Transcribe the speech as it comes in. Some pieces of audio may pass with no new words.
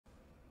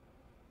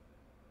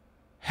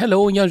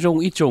Hello，要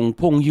用一种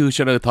朋友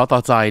说的他打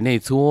在内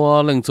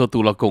错，能做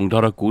到了共到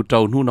了古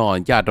州นู่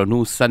น呀到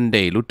นู่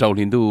Sunday 路州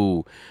林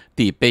度，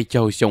地北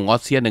就上我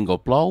先能够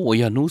blow， 我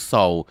要นู่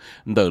手，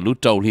的路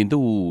州林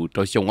度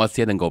就上我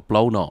先能够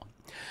blow 呢。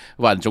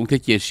晚中天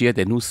节些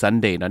的นู่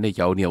Sunday 那你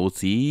有牛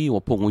子，我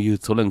朋友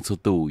做能做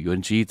到，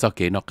原之就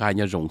给那家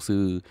要用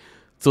是。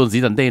ส่วนสิ่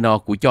งใดเนาะ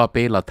กูจะไป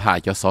ละถ่าย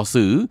จะสอ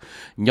สื่อ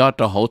ยอด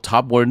ตัวเขา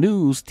Top World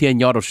News ที่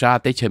ยอดตัวชา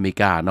ติเชมิ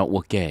กาเนาะโอ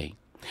เค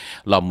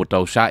เราหมดตั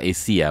วชาเอ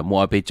เชียมั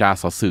วไปจ้า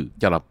สอสื่อ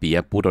จะละเปีย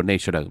ปูโดเน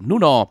ชั่นนู่น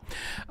เนาะ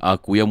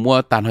กูยังมัว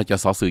ตันเขาจะ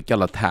สอสื่อจะ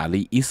ละถ่าย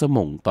ลีอิสม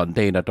งตอนเด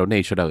นโดเน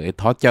ชั่นไอ้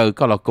ท้อเจอ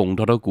ก็ละกง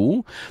ท้อกู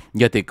อ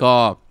ย่าแต่ก็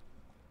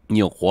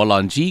nhiều khóa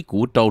lần chỉ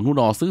của đầu nó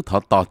nó xứ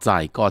thật tỏ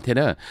giải có thế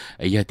nữa,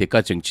 giờ thì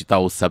có chừng chỉ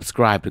tàu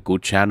subscribe của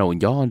channel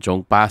nhớ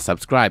trong ba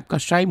subscribe có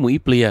sai mũi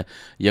bìa,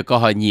 giờ có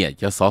hơi nhẹ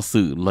cho xóa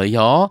sự lấy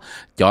đó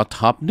cho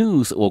top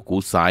news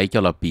của site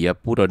cho là bìa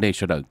phụ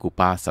donation của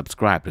ba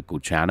subscribe của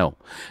channel,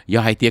 giờ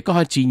hay thì có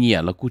hơi chỉ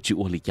nhẹ là của chịu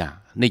ổn định cả,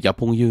 nên giờ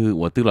phong như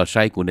của tư là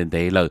sai của nền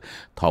đấy là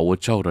thầu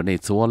châu đó nên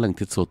số lần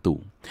thiết số tụ.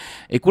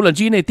ไอ้กูลัง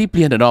จีในที่เป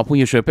ลี่ยนเนาะผู้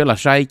ยังช่วยเป็นละ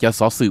ใช้จะ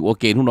สอสื่อโอ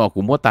เคนู่นเนาะ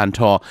กูมั่วตันท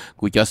อ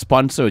กูจะสปอ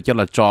นเซอร์จะ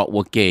ละจอโอ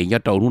เคยอ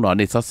ดตัวนู่นเนาะใ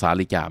นสัสา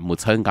ลิกาหมด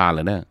เชิงการเล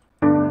ยเนาะ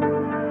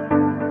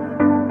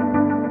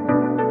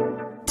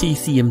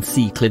TCMC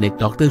Clinic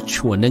Doctor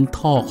ชัวนั่ง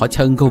ท่อขอเ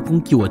ชิญเขากุ้ง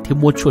จั่วที่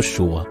มั่ว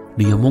ชัวเ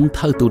นื้อมงเธ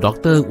อตัวด็อก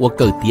เตอร์ว่าเ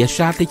กิดเตียช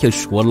าได้เจอ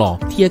ชัวหล่อ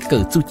เที่ยเกิ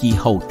ดจุจี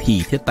เฮาที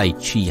เที่ยไต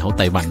ชีเฮาไ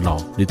ตวันหล่อ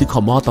หรือที่ขอ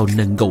มอเตาห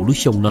นึ่งเกาลุ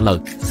ชงนั่นเลย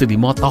สื่อ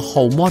มอเตาเฮ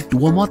ามอดั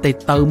วมอไต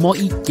เตอมอ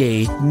อีเก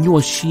ยัว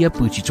เชีย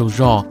ปืนจีโจ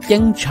รอยั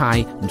งชาย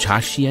ชา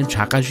เชียนช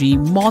ากาจี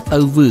มอเตอ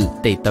วือ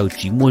ไตเตา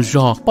จีมัวร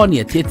อป้อนเนี่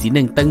ยเที่ยจีห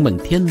นึ่งตั้งเหมือน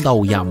เที่ยนเรา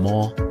อย่ามอ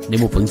ใน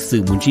หมู่ฝั่งสื่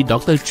อมุนจีด็อ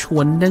กเตอร์ชว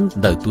นนั่ง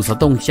เดินตัวสะ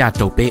ตงชาโ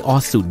จเปออ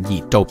สุนยี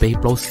โจเป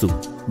โปรสุน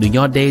หรือย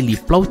อเดลี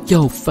โปรเจ้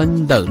าฟัน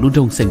เดินลุ่นด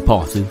งเซนพอ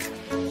ซื้อ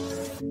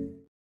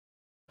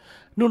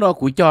นู่นเรา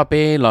คุยจอไป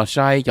หล่อใ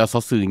ช้จะ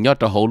สื่อยอด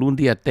ตัวหูรุ่น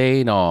ที่เต้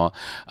เนาะ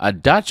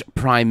Dutch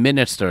Prime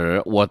Minister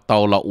ว่าตั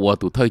วเราว่า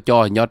ตัวเธอจอ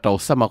ยอดตัว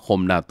สมาคม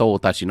นาโต้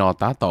แต่ชินอ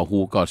ตาต่อหู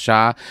ก็ช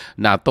า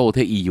นาโต้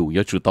ที่EU ย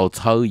อดจุดตัวเ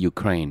ธอยูเ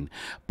ครน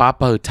ป้าเ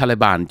ปิดทาลิ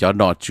บันจะห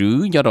นอจื้อ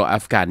ยอดตัวอั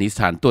ฟกานิส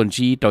ถานตัว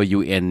จีตัว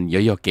UN ย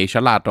อดเกช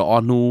ลาตัวอ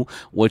นู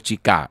วจิ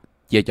กา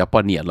เยอะจะป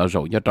นเนี่ยเรา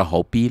โยอดตัวหู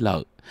ปีเล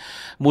ย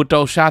มูโต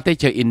ชาติ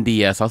เจออินเดี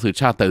ยสอสื่อ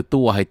ชาติเติร์ตั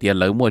วให้เตียน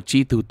เลยมัวจี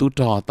ตูตุ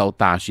จอเตา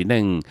ตาชิห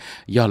นึ่ง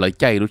ย่อเลย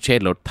ใจรู้เช่น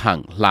รถถัง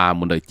ลา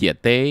มุนเลยเจีย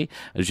เต้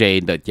เร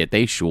นเดเจียเ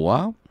ต้ชัว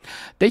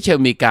แต่เชอ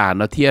เมกาเ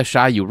นาะที่ช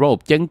ายุโรป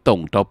จังตง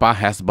เตาป้าเ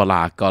ฮสบอล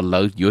าก็เล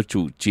ยยุ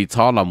จุจี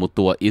ท้อเรามุ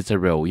ตัวอิส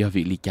ราเอลยา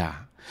วิลิกา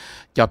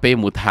จะเป็น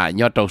มุทา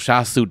ยอดตัวชา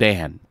สุดา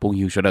นปุ่ง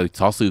ยูชเลยส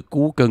อสื่อ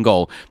กู้เกินโก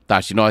แต่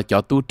ชินอยจะ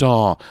ตุจอ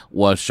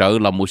ว่าเสือ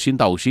เรามุชิน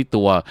เตาชิ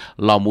ตัว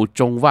เรามุจ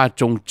งว่า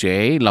จงเจ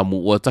เรามุ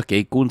ว่าจะเก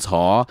กุนฉ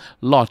อ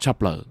ล่อชับ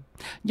เลย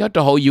ยอดตั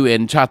ว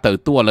UN ชาเตอ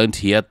ตัวเลินเ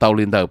ทียเตา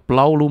ลินเตอร์เป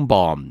ล่าลุ่มบ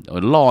อม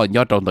ล่อย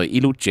อดตัวอิ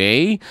ลูเจ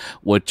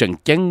ว่าจัง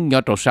จังยอ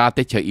ดตัวชาเต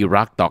เชออิ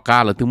รักต่อกา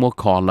รเลยถึงมัว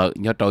คอเลย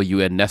ยอดตัว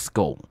UN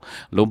NESCO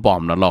ลุ่มบอ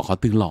มน่ะล่อเขา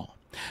ตึงหล่อ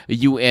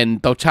UN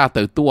ตัวชา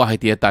ติตัวให้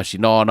เทียตาชิ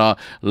นอเนาะ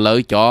เลย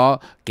จ่อ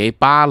เก็บ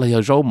ป้าเลยจะ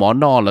รู้หมอ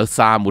นอเลยซ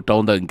ามุตร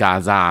งเดินกา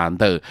ซาน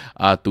เตอ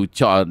ตัว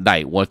จ่อได้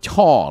ว่า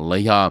ช่อเล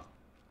ยฮะ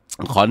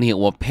ขอเนี่ย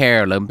ว่า pair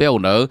เลยเบล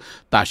เนอะ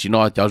แต่ชิน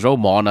อจะรู้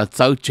หมอนะเ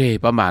จ้าเจ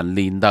ประมาณ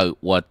ลินเดอร์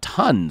ว่า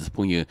tons พ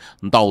วกนี้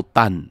โต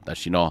ตันแต่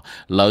ชินอ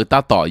เลยตั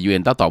ดต่อ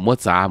UN ตัดต่อมัว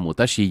จ้าหมดแ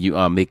ต่ชีอยู่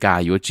อเมริกา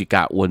อยู่จิก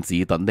าวันสี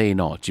ตอนเดนเ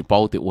นาะจิปอ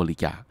ลติโอลิ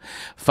กา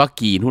ฟัก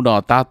กี้นู่นเนาะ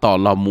ตัดต่อ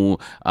เรามู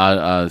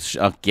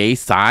เก๋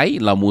สาย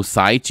เรามูส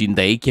ายจินเ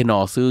ดย์แค่เนา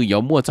ะซื้อยอ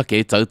มมัวจะเก๋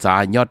เจอจ้า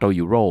ยอดตัว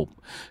ยุโรป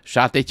ช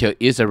าติเชอ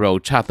อิสราเอล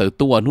ชาติ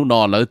ตัวนู่นน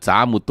อแล้วจ้า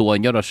มุตัว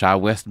ยอดชา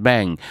เวสต์แบ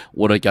งก์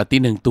วันเราจะตี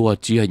หนึ่งตัว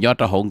เจียยอ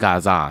ดหงกา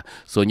ซา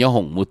ส่วนยอดห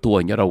งมุตัว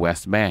ยอดเว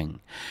สต์แบงก์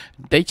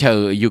ได้เชอ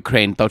ยูเคร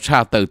นตัวชา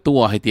ติตัว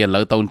ให้เตียนเล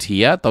ยตรงเที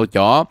ยตัว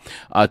จ่อ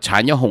ฉา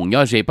ยยอดหงย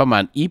อดเจประมา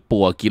ณ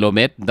1,000 กิโลเม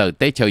ตรเดิน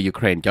ได้เชอยูเค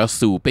รนจ่อ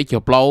สู่ไปเชีย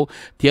วเปล่า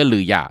เทียหรื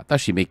อยาตั้ง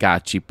ชิเมกา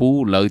ชิปู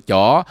เลยจ่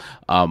อ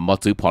มา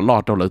ซื้อผลลอ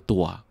ดตัวเลยตั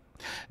ว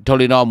ทอ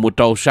รินอมุ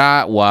ตชา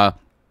ว่า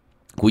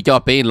คุยจอ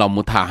เป็นเรา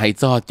มุทาให้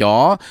จอจอ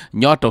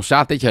ยอดตัวชา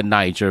ติเชอไน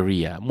จีเรี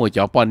ยมัวจ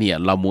อปอเนี่ย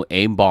เรามุเ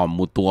อ็มบอม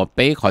มุตัวเ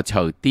ป้ขอเฉ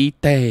ยตี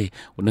เต้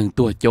หนึ่ง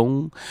ตัวจง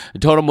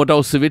ทอร์มุโต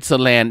สวิตเซอ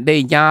ร์แลนด์ได้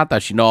ยาตั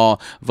ชินอ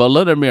วล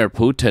าดิเมียร์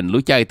ปูติน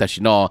รู้ใจตั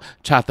ชินอ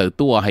ชาติ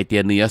ตัวให้เตี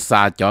ยนเนื้อซ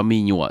าจอมี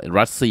หยว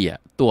รัสเซีย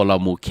ตัวเรา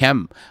มุแคม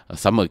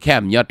เสมอแค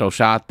มยอดตัวช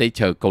าติเช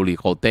อเกาหลี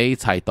โคเต้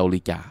ไทยเกาห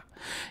ลีกา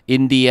อิ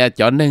นเดีย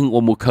จะหนึ่งว่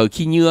ามูเคย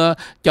ขี้เนื้อ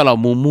จะเรา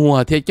มูมัว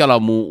ที่จะเรา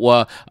มูว่า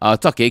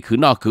จะเกี่ยคือ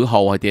นอคือเขา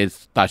ให้เดีย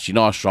แต่ชิน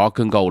อสอ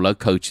ขึ้นเก่าแล้ว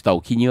เคยจะเอา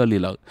ขี้เนื้อเลย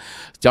เลย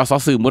จะสอ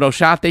สื่อมูเรา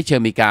ชาติเชอ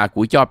เมกา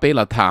กูจะเป็น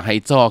ละถ่าให้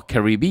จอแค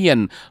ริบเบียน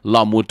เร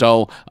ามูเจ้า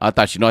แ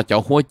ต่ชินอจะ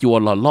หัวจัว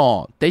ล่อ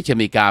เตเชอเ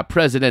มกา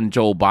President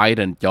Joe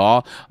Biden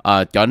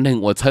จะหนึ่ง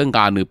ว่าเชิงก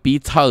ารหรือปี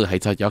เธอให้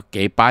จะเ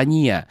ก็บป้าเ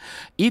นี่ย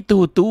อี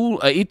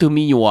ตู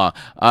มีอยู่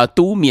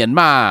ตู้เมียน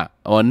มา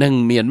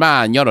nâng miền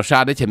ma nhớ đó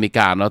xa đấy trên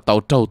Meka nó tàu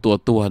trâu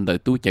tua đời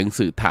tu chẳng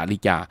sự thả đi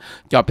cha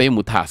cho bé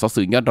một thả so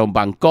sự nhớ trong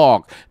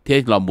Bangkok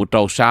thế là một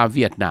trâu xa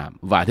Việt Nam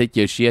và thế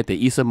chia sẻ thì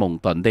ít sớm mong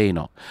tuần đây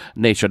nó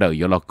nên sẽ đời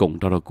là cùng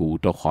cho nó cũ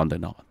cho con đời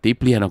nó tiếp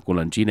liền nó cũng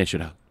lần chi này sẽ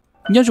đời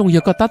nhớ dùng giờ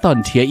có ta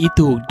tuần thiệt ít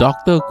tu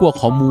doctor của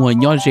họ mua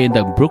nhớ trên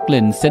the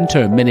Brooklyn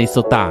Center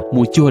Minnesota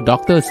mua chùa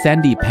doctor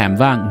Sandy Pam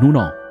Vang nu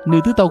nó nữ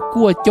thứ tàu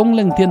cua chống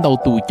lưng thiên tàu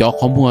tù cho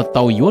họ mua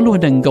tàu yếu luôn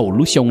đằng gầu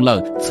lú sông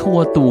lờ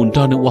xua tù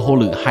cho nữ hoa hồ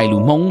lử hai lú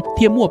mông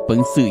thiên mua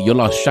bẩn sự yếu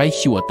lò sai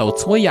sửa tàu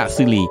xua ya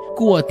xử lý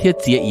cua thiết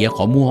chế yếu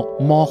họ mua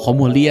mò họ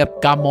mua liệp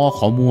cá mò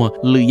họ mua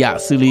lử ya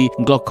xử lý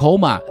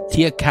glaucoma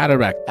thiết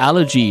cataract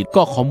allergy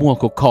có họ mua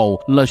của cầu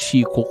lơ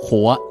xì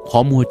của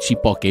họ mua chỉ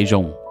bỏ cái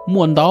rồng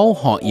muốn đâu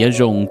họ yếu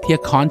rồng thiết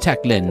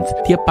contact lens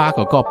thiết ba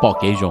có bỏ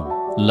cái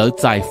rồng lỡ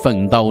tại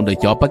phần đầu để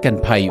cho bất cần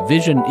pay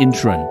vision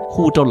insurance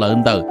khu trâu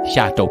lợn đầu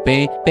xả trâu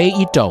bê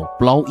ít trâu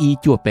bao ít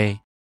chua bê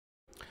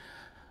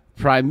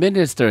Prime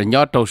Minister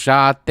nhớ trâu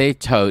xa tế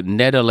chờ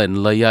Netherlands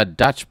lấy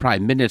Dutch Prime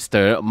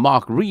Minister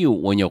Mark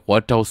Rutte ở nhà của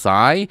trâu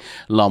sái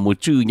là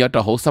một chữ nhớ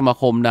trâu hỗ sâm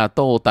hôm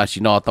NATO ta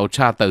chỉ nói tàu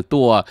cha tàu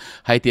tua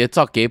hay tiết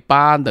cho kế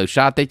ban tàu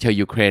xa tế chờ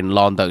Ukraine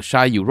lòn tàu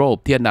xa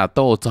Europe thiên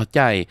NATO cho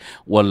chạy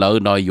và lỡ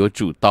nói yếu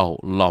chủ tàu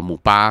là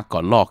một ba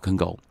còn lo khẩn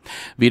cầu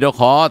vì đó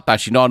khó ta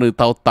chỉ nói nữ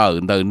tàu tàu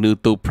nữ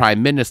tu Prime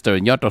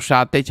Minister nhớ trâu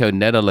xa tế chờ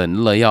Netherlands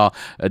lấy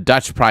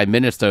Dutch Prime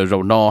Minister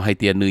rồi nó hay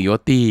tiết nữ yếu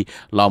ti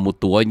là một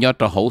tuổi nhớ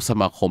trâu hỗ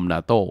sâm hôm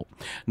NATO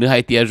nữ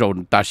hay tiết rồi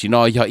ta chỉ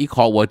nói do ít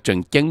khó và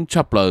trận chân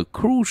chấp là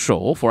crucial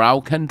for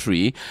our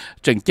country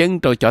trận chân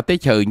rồi cho tế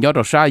chờ nhớ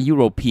trâu xa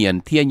European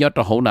thiên nhớ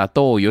trâu hỗ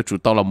NATO yếu chủ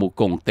tàu là một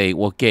công tệ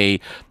ok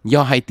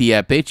do hay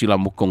tiết bé chỉ là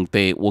một công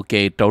tệ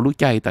ok trâu lúc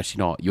chạy ta chỉ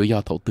nói yếu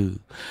do thổ tư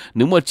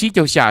nếu mà chỉ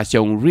cho xa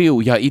xong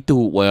real do ít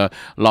tu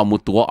là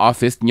một tổ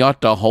office nhớ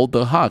trâu hỗ The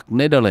Hague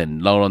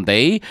Netherlands là lần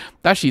đấy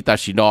ta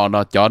chỉ nói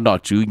nó cho nó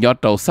chữ nhớ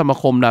trâu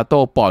Samakom NATO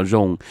bỏ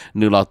rồng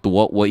nếu là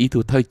tổ và ít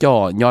tu thời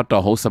cho nhớ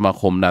trâu hỗ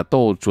Samakom NATO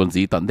chuẩn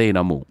gì tận đây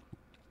là mù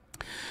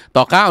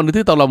tàu cao nữ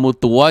thứ tàu là một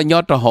tuổi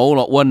nhớ trâu hỗ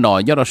là quân nọ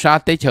nhớ trâu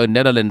sát tế chờ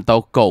Netherlands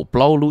tàu cầu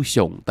plau lưu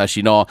sủng ta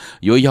chỉ nói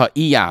yếu do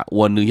ý à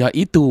và nữ do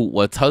ít tu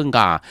và thân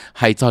cả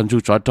hay chọn chú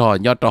trò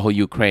nhớ trâu hỗ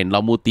Ukraine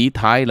là một tí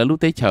thái là lúc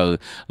tế chờ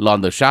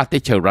lòn được sát tế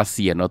chờ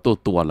Russia nó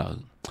tua lợn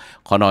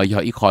họ nói do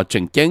ít khó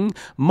chứng chứng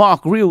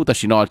Mark Rutte ta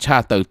chỉ nói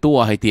cha từ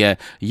tua hay thì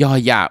do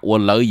dạ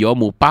quân lợi do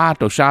một ba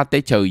tổ sa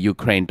tế chờ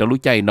Ukraine trong lúc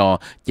chạy nó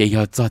chỉ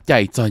do cho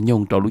chạy cho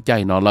nhung trong lúc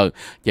chạy nó lợi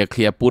và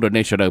khi Putin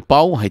đời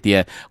bao hay thì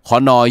họ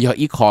nói do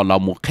ít khó là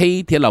một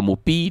khi thì là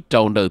một pi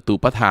trong đời tu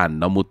bắt hàn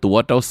là một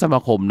tua trong sâm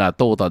hôm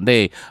NATO tận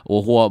đây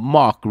của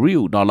Mark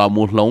Rutte nó là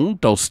một lống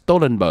trong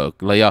Stoltenberg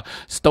là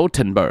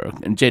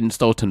Jens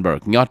Stoltenberg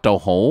nhớ trong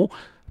hố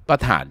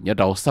bắt hàn nhớ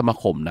trong sâm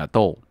hôm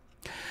NATO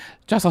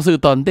cho sau sự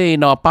tuần đây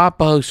nó ba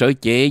bờ sở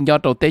chế do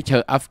đầu tế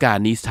chờ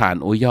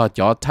Afghanistan ở do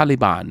cho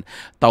Taliban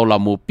tàu là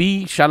một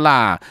bi sa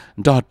la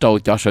do đầu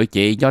cho sở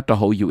chế do đầu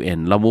hộ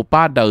UN là một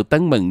ba đầu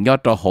tấn mừng do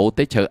đầu hộ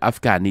tế chờ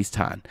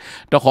Afghanistan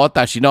đó họ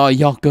ta chỉ nói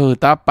do cơ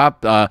ta bắp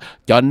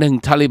cho nâng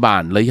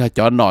Taliban lấy do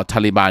cho nọ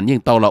Taliban nhưng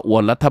tàu là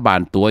uốnรัฐบา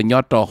ลตัว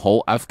do đầu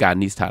hộ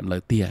Afghanistan lời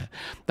tia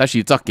ta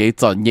chỉ cho cái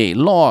cho nhẹ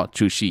lo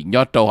chủ sĩ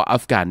do đầu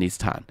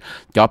Afghanistan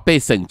cho bê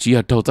sừng chỉ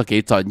đầu cho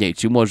cái cho nhẹ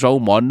chỉ mua rau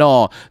món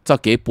nọ cho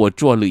cái bùa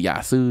chua lười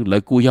sư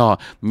lời cú yo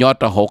nhớ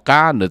cho họ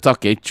cá nữa cho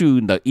cái chữ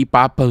nữa ít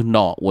ba bơ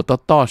nọ và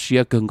to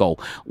xia cơn gầu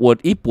và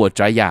ít bùa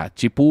trái ya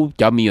chỉ bu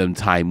cho mình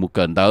xài một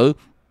cơn đó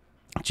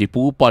chỉ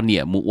bu bao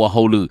nhiêu một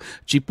hậu lử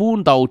chỉ bu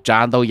đầu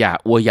tràn đầu ya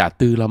và ya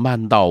từ là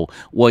man đầu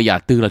và ya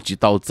từ là chỉ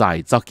đầu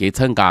dài cho cái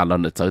thân gà là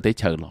nó trở tới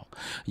chờ nó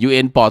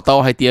UN bỏ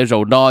tàu hay tiền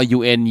rồi nó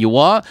UN yếu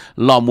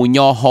là một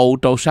nhỏ hậu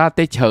đầu sát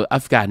tới chờ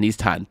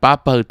Afghanistan ba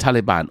bờ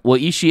Taliban và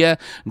ít xia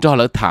cho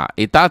là thả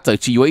ấy ta giờ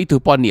chỉ có ít thứ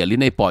bao nhiêu liên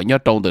này bỏ nhỏ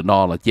trong từ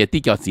nó là chỉ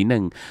tích cho xí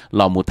nâng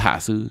là một thả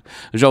sư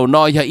rồi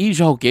nó ya ít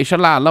rồi cái sát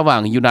là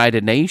vàng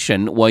United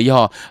Nations và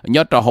ya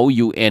nhỏ trong hậu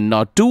UN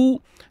nó chú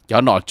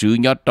cho nó chữ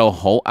nhớ tàu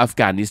hậu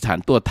Afghanistan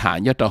tua thả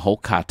nhớ tàu hậu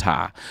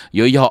Qatar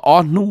rồi do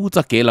onu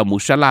cho kể là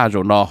một sala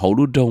rồi nó hậu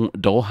lưu đông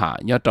đổ hạ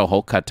nhớ tàu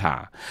hậu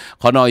Qatar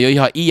họ nói rồi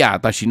do ý à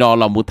ta chỉ nói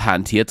là một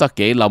thản thiệt cho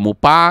kể là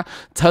một ba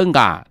thân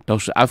gà đó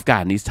là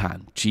Afghanistan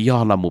chỉ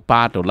do là một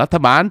ba đồรัฐ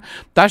บาล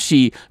ta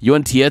chỉ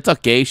yuan thiệt cho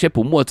kể sẽ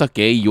phụ mua cho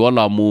kể yuan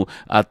là một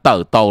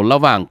tàuระ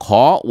หว่างข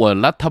อvà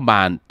รัฐบ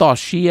าลต่อ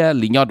เชีย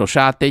ลิญอดช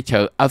าเตเช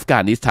อ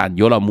Afghanistan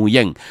yuan là một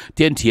yên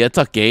thiên thiệt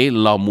cho kể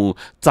là một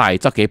giải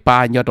cho kể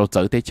ba nhớ đồ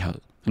trở tới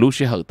lúc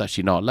sẽ hậu ta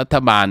chỉ nói là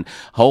thằng bạn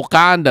hậu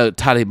can的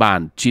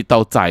Taliban chỉ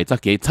tàu giải cho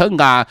cái thân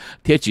gà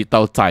thì chỉ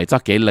tàu giải cho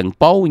cái lần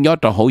bao nhớ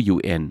cho hậu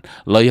UN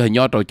lời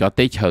nhớ cho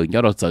tế chờ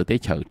nhớ cho tế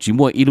chờ chỉ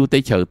mua ít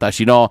tế chờ ta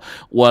chỉ nói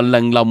và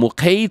lần là một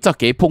khi cho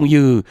cái phong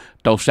dư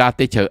tàu xa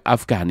tế chờ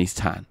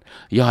Afghanistan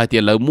do hai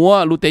tiền lời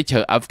mua lúc tế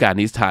chờ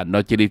Afghanistan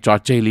nó chỉ đi cho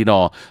chơi li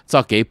nó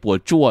cho cái bùa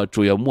chua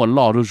chủ yếu mua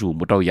lo rồi rủ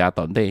một đầu giá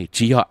tận đây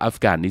chỉ ở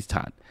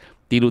Afghanistan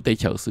đi lúc tế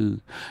chờ sư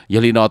giờ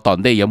li nó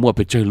tận đây giờ muaไ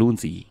ปchơi luôn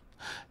gì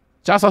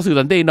cha sau sự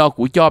lần đây nó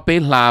cũng cho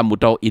bên là một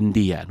đầu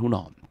India đúng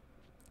không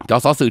cho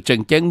số sự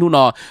tranh chênh nu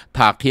nó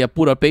thạc thiệp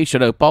Budapest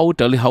chờ bao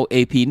trở lại hậu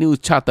AP News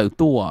tra từ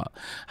tua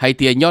hay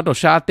tiền nhớ đồ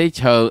sa tới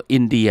chờ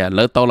India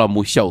lỡ tao là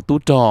một sầu tu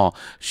trò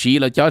xí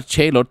là cho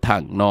chế lột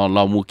thẳng nó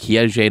là một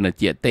kia dễ là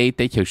chia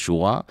tới chờ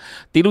súa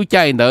tí lu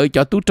chạy nữa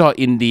cho tu trò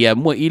India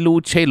mua ít lu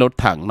chế lột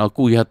thẳng nó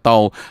cùi hạt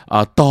tàu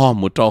to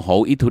một trò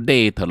hậu ít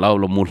today thở lâu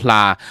là một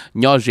là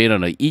nhớ dễ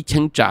là ít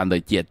chân trạng để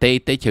chia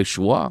tới chờ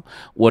súa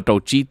và trò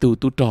chi tu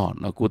trò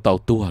nó cùi tàu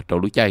tua trò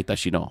lu chạy ta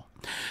xí nó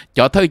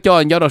cho thôi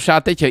cho nhớ đồ sa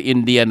tới chơi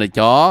India này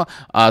cho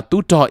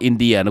tú cho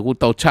India nó cũng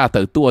tàu cha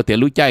từ tua thì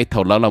lúc chạy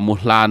thầu là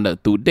một lần nữa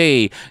tú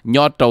đây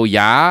nhớ tàu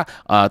giá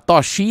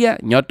to xía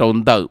nhớ tàu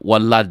đầu và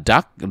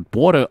Ladakh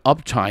border of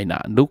China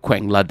lúc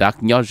khoảng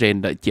Ladakh nhớ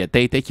gen để chia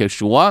tay tới chơi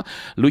súa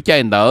lúc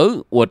chạy nữa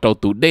và tàu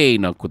tú đây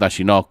nó cũng ta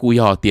chỉ nó cùi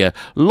họ thì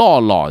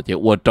lo thì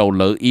và tàu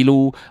lỡ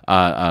ilu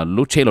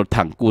lúc chơi lột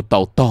thẳng của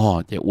tàu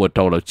to thì và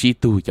tàu là chi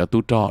tu cho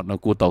tú cho nó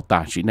của tàu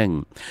ta chỉ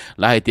nâng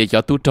lại thì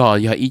cho tú cho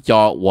giờ ý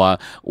cho và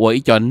ý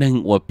cho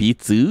nên và bị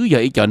giữ giờ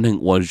ý cho nên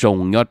và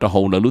rồng nhớ cho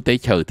hồn là lúc tế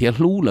chờ thiết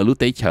lú là lúc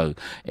tế chờ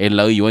em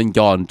lợi dụng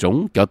chọn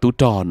chúng cho tú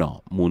cho nó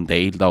muốn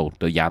tế đâu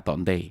từ giá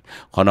tận đây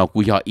họ nó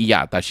cũng cho ý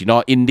giả ta chỉ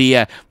nó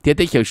India thiết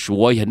tế chờ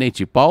sủa hiện nay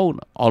chỉ bao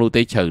ở lúc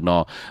tế chờ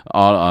nó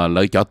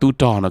lợi cho tú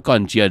cho nó có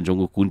anh chuyện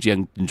trong cuốn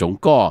chuyện trong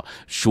có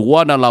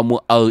sủa nó là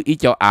một ý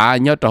cho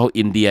nhớ cho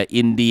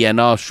India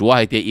nó sủa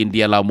hay thì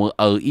India là một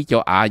ý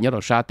cho nhớ cho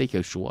sao tế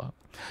chờ sủa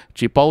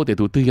chỉ bao thì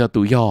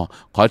tụi yo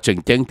họ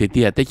chỉnh chân thì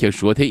tới chiều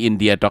xuống thế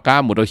India cho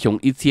cả một đôi sông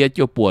ít xe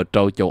cho bùa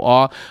châu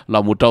Á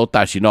là một châu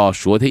ta chỉ nó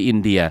xuống thế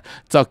India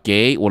cho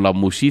kế hoặc là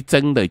một sĩ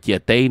chân đời chia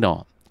tây nó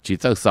chỉ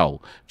cho sầu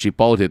chỉ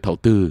bao thì đầu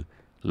tư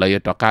lấy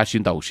cho cả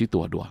xin đầu sĩ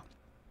tuổi đùa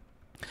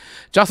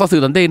cho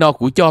sự tận đây nó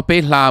cũng cho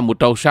bé là một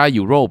châu sa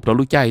Europe đó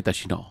lúc chạy ta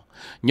chỉ nó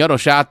nhớ đồ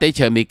sa tới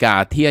chơi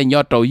MEKAS thì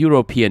nhớ châu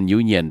European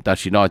Union ta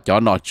chỉ nó cho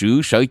nó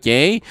chữ sở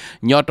chế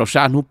nhớ đồ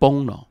sa nút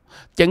bông nó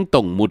chân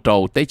tổng một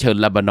trâu tới chơi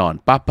Lebanon,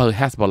 Papa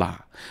Hezbollah.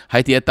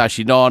 Hay thì ta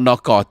chỉ nó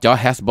có cho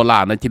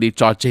Hezbollah nó chỉ đi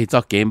cho chơi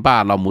cho game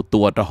ba là một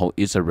tua cho hậu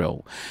Israel.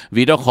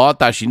 Vì đó khó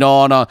ta chỉ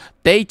nó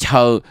tới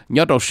chơi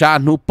nhớ đầu xa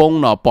nút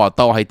bông nó bỏ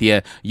tàu hay thì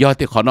do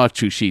thì khó nó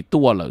trừ sĩ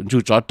tua là dù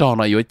cho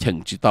nó yếu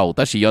chừng chỉ tàu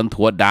ta chỉ yon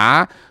thua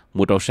đá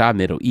một đầu xa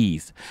Middle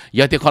East.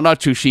 Do thì khó nó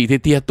trừ sĩ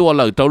thì tua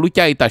là trâu lúc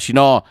chạy ta chỉ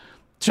nó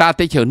cha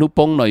tới chờ nút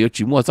bông nó có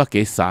chỉ mua cho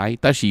cái sai,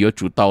但是有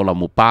主導là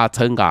một ba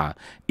thân cả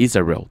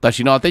Israel， 但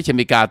是nó tới chờ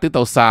MEKAS tới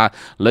tàu xa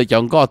lợi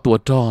chọn có tua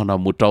cho nó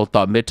một trâu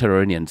tàu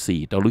Mediterranean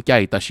Sea， tàu lúc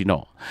chạy， 但是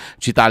nó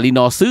chỉ ta li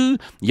nó xứ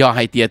do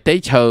hai tiệt tới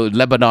chờ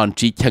Lebanon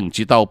chỉ chừng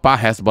chỉ tàu ba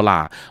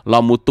Hezbollah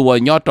là một tua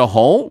nhỏ trâu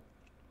hố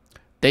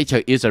tới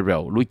chờ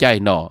Israel lúc chạy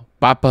nó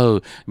ba bờ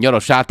nhớ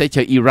rồi sa tới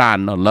chơi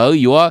Iran nó lỡ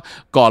yếu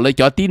còn lấy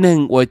cho tín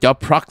hình và cho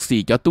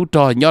proxy cho tú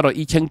trò nhớ rồi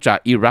ý chân trả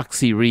Iraq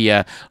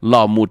Syria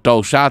là một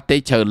trâu sa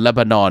tới chơi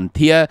Lebanon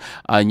thia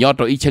nhớ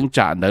rồi ý chân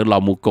trả nữa là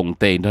một công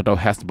ty nó đâu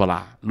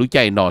Hezbollah lúc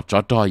chạy nó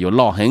cho trò yếu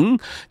lo hứng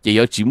chỉ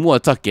yếu chỉ mua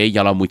cho cái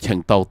giờ là một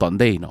chân tàu toàn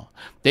đây nó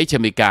tới chơi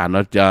MEKAS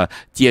nó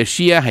chia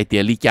sẻ hay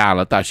tiền lý trả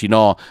là ta chỉ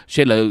nó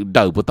sẽ là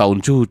đầu bộ tàu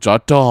chú cho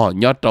trò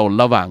nhớ trâu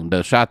la vàng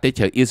được sa tới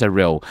chơi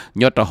Israel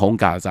nhớ trâu Hồng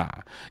Gaza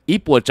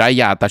ít bộ trái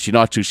nhà ta chỉ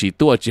nó trừ sĩ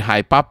ตัวchỉ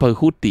hai Papa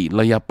Houthi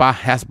lấy ba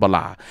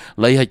Hezbollah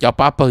lấy cho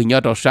Papa nhớ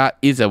đầu sa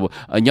Israel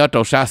nhớ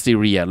đầu sa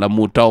Syria là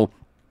một châu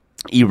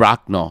Iraq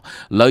nó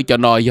lấy cho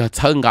nó do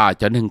thân gà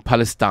cho nên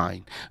Palestine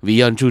vì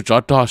anh chú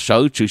cho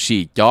sở trừ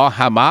sĩ cho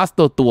Hamas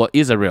tua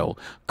Israel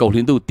cầu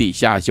liên tu tỷ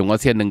xa dùng ở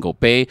trên nâng cầu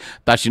bê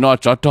ta chỉ nó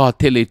cho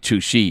thế lệ trừ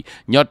sĩ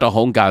nhớ cho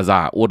Hồng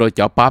Gaza ô đôi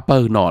cho Papa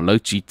nó lấy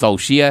chỉ tàu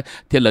xe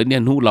thế lấy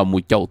nên hú là một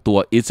châu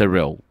tua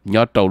Israel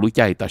nhớ tàu lũ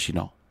chạy ta chỉ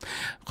nó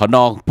còn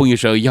nó bây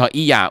giờ do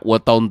ý à và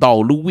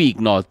tàu lũ week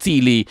nó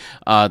chỉ li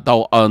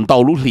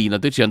tàu lũ lì nó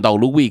tới chuyện tàu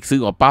lũ week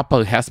xứ ở Papa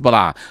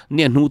Hezbollah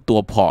nên hú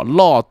tua bỏ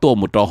lo tua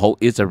một trò hậu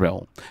Israel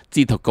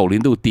chỉ thằng cầu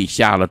liên tu tỷ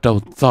xa là trâu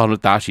do nó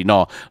ta chỉ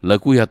nó là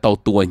quy tàu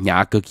tua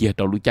nhà cơ kia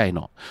tàu lũ chạy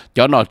nó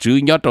cho nó chứ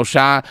nhớ tàu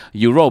xa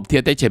Europe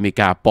thì tới chuyện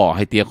MEKAS bỏ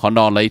hay tiền còn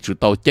nó lấy chủ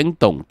tàu chân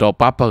tổng cho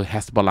Papa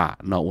Hezbollah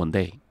nó ổn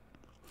định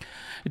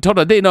cho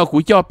đến đây nó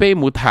cũng cho bé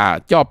một thả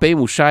cho bé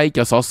một sai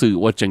cho sở sự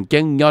và trận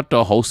chân nhớ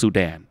cho hậu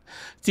Sudan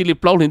chỉ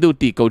lập lâu lên đầu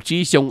tỷ cầu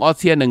trí xong ở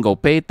trên nền cầu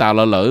bê ta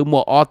là lỡ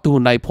mua ở tu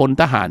này phun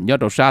ta hàn nhớ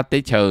đầu ra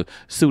tới chờ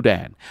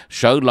Sudan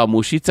sợ là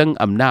một sĩ dân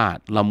ẩm nát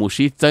là một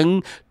sĩ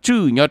dân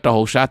chứ nhớ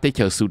đầu ra tới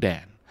chờ Sudan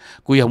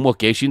cúi không mua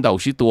kế xin đầu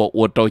sĩ tua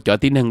ở trò cho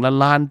tin hình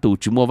lan tụ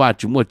chúng mua và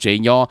chúng mua chế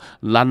nhau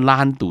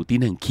lan tụ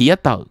tin hình khía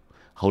tờ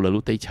hậu là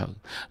lúc tới chờ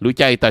lúc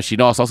chạy ta chỉ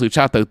nó sau sự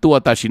tra từ tua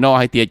ta chỉ nó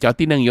hay tiền cho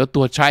tin năng yếu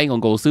tua trai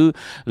còn cầu sư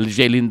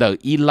Jelinder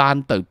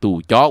Iran từ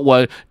tủ cho và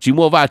chỉ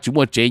mua và chúng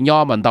mua chế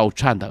nho mà đầu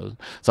tràn thử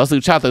sau sự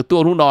tra từ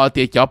tua lúc nó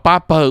tiền cho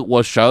Papa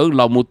và sở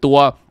là một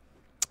tua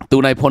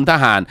tụ này phun ta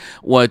hàn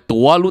và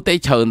tua lúc tới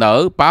chờ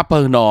nữa Papa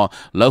nó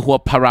lỡ hoa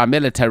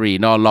paramilitary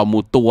nó là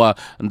một tua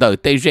đỡ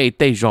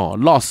tây rõ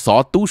lo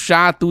xó tu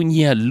sa tu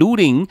nhẹ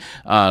looting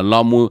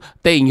là một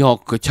tây nhỏ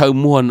chờ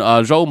muôn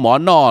rau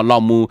món nó là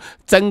một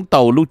chân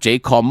tàu lúc chế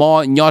khó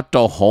mò nhỏ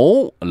trò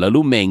hố là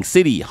lúc mình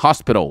city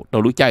hospital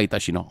đầu lúc chạy ta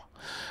chỉ nó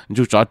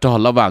จู่จอจอ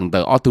ระหว่างเตอ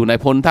อตูใน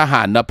พลทห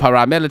ารนะ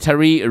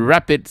paramilitary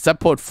rapid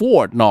support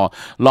force เนาะ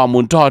ลอมุ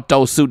นจอเจ้า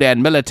ซูแดน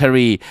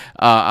military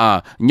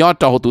ยอด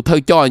จอตุเธอ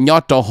จอยอ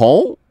ดจอโห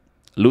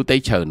lúc tới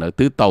chờ nữa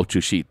tứ tàu chủ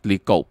sĩ li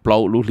cậu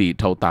plau lúc li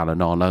thâu ta là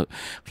nó là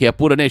khi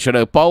phụ nữ này chờ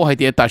đợi pau hay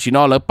thì ta chỉ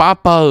nó là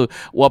papa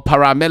và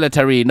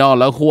paramilitary nó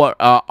là hoa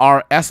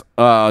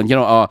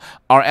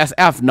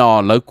RSF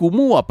nó là cú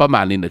muaประม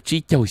าณนี้นะ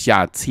chỉ châu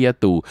xa chia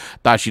tù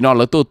ta chỉ nó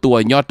là tua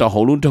nhớ cho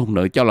hậu luôn trong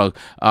nữa cho là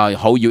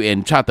hậu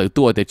UN tra tới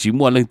tua để chỉ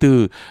mua lên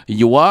từ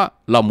yếu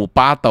là một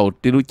ba tàu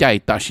đi lúc chạy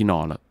ta chỉ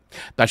nó là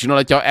แต่ฉันเ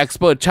ราจะ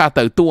expert ชา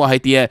ติตัวให้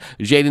เดีย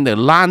เจนเดอ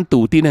ร์ล้านตั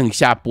วที่หนึ่ง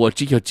ชาปวด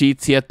จิโยจี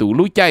เสียตัว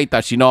รู้ใจแต่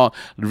ฉัน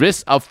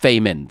risk of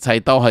famine ใช้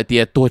ตัวให้เดี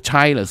ยตัวใ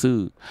ช่ละซื้อ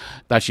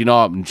แต่ฉัน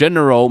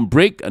general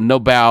Brick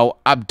Nobel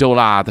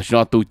Abdullah แต่ฉัน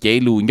ตัวเจ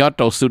ลูยอด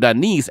ตัวสุดา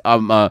นีส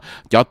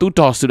จะตัวจ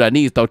อสุดา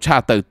นีสตัวชา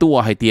ติตัว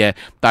ให้เดีย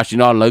แต่ฉั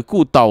นเลย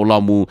กู้ตัวเรา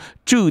มู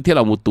ชื่อที่เร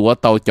ามูตัว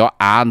ตัวจะ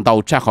อ่านตัว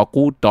ชาเขา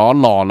กู้ตัว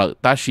หล่อเลย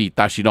แต่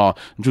ฉัน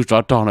จู่จอ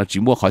จอนะจิ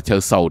มัวเขาเชิญ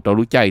สาวตัว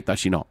รู้ใจแต่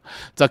ฉัน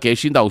จะเกี่ย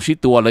ชินตัวชิ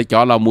ตัวเลยจะ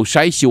เรามูใ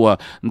ช้ชัว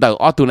แต่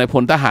อตูในพ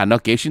ลทหารเนาะ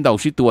เกี่ยชินตัว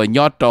ชิตัวย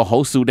อดตัวเขา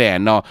สุดแดน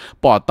เนาะ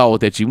ปอตัว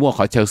แต่จิมัวเข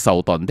าเชิญสาว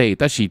ตอนเด็กแ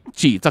ต่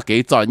chỉจะเกี่ย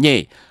จอเนี่ย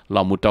เร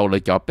ามูตัวเลย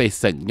จะไป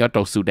สิ่งยอด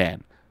ตัวสุดแดน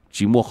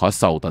จิมัวเขา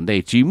สาวตอนเด็ก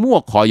จิมัว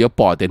เขา要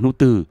ปอแต่นู่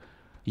ตื้อ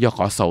ยอดเข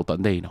าสาวตอน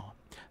เด็กเนาะ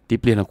ที่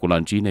เปลี่ยนกุลั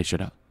นจีเนี่ยใช่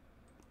ไหม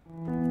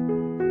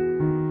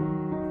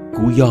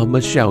กูยอมมา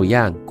เช่า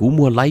ย่างกู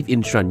มัว Life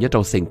Insurance ยอดเร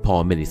าเซ็งพอ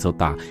มินนิโซ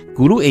ตา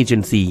กูรู้เอเจ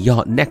นซี่ยอ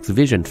ด Next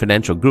Vision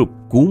Financial Group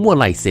กูมัว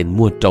ไลเซน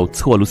มัวเจ้า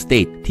ทั่วลุสเต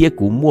ทเที่ย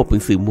กูมัวเพิ่ง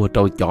ซื้อมัวเ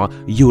จ้าจ่อ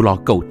อยู่รอ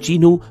เก่าจี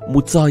นูมุ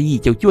จอย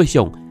เจ้าช่วย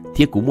ส่งเ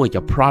ที่ยกูมัวเจ้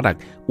า product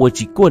ว่า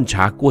จีกวน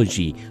ช้ากวน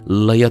จี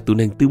เลยตัว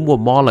นึงตื้อมัว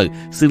มอเลย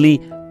ซื้อลี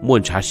มว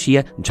นชาเชีย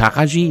ชาค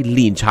าจี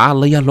ลีนชาเ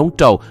ลยลงเ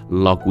จ้า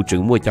รอกูจึ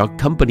งมัวเจ้า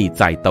company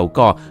จ่ายเต่า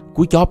ก็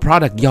กูยอ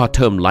product ยอ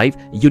term life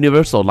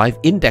universal life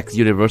index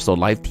universal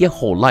life เที่ย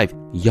whole life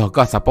ยอ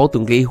ก็สปอตุ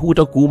งเกหู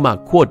ตัวกูมา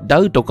ขวดเดอ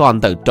ตัวก่อน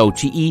เต่าเจ้า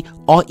จี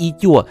ออี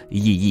จั่ว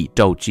ยี่เ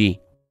จ้าจี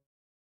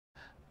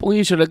พวก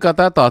นี้ฉันก็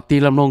ตัดต่อตี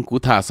ลำลงกู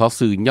ถ่าสอ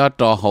สื่อยอด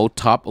จอเขา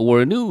top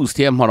world news เ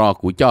ทียมพอรอ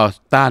กูจอ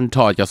ต้านท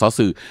อจะสอ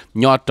สื่อ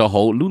ยอดจอเข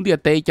าลุ้นเดีย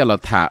เต้จะละ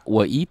ถ่าว่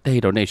าอีเต้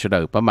เราในเฉล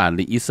ยประมาณ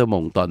นี้อีสม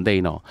งตอนเต้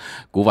เนาะ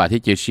กูว่าที่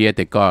เจเชียแ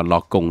ต่ก็หลอ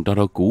กกงตั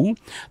วกู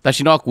แต่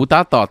ฉันว่ากูตั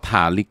ดต่อถ่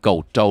าลิโก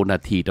เจ้านา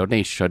ทีเราใน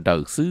เฉล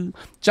ยซื้อ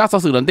จ้าสอ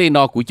สื่อตอนเต้เน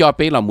าะกูจอเ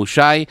ป็นเรามูใ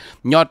ช้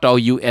ยอดจอ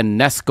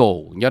UNESCO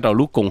ยอดจอ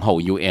ลูกกงเขา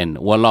UN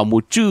ว่าเรามู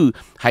จื้อ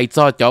ให้จ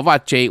อจะว่า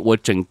เจว่า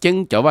จังจัง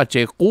จะว่าเจ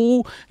กู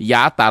ย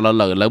าตาเราเ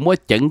ลยแล้วมั่ว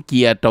จังเ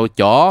กียตัว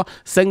จอ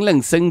ซึ่งเรื่อง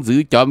ซึ่งgiữ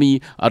cho mi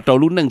ตัว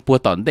รุ่นหนึ่งปัว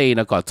ตอนเดน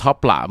ะก็ชอบ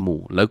ปลาหมู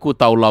แล้วกู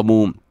ตัวเราหมู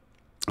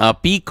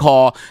ปีคอ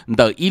เ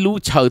ดออีลู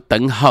เชอตึ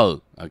งเหอ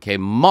โอเค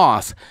มอ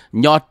ส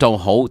ยอดจง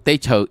หูได้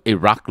เชออิ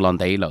รักลอน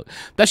ได้เลย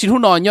แต่สิทุ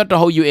นอยอดจง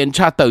หู UN ช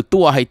าติตั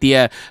วให้เตีย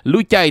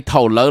รู้ใจเท่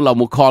าเลยเรา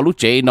มุคอรู้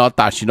ใจเนาะแ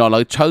ต่สินอเล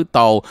ยเชอ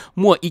ตัว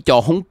มั่วอีจอ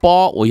หงปอ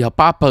โอ้ย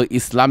ป้าเปอร์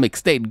Islamic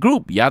State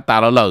Group ยาตา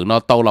เราเลยเนาะ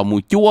ตัวเรามุ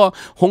จัว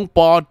หงป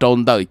อจง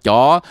เดอจ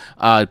อ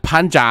พั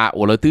นจ่าโ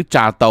อ้เราตื้อ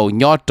จ่าตัว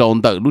ยอดจง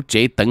เดอรู้ใจ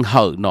ตึงเห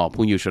อเนาะพู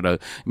ดอยู่เฉย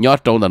ยอด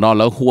จงเดอเนาะแ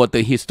ล้วหัวตั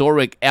ว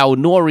historic El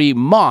Nuri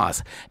Mosque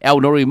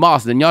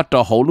เนี่ยยอดจ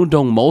งหูรุ่นจ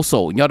งโมโซ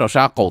ยอดจงช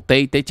าโกเต้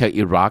ได้เชอ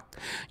อิรัก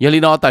ยาลี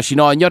นอแต่ชิ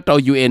นอยอดเรา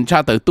UN ชา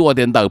ติตัวเ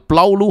ดินเดินป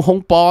ล้าลู่ฮง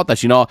ปอแต่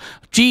ชินอ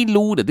จี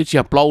ลู่เดี๋ยวที่เชี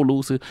ยปล้าลู่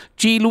ซื้อ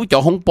จีลู่จะ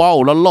ฮงปอ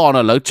แล้วล่อน่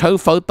ะแล้วเชื่อ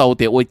เฝ้าตัวเ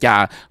ดี๋ยวจ่า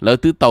แล้ว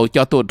ตื้อตัวจ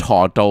ะตัวถอ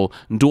ดตัว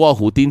ดัว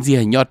หูตีนเสีย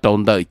ยอดตรง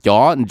เดินจ่อ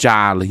จ่า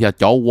เลย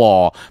จ่อวอ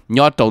ย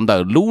อดตรงเดิ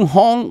นลู่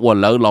ห้องว่า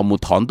แล้วเราหมุด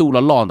ถอนตู้แ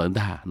ล้วล่อเดิน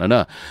ท่านั่นน่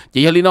ะ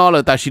ยาลีนอเล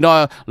ยแต่ชินอ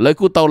เลย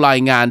กูตัวราย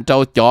งานเจ้า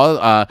จ่อ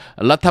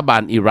รัฐบา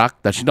ลอิรัก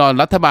แต่ชินอ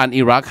รัฐบาล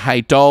อิรักให้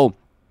เจ้า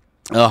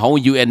ของ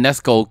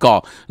UNESCO ก็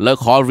เลย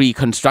ขอ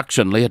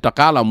reconstruction เลยตะ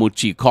ก้าเรามู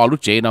จีคอรู้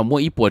เจนะมัว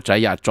อีปวดใจ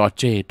อยากจอเ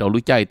จตัว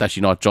รู้ใจแต่ชิ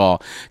นอจอ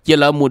เย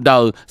แล้วมูเดอ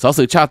สอ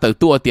สื่อชาติ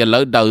ตัวเตียนแล้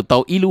วเดอตั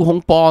วอีลูฮง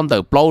ปอนเดอ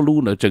เปล่าลู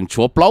เนาะจึง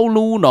ชัวเปล่า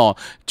ลูเนาะ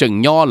จึง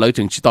ย่อเลย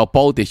จึงชิตอเป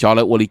ล่าเตียชอเล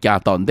ยอริกา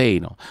ตอนเด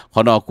เนาะข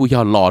อนอกูย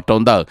อหล่อตร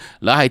งเดอ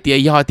แล้วให้เตีย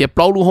ย่อเตียเป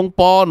ล่าลูฮง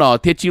ปอเนาะ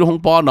เทียจีลูฮง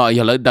ปอเนาะอ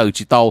ย่าเลยเดอ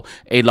ชิตอ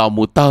ไอเรา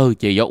มูเตอร์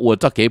เจียอวด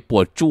จะเก็บปว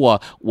ดจั่ว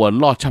อวด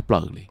ล่อชับเล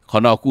ยขอ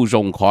นอกูจ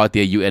งขอเตี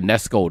ย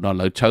UNESCO เนาะแ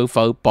ล้วเชื่อเ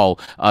ฝ้าเป่า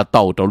เ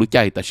ต่าตัวรู้ใจ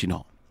แต่ชินอ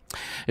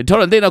เท่า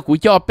นั้นเด้นะกู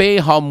ย่อเป้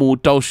หอมู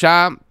เจ้าชา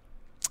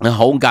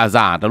หงกาซ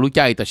าแต่รู้ใจ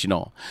แต่ชิน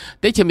อ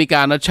แต่จะมีก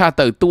ารชา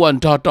ติตัว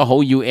จอห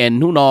ง UN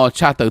นู่นอช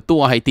าติตั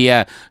วให้เตีย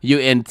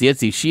UN เสีย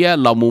สิเชีย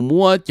เรามั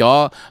วจอ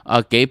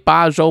เก็บป้า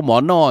โจหมอ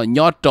นอย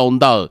อดจง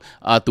เดอ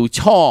ตัว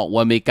ช่อว่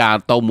ามีการ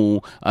ตัว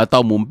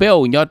มูเบล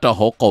ยอดจอ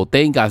หงโกเ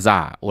ต้งกาซา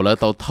ว่าแล้ว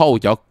ตัวเท่า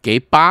จอเก็บ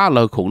ป้าเล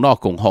ยของนอก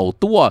ของหง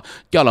ตัว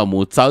จอเรามู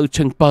เจอเ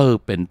ชิงเปอร์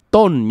เป็น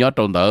ต้นยอดจ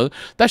งเดอ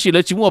แต่สิเล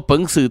ยจิมัวเป็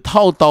นสื่อเท่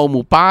าตัวมู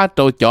ป้า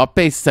ตัวจอเ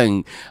ป็นสิ่ง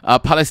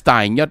ปาเลสไต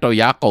น์ยอดตัว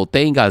ยาโกเ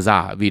ต้งกาซา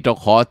วิจาร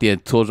ขอเตีย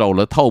ทัว tua rồi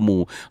lỡ thâu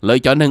mù lỡ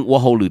cho nên qua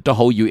hồ lử cho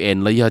hồ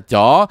UN lỡ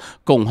cho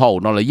cùng hồ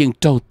nó là dân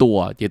trâu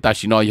tua chỉ ta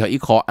chỉ nói cho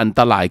ít khó anh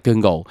ta lại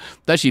cơn gầu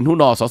ta chỉ hú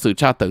nó sự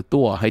tra tự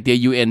tua hay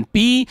thì UNP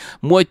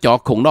mua cho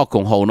cùng nó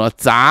cùng hồ nó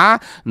giá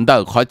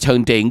đỡ khó chơi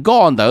trên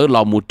con đỡ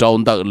là một trâu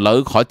đỡ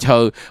lỡ khó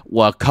chơi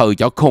và khởi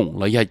cho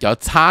cùng lỡ cho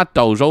xa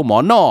trâu râu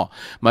món nó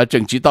mà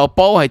chừng chỉ tao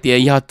bố hay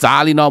thì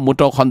giá đi nó một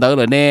trâu con đỡ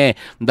rồi nè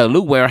đỡ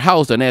lúc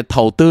warehouse rồi nè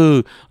thầu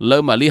tư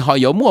lỡ mà li họ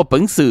có mua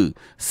bánh sự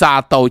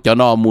xa tàu cho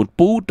nó một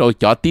bú rồi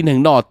cho tin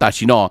hình nó ta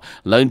chỉ nó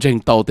lớn trên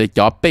tàu để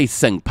cho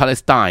Palestine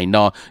Palestine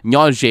nó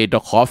nhỏ dễ đó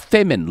khó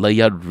famine lấy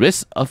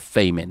risk of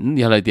famine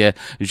như là thì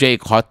dễ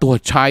khó tua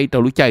chai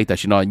tàu lúc chạy ta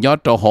chỉ nó nhỏ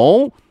tàu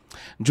hố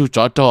dù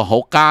cho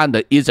hố can de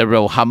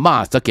Israel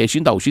Hamas sẽ kể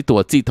chuyến đầu sĩ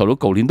tua chỉ thầu lúc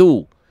cầu liên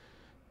đu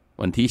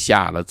วันที่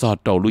下了做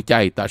走路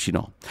在大西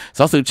诺，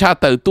所以差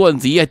的段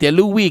子啊，啲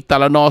路易达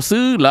了老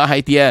师了，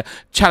还啲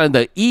差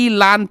的伊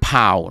朗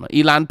炮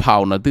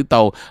呢，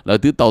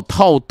都到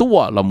偷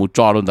多了，冇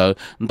抓到的，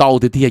到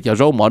啲啲就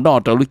做冇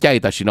攞走路在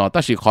大西诺，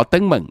但是可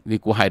登門，你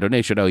估係到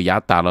呢時候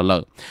也打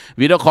了，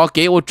為咗可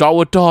給我抓，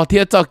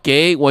啲就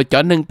給我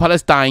講能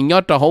Palestine 要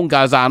到紅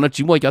加沙，那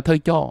只冇就推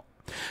咗。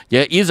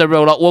giờ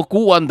Israel là我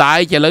估問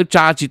題，就攞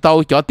炸住到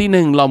咗啲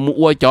能là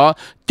冇咗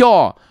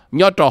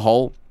要到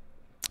好。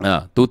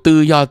tụ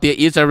tư do tia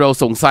Israel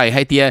sùng sai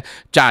hay tia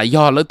trả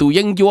do là tụ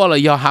dân vua là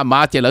do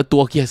Hamas chỉ là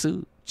tua kia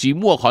xứ chỉ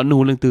mua khó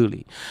nuôi lên tư li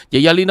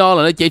vậy giờ lino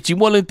là nó chỉ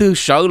mua lên tư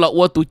sợ là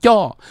qua tụ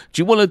cho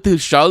chỉ mua lên tư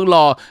sợ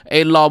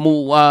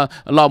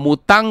là mù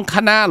tăng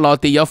khana là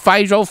thì giờ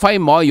phai rau phai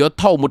mỏ giờ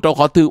thâu một trâu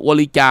khó tư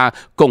Olicha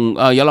cùng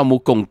giờ là mù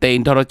cùng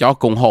tên cho nó cho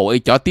cùng hộ ấy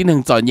cho tín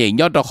hình giỏi nhảy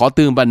nhớ cho khó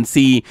tư bằng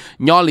si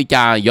nhớ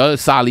Olicha giờ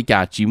sa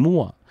Olicha chỉ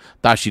mua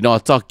ta chỉ nói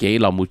cho cái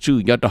là một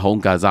chữ nhớ cho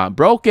hông cả ra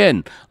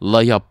broken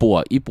lời hợp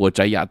bùa ít bùa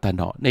trái giả thân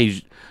họ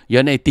này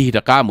giờ này thì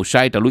đã cả một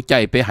sai đã lúc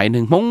chạyไปหายห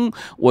นึ่งมง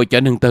อวยจะ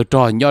หนึ่งเตอจ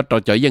อยอด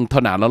จะยังเท่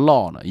านั้นละล่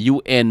อนะ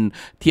UN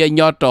ที่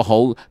ยอดจะเขา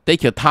ได้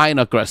เขียนไทยน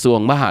ะกระทรวง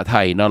มหาไท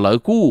ยนะเลย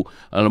กู้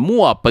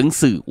มั่วเป็น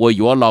สื่ออว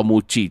ยว่าเรามู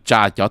จีจ่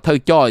าจะเท่า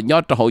จอยอ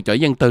ดจะเขาจะ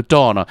ยังเตอจ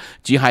อนะ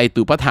จีให้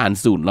ตัวประธาน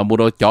ศูนย์เรามูโ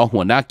ดจะหั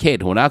วหน้าเขต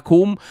หัวหน้า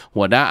คุ้ม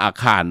หัวหน้าอา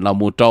คารเรา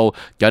มูโจ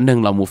จะหนึ่ง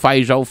เรามูไฟ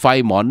เราไฟ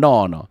หมอนอ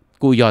นะ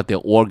กูอยากจะ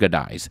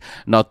organize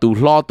นะตู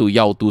ล้อตูย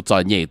าวตูจ่อ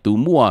ยเนี่ยตู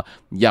มั่ว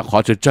อยากขอ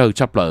จะเจอ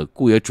ชับเลย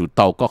กูอยากจุดเ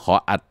ตาก็ขอ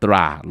อัตร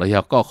าแล้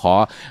วก็ขอ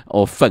โอ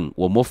ฝัง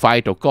ว่ามั่วไฟ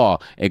ตัวก็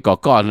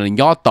ก็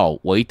ย่อเตา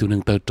ไว้ตัวหนึ่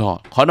งเตอจอ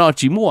ขอนอ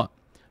จีมั่ว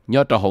ย่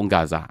อตัวหงก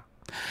าซา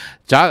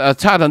จ้า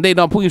ชาตันเดน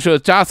นะพูดถึง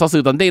จ้าสอสื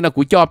อตันเดนนะ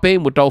กูจ่อเป้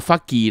หมดเราฟั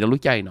กกีเรา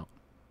รู้ใจเนาะ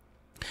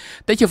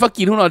แต่เชื่อฟัก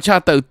กินของเราชา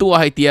ติตัว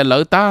ให้เตียเล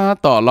ยตา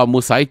ต่อเรามุ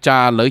สายจา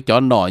เลยจอ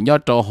หน่อยยอ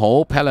ดโตโห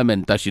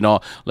Parliament แต่ชิโน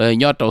เลย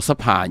ยอดโตส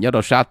ภายอดโต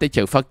ชาติเ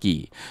ชื่อฟักกี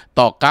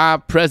ต่อการ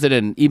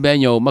President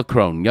Emmanuel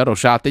Macron ยอดโต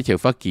ชาติเชื่อ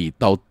ฟักกี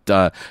ต่อ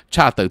ช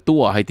าติตั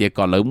วให้เตีย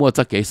ก่อนเลยมั่วจ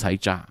ะเกสาย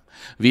จา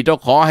วิโต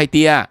ขอให้เ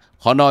ตีย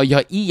ขอนอย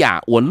อีหยา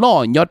อวนล้อ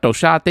ยอดโต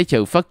ชาเตเชอ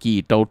ฟักกี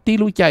โตที่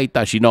รู้ใจแ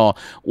ต่ชิโน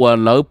อวน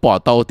เลยปอ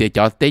โตเตจ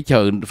อเตเชอ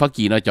ฟัก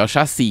กีนะจอช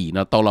าสีน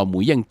ะโตเราหมู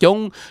ยังจง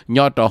ย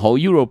อดโตโห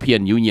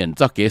European Union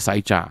จะเกสาย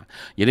จ่า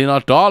อย่างนี้นะ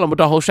จอเราไม่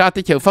ต้องโหชาเต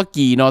เชอฟัก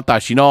กีนะแต่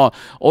ชิโน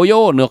โอโย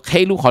เนื้อให้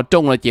ลูกขอจ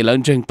งเลยเจริญ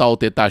เชิงโต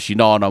เตแต่ชิโ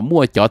นนะมั่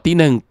วจอที่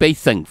หนึ่งไป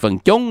สั่งฝั่ง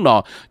จงนะ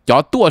จอ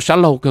ตัวชา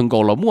โลกันโก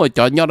เรามั่วจ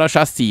อยอดช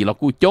าสีเรา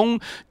กูจง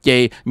เจ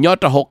ยอด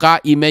โตโหกา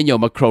อีเมโย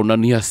มาโครนะ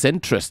เนี่ยเซน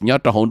ทรัสยอด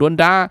โตโหดวน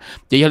ดา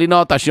เจอย่างนี้นะ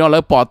แต่ชิโนเล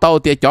ยปอโต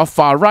เตจอ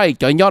far right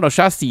就nhớ到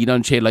啥事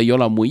呢？切嚟有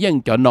啦，每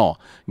人就喏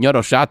，nhớ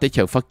到啥得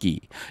條發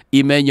記。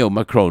Emmanuel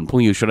Macron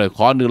朋友出嚟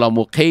可能啦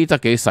冇企得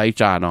幾細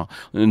扎喏，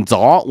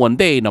左วัน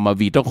day 那麼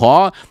為到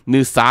可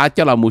你啥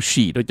就啦冇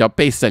事，都就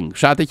被成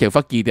啥得條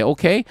發記的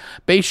OK，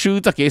被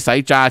輸得幾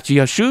細扎只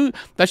係輸，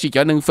但是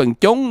就能分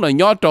鐘嚟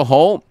nhớ到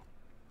好。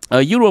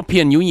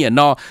European Union เ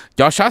นาะ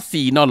จอชา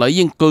สีเนาะเลย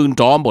ยิ่งเกิน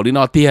จอหมดเลยเน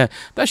าะเตี้ย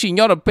แต่สิ่งย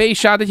อดไป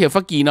ชาได้เที่ยว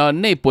ฟักกี้เนาะ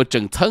ในปวดจั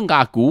งเชิงก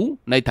ากู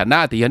ในฐานะ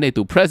ที่ใน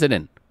ตัว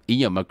President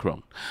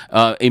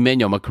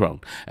Emmanuel Macron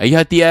ไอ้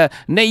เตี้ย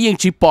ในยิ่ง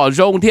จีปอจ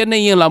งเที่ยใน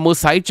ยิ่งเราไม่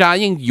ใส่ใจ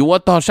ยิ่งอยู่ว่า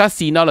ต่อชา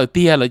สีเนาะเลยเ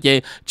ตี้ยเลยเจ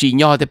จี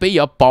ยอแต่ไปอ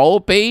ย่าเป่า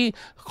ไป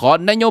ขอ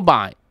นโยบ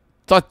าย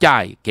ต่อใจ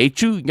เกี่ย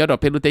ชื่อยอด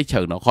เพลุเตเช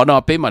อเนาะขอนอ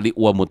ไปมาลิ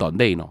อัวมุตอนเ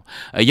ดเนาะ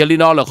ยันลิ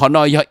นอเลยขอน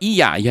อยาอี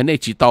หยายันใน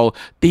จีโต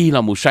ตีเรา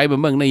ไม่ใช่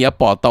เมืองในยา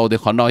ปอโตเด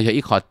ขอนอยา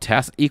อีขอเท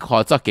สอีขอ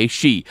จะเกี่ย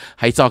ชี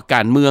ให้จะกา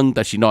รเมืองแ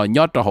ต่ชินอย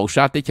อดตัวของช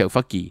าติเตเชอ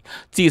ฟักกี้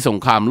จีสง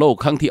ครามโลก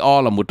ครั้งที่อ้อ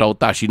เราไม่โต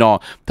แต่ชินอ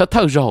ถ้าเท่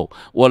าโจ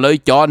ว่าเลย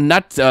จอนั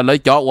ดเลย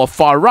จอว่า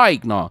far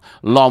right เนาะ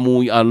เร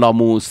า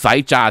มูสาย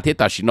จ่าที่แ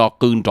ต่ชินอ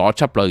กึ่งจอ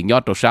ชับเลยยอ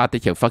ดตัวชาติเต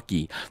เชอฟัก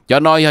กี้จะ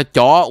นอยจ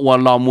อว่า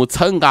เรามูเ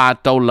ชิงกา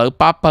โตเลย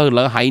ป้าเปอร์เล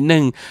ยหายห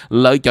นึ่ง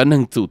เลยจอหนึ่ง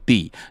จุดตี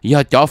อย่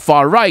าจอ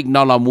far right น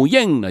อเรามู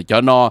ยังจอ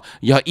น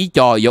อย่าอีจ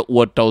ออย่าอ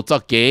วดโตจะ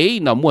เก๋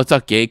นอมัวจะ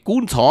เก๋กุ้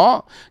นช้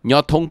อย่า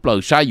ทงเปลือก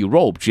ชายุโร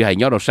ปจีให้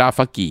ยอดชา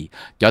ฟักกี้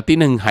อย่าที่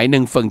หนึ่งให้ห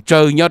นึ่งฝั่งเจ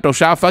อยอด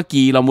ชาฟัก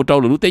กี้เรามูโต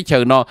หรือรู้ได้เชิ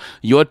ญนอ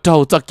อย่าโต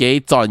จะเก๋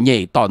จอนใหญ่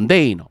ตอนเ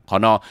ด้นขอ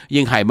นอ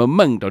ยังให้มัน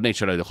มึงตัวนี้เฉ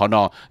ลยขอน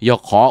ออย่า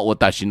ขออวด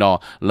แต่ชินอ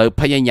เลย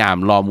พยายาม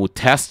รอมูเ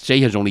ทสใช้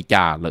ยาจงลิก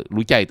าเลย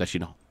รู้ใจแต่ชิ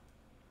นอ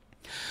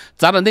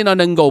จากนั้นที่นอ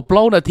หนึ่งโกป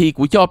ล้นาที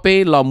กูจ่อไป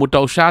รอมูโต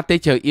ชาเต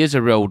เชออิส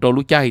ราเอลโต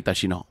รู้ใจแต่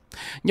ชินอ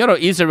nhớ rồi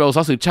Israel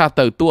sau sự tra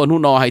từ tua nu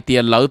nó hay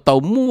tiền lỡ tàu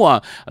mua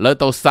lỡ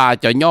tàu xa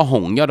cho nhớ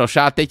hùng nhớ rồi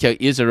xa tới chơi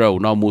Israel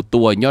nó mua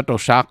tua nhớ rồi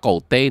xa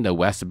cầu tây ở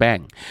West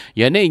Bank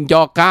vậy nên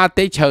do cá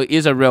tới chơi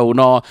Israel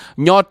nó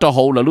nhớ rồi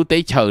hậu là lúc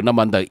tới chơi nó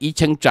mình đợi ý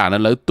chân trả nó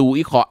lỡ tu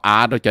ý khó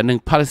á rồi cho nên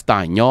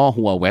Palestine nhớ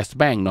hùa West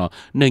Bank nó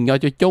nên nhớ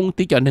cho chung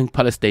tí cho nên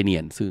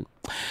Palestinian sư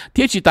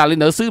thiết chỉ ta lên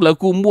nữa xứ lỡ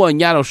cú mua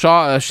nhà rồi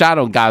xa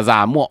rồi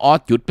Gaza mua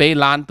ót chút bê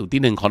lan tụi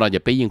tin hừng họ nóiจะ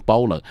ไปยิงเป้า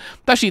เลย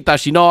แต่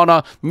สิnó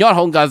ยอดข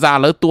อง Gaza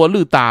แล้วตัว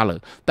ลือตาเลย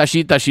แต่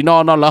สิnó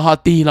แล้วhọ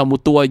ตีเราหมด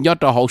ตัวยอด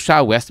เราชา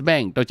West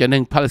Bank ตัวจะนึ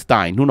ง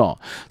Palestine นู่นน่ะ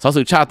สาว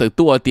สื่อชาติ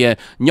ตัวเตีย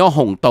ยอดข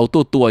อง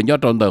ตัวยอด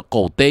เราเดอโก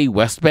เต้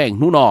West Bank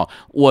นู่นน่ะ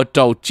วัวเ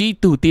จ้าจี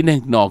ตัวที่นึง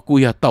น่ะกู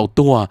อยาก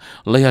ตัว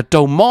เลยเจ้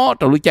าหม้อ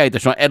ตัวรู้ใจแต่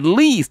ส่วน at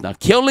least นะ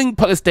killing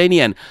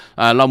Palestinian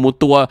เราหมด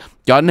ตัว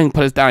ยอดนึง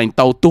Palestine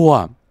ตัว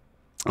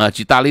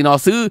chỉ ta li nó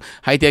xứ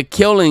hay thì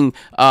killing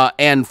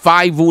and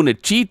 5 wounded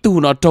chỉ tu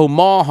nó trâu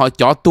mò họ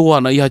chó tua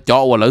nó giờ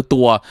chó và lỡ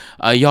tua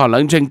giờ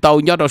lỡ trên tàu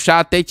nhớ đâu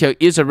xa tới chơi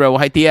Israel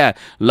hay thì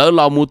lỡ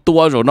lò một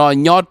tua rồi nó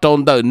nhớ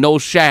trong đời no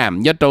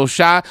sham nhớ đâu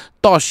xa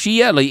to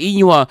xía là ý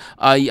như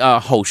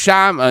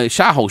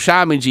hậu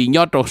sa mình gì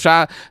nhớ đâu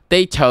xa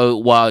tới chơi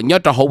và nhớ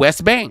trong hậu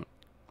West Bank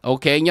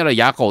ok nhớ là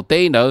giá cổ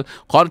tế nữa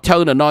khó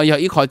chơi nữa nói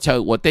ít khó chơi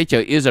và tế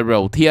chơi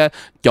Israel thì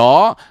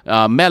chó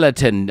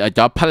militant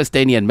chó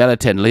Palestinian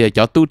militant là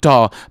chó tu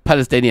cho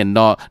Palestinian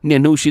nó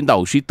niên hữu xin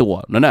đầu xin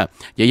tuổi nữa nè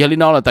vậy giờ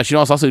nó là tại sao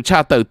nó có sự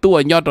tra từ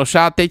tuổi nhớ đó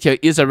sa tế chơi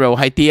Israel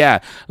hay thì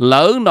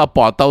lỡ nó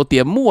bỏ tàu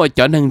tiền mua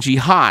cho nên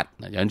jihad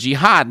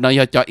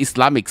nó cho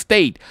Islamic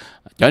State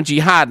cho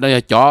jihad nó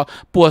cho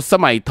bùaส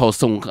มัยถ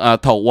ส่ง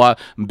ว่า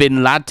Bin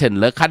Laden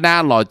แล้วคณะ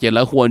เราจะแ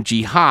ล้วควร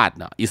jihad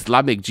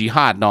Islamic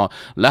jihad เนาะ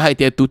แล้วให้เ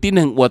ตตุที่ห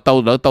นึ่งว่าตั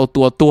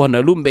วเน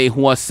รุ่มเบ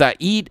หัว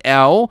Saeed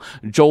al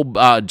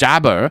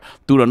Jaber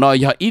ตัวน้อ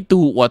ยอีตั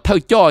วว่าเท่า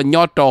จ่อย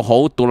อดตัวหู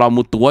ตัวเรา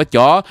มุตัว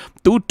จ่อ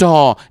ตัวจอ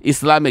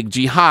Islamic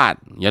jihad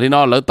อย่างที่น้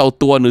อแล้ว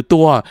ตัวหนึ่งตั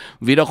ว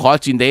วิธีขอ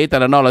จินเดแต่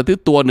ละน้อแล้ว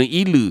ตัวหนึ่ง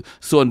อีหรือ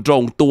ส่วนตร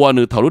งตัวห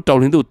นึ่งถลุตรง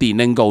ถึงตัวตีห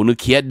นึ่งเก่าหนึ่ง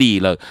เขียดดี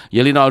เลยอย่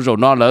างที่น้อโจ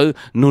น้อแล้ว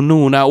นู่น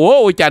นะโอ้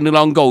ยจานหนึ่งล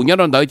องเก่าเนี่ย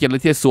ตอนเดี๋ยวจะเลย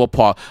ที่ส่วนพ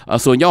อ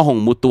ส่วนย่อหง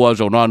มุตัวโ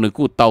จน้อหนึ่ง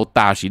กูต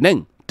าสีหนึ่ง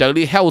เจอ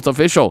ที่ health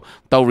official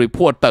รีพ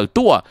อร์ต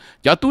ตัว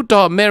จะตัวจ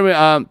อเมริ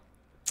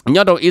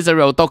nhớ đâu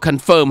Israel tao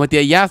confirm mà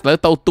thì yes là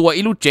tao tua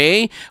ít lúc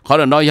chế họ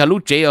là nói lúc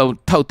chế ở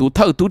thâu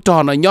tú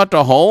trò nó nhớ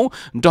trò hổ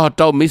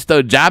trò Mr.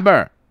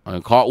 Jabber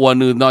họวัน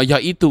นึงnói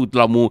ít tu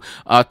là mu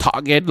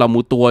target là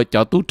mu tua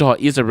cho tú trò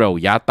Israel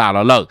giá ta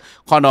là lợ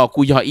họ nói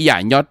cú ý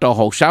giải nhớ trò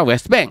hổ sao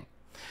West Bank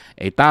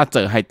ta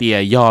chờ hai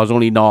tia do trong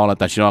lý nó là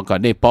tại sao có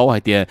nên bảo hai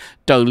tia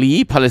trợ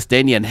lý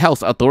Palestinian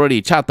Health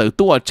Authority tra từ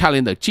tua tra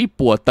lên được chi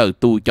bùa từ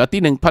tu cho tí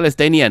nâng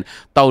Palestinian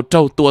tàu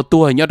trâu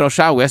tua nhớ trò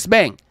sao West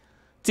Bank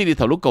chỉ đi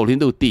thầu lúc cầu liên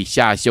tục tỷ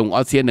xà xong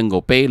ở trên nâng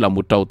gỗ bê là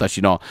một trâu ta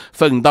chỉ nó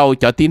phần đầu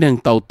cho tí nâng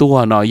tàu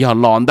tua nó do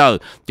lòn đầu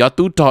cho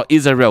tú cho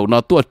Israel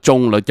nó tua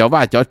trông là cho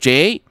và cho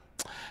chế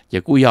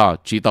giờ cú giờ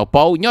chỉ tàu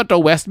bao nhớ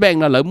trâu West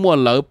Bank là lỡ mua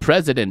lỡ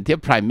President tiếp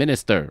Prime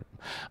Minister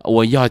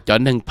và do cho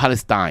nên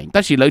Palestine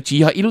ta chỉ lỡ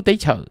chỉ ít lúc tới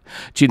chờ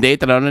chỉ để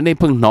tại nó nên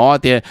phương nó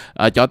thì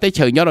cho tới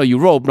chờ nhớ là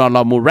Europe nó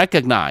là một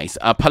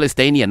recognize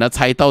Palestinian nó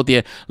thay tao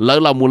thì lỡ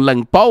là một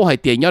lần bao hay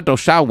tiền nhớ đâu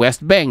sao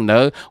West Bank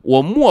nữa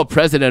và mua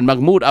President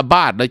Mahmoud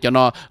Abbas để cho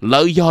nó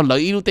lỡ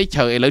ít lúc tới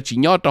chờ lỡ chỉ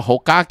nhớ cho họ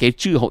cá cái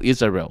chữ họ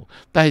Israel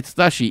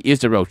ta chỉ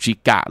Israel chỉ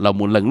cả là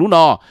một lần lúc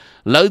nó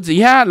lỡ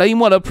gì ha lỡ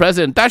mua là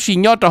President ta chỉ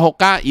nhớ cho họ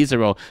cá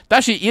Israel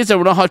ta chỉ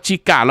Israel nó họ chỉ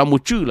cả là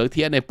một chữ lỡ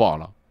thì anh này bỏ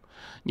rồi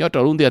nhớ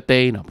trò luôn tiệt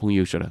tê nè phong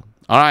yêu rồi,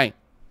 alright,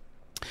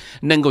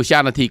 nên câu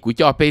trả là thì cũng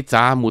cho bây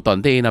giờ một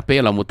tuần tê là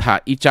bây là một thà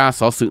ít ra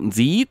số sự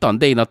gì tuần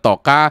tê là tỏ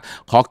cả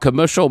họ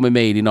commercial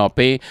mấy thì nó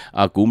bây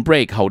cũng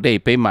break hậu đây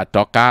bây mà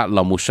tỏ cả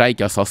là một sai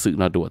cho số sự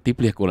là đùa tiếp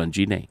liệt của lần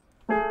gì này.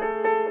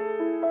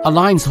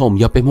 Alliance Home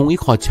要เป็นมงอี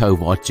ขอเชิญ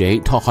วอเจ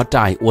ทอขอใจ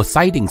อวด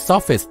siding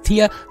surface เที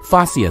ย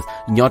fascias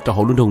ยอดจะ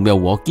หัวลุ่นทง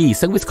Milwaukee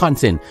ซึ่ง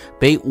Wisconsin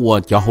ไปอวด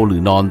จะหัวหรื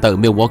อนอนเตอ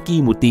Milwaukee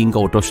มูติงโก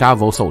ตัวชาโ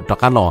วโซต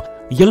กันหรอ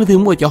ยังลื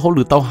มว่าจะหัวห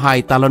รือเตาไฮ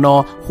ตาลนอ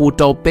หูเ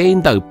ตาเป็น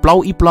เตอเปล่า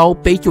อีเปล่า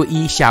ไปจัวอี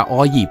ชาออ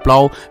ยีเปล่า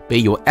ไป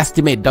อยู่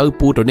estimate เตอ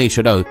ปูตัวนี้เฉ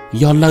ย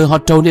ย้อนเลยฮอ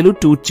ตเตาในรู้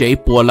จูเจ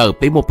ปัวเลยไ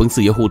ปหมดเป็น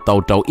สื่อหูเต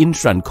า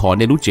insurance ขอใ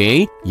นรู้เจ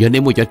ยังใน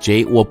มือจะเจ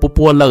อวด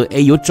ปัวเลยไอ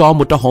อยู่จอหม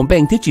ดตัวหอมแบ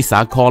งที่จีสา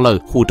คอเลย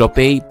หูเตาไ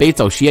ปเ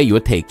จ้าเชียอยู่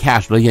take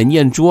cash เลยยัง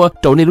ยันจัว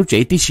เตาในรู้เจ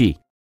ที่ชี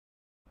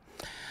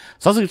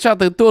sau sự tra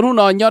từ tuần hôm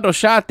nọ nhớ đồ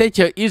sa tới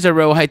chơi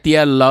Israel hay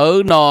tiền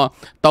lỡ nọ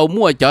tàu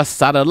mua cho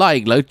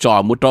satellite lỡ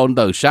chọn một tròn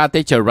từ sa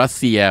tới chơi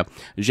Russia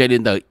dây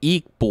đến từ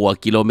ít bùa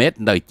km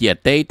từ chia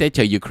tới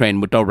chơi Ukraine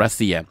một tròn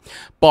Russia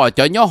bỏ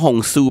cho nhớ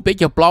hồng su bé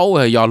cho plau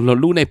rồi giờ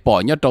lúc này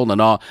bỏ nhớ tròn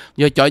nọ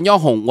giờ cho nhớ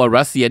hồng của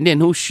Russia nên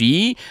hú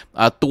xí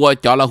tua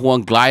cho là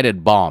huang glided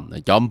bomb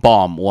cho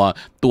bomb và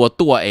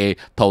tua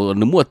thầu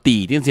nó mua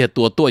tỷ tiếng gì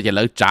tuaจะ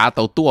lỡ trả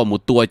tàu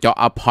một tua cho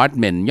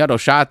apartment nhớ đồ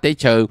sa tới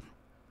chơi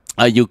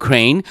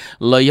Ukraine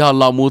เลย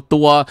เราหมู่ตั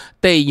ว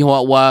เตยหัว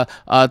ว่า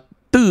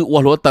tư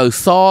và lúa tờ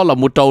so là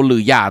một trâu lử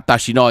giả ta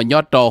chỉ nói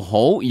nhớ trâu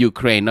hố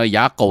Ukraine nó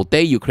giá cầu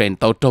tế Ukraine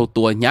tàu trâu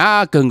tua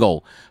nhá cơ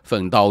ngộ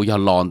phần tàu do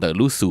lòn từ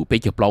lúa sủ bây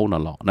giờ lâu nó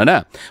lòn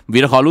nè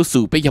vì nó khó lúa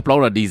sủ bây giờ lâu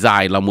là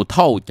design là một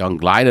thâu chọn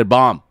glider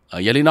bomb ở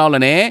giờ đi nó là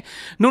nè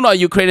lúc nào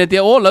Ukraine thì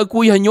ô lỡ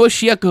cùi hơi nhớ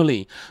xia cơ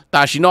li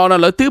ta chỉ nói là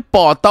lỡ thứ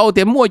bỏ tàu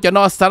thì mua cho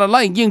nó sao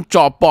lại nhưng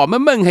trò bỏ mấy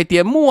mình hay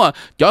tiền mua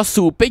cho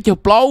sủ bây giờ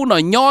lâu nó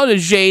nhớ là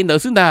dễ nữa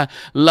xứng ta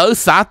lỡ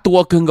xả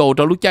tua cơ ngầu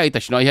trong lúc chơi ta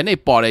chỉ nói thế này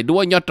bỏ này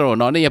đua nhớ trò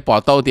nó này bỏ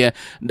tàu thì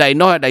đầy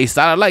nói đầy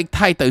xả lại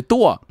thay tới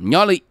tua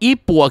nhớ là ít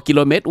bùa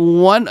km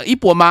ít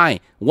bùa mai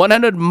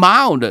 100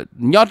 mile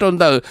nhớ trong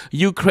tờ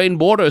Ukraine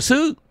border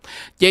xứ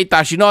chị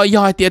ta chỉ nói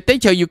do tiền tế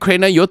cho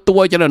Ukraine yếu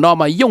tua cho nó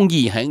mà dùng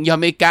gì hẳn do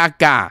MEKAS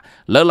cả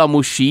lỡ là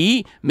một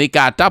sĩ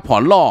MEKAS trả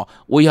phỏng lo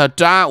vì họ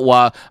trả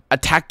và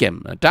attack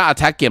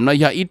him nó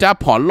do ít trả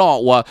phỏng lo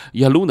và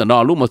do luôn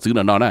nó luôn một sự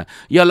nó nè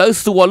do lỡ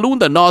xua luôn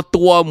nó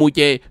tua một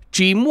chế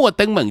chỉ mua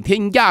tên mình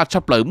thiên gia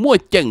chấp lời mua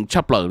chân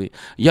chấp lời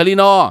giờ đi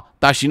nó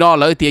ta chỉ nói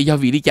lỡ tiền do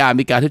vì đi cha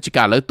MEKAS thích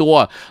cả lỡ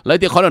tua lỡ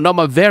tiền khó là nó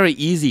mà very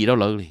easy đâu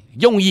lỡ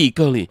dùng gì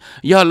cơ li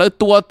giờ lỡ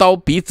tua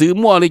tàu bị giữ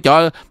mua đi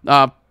cho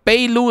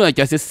bây luôn là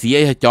cho sẽ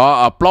xỉa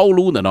cho plau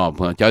luôn là nó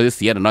cho sẽ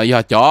xỉa là nó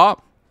cho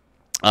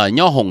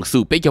nhớ hồng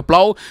sự bây giờ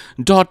plau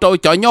cho tôi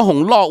cho nhớ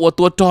hồng lọ và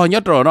tua cho nhớ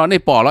rồi nó này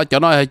bỏ nó cho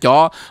nó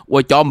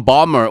cho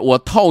bomber và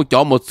thâu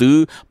cho một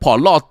sự bỏ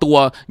lọ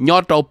tua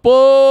nhớ trâu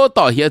bơ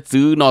tỏ hiện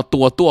sự nó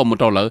tua một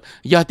trâu lỡ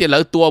giờ tiền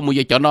lỡ tua một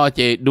giờ cho nó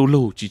chỉ đủ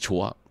lù chỉ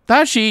chúa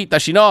ta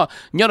chỉ nó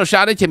nhớ nó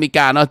sao đấy chỉ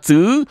MEKAS nó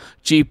giữ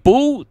chỉ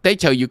bù để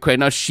cho Ukraine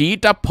nó xí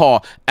đã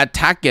bỏ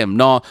attack him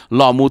nó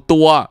lò một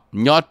tua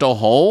nhớ cho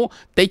hổ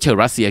để cho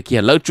Russia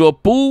kia lỡ cho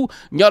bù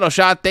nhớ nó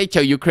sao để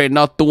cho Ukraine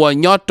nó tua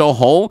nhớ cho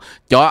hổ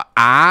cho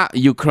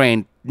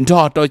Ukraine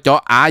cho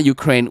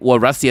Ukraine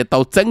và Russia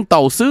tàu tranh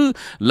tàu xứ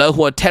lỡ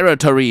hoa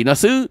territory nó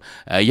xứ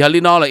giờ li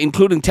nó là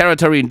including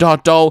territory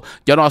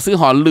cho nó xứ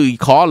họ lười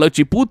khó lỡ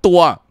chỉ bù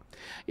tua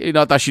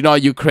nó ta chỉ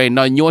nói Ukraine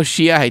nó nhớ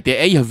xia hay thế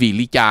ấy vì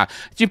lý cha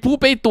chỉ phụ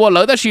bị tua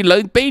lỡ ta chỉ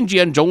lỡ bên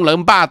trên giống lỡ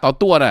ba tàu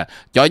tua nè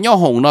cho nhớ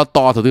hồng nó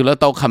to từ lỡ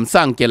tàu khăm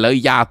sang cái lỡ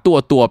già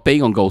tua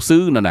bên còn cầu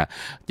sư nè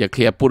giờ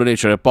khi phụ đề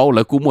chơi bao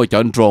lỡ cũng mua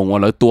chọn trồng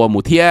lỡ tua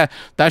một thia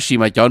ta chỉ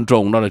mà chọn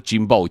trồng nó là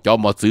chim bầu cho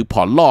một sự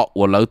bỏ lọ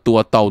lỡ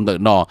tua tàu nữa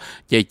nó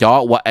chỉ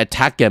cho và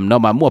attack game nó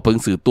mà mua phần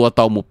sự tua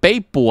tàu một bể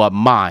bùa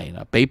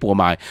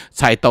mài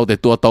sai tàu để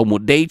tua tàu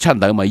một day chân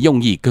đỡ mà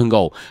dùng gì cơ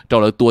ngầu cho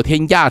lỡ tua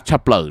thiên gia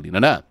chấp lỡ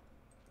nè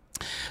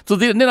สุด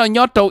ที่นี่เราย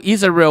อดตัวอิ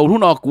สราเอลทุก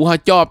นอกูฮะ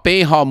จ่อเป้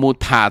ฮอมู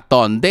ถาต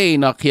อนเด้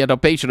นะเคลียร์ตัว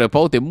เป้เฉลยเพรา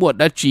ะแต่หมวด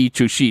ได้จี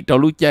ชูชีตัว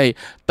รู้ใจ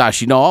แต่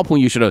ชินอพูด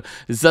อยู่เฉลย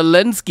เซเล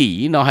นสกี้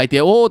เนาะให้เดี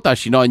ยวโอ้แต่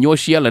ชินอโย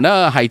เชียเลยนะ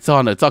ให้จอ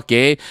นเนาะจ่อเ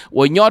ก๋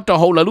ว่ายอดตัว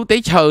เขาเลยรู้เต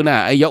เชอร์น่ะ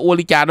ไอ้ยออ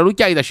ลิกาเรารู้ใ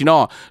จแต่ชินอ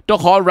ตัว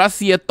ขอรัสเ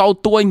ซีย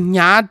ตัวหย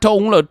าท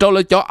งเลยตัวเล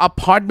ยจ่ออ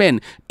พาร์ตเมนต์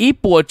อี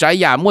ปวดใจ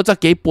หยามัวจ่อ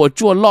เก๋ปวด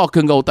จั่วล่อคื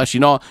อเงาแต่ชิ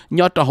นอ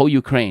ยอดตัวเขา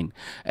ยูเครน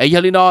ไอ้ยา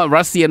ลินอ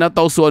รัสเซียนะ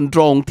ตัวส่วนต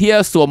รงเทีย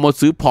ส่วนหมด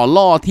ซื้อผอ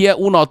ล่อเทีย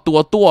อุนอตั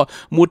ว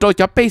มูตัว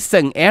จะไป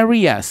สั่ง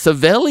area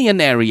civilian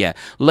area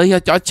เลย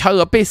จะเชื่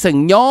อไปสั่ง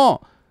ย่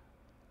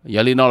อย่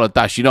าลีนอลแ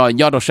ต่ชินอ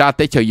ย่อตัวชา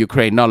ติเชื่อยูเคร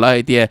นนอเลย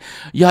เดีย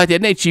อย่าเดีย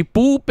ในชี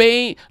ปูไป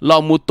เรา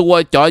มูตัว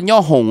จ่อย่อ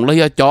หงเล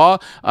ยจ่อ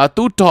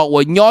ตู้จ่อว่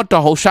าย่อตัว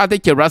เขาชาติ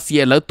เชื่อรัสเซี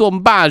ยแล้วตัว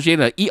บ้าเช่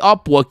นอีออ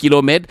ปัวกิโล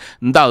เมตร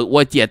เดาว่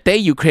าเจียเต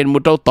ยูเครนมู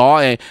ตัวต่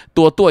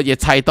อตัวจะ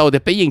ใช้ตัวจะ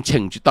ไปยิงเฉิ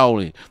งจุดตัวเล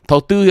ยเขา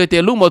ตื้อเดี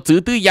ยลูกมาซื้อ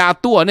ตื้อยา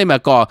ตัวนี่มา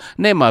ก่อ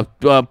นี่มา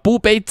ปู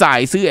ไปจ่าย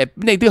ซื้อ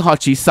ในที่เขา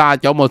ชีซา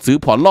จ่อมาซื้อ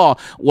ผ่อนล่อ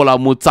ว่าเรา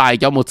มูจ่าย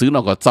จ่อมาซื้อเร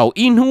าก็เจ้า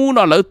อินหูเน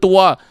าะแล้วตั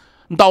ว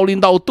到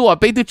ตัว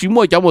ไปที่จีม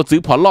วยจะมาซื้อ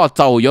ผลล่อเ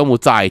จ้ายังมา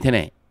จ่ายเท่า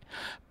นั้น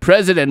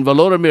President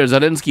Volodymyr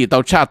Zelensky ตั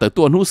วชาติ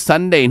ตัวนู้สั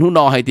นเดนนู้น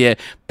อให้เดีย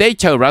เต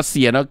เชอรัสเ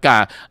ซียนะกะ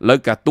แล้ว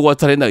กะตัวเ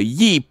ท่านั้น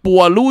ยี่ปั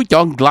วรู้จ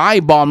องไกล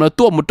บอมนะ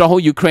ตัวมุดตัว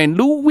ยูเครน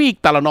รู้วีก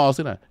ตาลนอ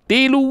สินะตี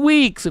รู้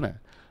วีกสินะ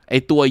ไอ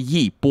ตัว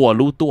ยี่ปัว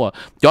รู้ตัว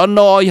จอน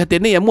อยเดี๋ย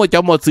วนี้มั่วจะ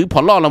มาซื้อผ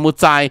ลล่อเรามา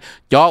จ่าย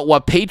จอว่า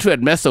Patriot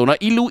Missile นะ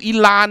อี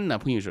ลานนะ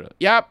พูดอย่างนี้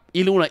ยับ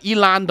นะอี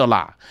ลาน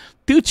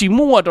$tiêu chỉ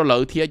mua đó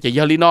lợi thì chỉ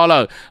giờ li nó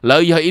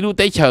lợi giờ ít lúc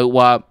tới chờ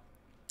và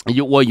อ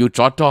ยู่จ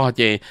อดเ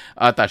จ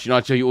แต่ฉั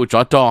นจะอยู่จ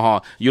อดฮะ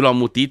อยู่เราห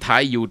มดที่ไท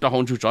ยอยู่ต้องห้อ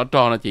งจอด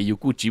นะเจอยู่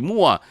กูจีมั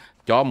ว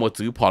จอหมด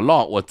ซื้อพอล่อ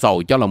ว่าเจ้า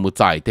เจ้าเราหมดใ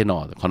จเท่านั้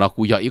นขณะ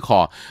กูอยากอีกข้อ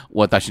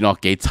ว่าแต่ฉัน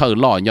เกเชอร์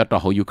ล่อยอดต่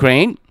อยูเคร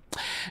น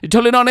ท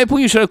เลนในผู้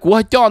อยู่เชื่อกูใ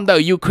ห้จอนเดอ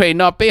ยูเครนเ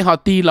นาะไปหา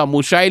ตีเราหม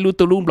ดใช้รู้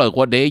ตัวลุ่มเลยก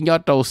ว่าเดียอ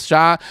ดต่อ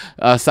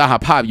สห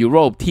ภาพยุโร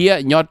ปเทีย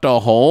ยอดต่อ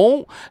หง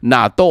น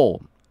าโต้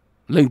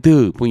เรื่องตื้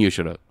อผู้อยู่เ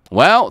ชื่อ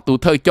well ตัว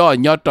เธอจอ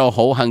ยอดต่อห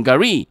งฮังกา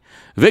รี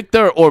วิกเต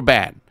อร์ออร์แบ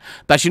น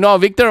แต่ชิโน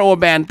วิกเตอร์ออ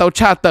ร์แบนตัวช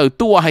าติ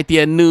ตัวให้เตี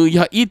ยนนือย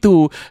าอีตู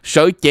เส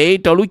ยเจ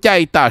ตัวรู้ใจ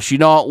แต่ชิ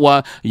โนว่า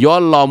ยอ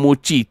ดลอมู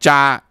จีจา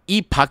อี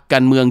พักกา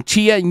รเมืองเ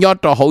ชียยอด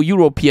ต่อหงยุ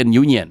โรเปียน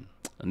ยูเนียน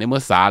ในเมื่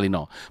อสาเลยเน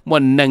าะมั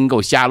นนั่งก็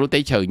ชาลุเต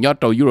เฉยยอด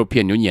ต่อยุโรเปี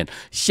ยนยูเนียน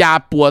ชา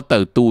ปัวตั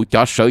วตูจ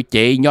อเสยเจ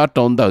ยอด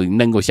ตัว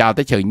นั่งก็ชาเต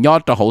เฉยยอด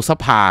ต่อหงส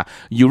ภา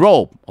ยุโร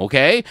ปโอเค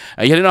ไ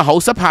อ้ที่เราหง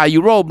สภา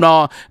ยุโรปเนาะ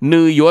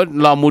นือยอด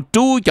ลอมู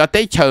จูจอเต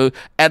เฉย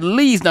at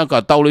least เนาะก็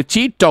ตัวเลย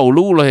ชี้โจ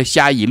ลูเลยช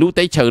าหยีลูเต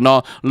เฉยเนาะ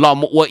ลอ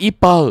มูออี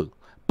เปอร์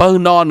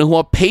เนอหนึ่งหั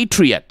ว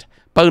patriot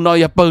bờ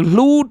nói bờ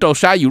lú trâu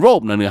sa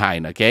Europe nữa hay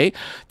nè cái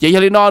chỉ cho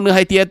nó nữa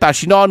hay tiệt ta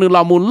chỉ nó nữa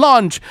là muốn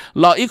launch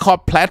là ít khó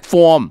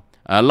platform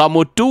là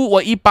một chú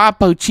và ít ba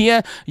bờ chia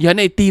giờ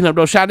này tin là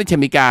đồ sa đấy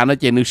chemi cả nó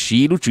chỉ được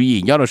xí lúc chú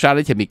ý nhớ đồ sa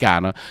đấy chemi cả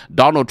nó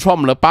Donald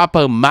Trump là ba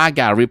bờ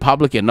MAGA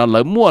Republican nó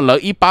lấy mua lấy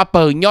ít ba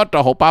bờ nhớ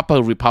trò hậu ba bờ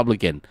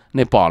Republican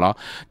này bỏ nó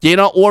chỉ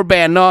nó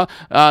Orban nó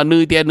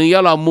nữ tiền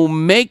nữ là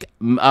muốn make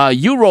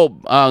Europe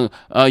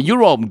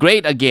Europe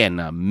great again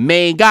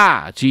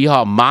mega chỉ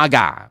họ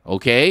MAGA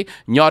ok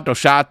nhớ đồ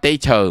sa tây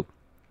chờ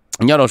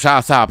nhớ đồ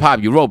sa saภาพ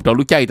Europe เรา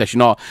รู้ใจแต่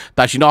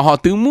ชิโนhọ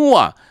từ mua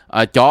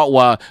cho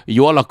và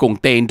yếu là cùng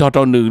tên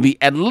cho nữ đi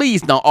at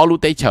least nó all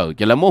tây chờ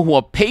cho là mua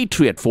hoa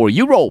Patriot for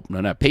Europe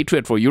nữa nè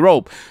Patriot for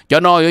Europe cho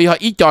nó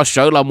ít cho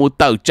sợ là một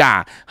tờ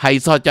trả hay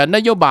so cho nó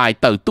vô bài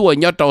tờ tua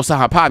nhớ trâu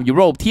saภาพ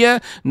Europe thia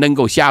nâng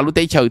cầu xa lúc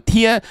tây chờ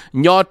thia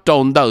nhớ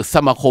trâu tờ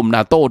sa mà khom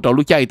NATO trâu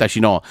lúc chạy ta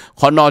xin nó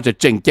họ nóจะ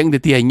chỉnh chân thì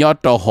thia nhớ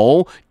trâu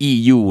hổ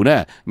EU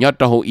nè nhớ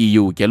trâu hổ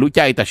EU cho lúc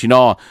chạy ta xin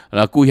nó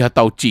là cú nhà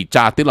tàu chỉ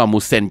trả tức là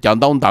một sen cho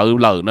đông tàu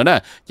lợn nữa nè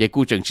cho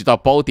cú chỉnh chỉ tàu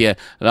bao thì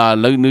là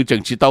nữ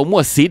chỉnh chỉ tàu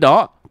mua xí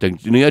đó chừng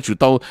nữa chủ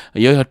tàu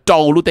giờ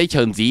trâu lúc đấy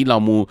chừng gì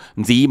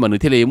mà nữ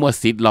thế này mua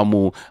xịt là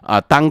mua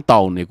tăng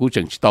tàu này cũng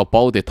chừng tàu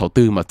bao để đầu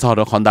tư mà cho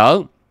đó còn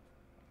đỡ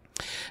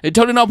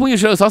cho nên nó cũng như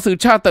sự sự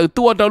tra từ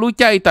tua trâu lúc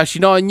chạy ta chỉ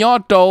nói nhớ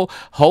trâu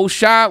hậu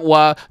sa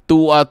và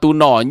tu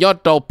nọ nhớ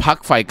trâu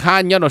phật phải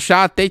khan nhớ nó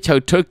sa tới chờ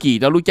Turkey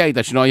trâu lúc chạy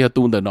ta chỉ nói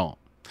tu từ nọ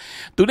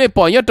tu đây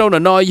bỏ nhớ trâu nó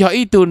nói giờ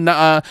ít tu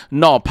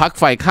nọ phật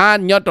phải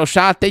khan nhớ trâu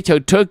sa tới chờ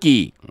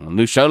Turkey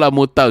nữ sợ là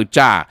một tờ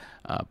trả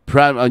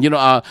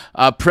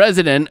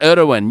President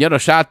Erdogan nhớ là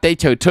sa tây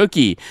chờ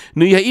Turkey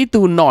nữ ít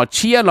tu nọ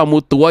chia là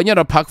một tuổi nhớ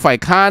là phật phải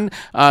khan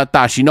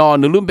ta chỉ nói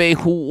nữ luôn bị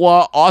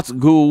hùa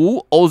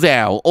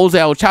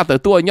Ozil cha từ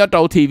tuổi nhớ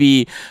đầu TV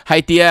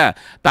hay tia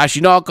ta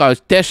chỉ nói cái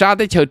tây sa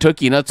tây chờ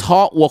Turkey nó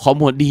cho我好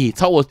唔ดี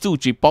cho我组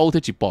织包的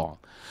直播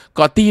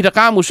ก็ตีตะก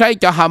ารมุใช้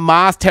จะ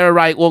Hamas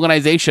terrorist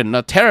organization น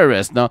ะ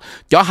terrorist นะ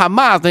จะ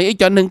Hamas เนี่ยอีก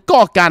อย่างหนึ่งก่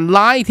อการ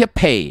ร้ายเทียบเ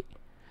พ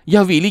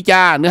要为你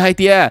家你还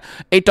爹，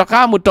大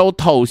家冇做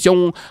头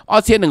上，而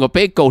且能够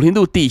被狗听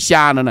到底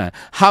下了呢。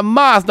哈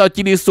马斯到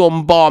这里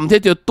送bomb，这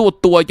就多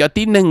就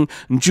啲能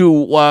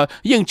就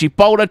用起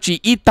包了只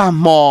一大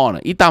毛呢，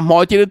一大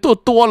毛这里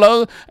多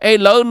了，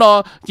了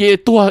呢，这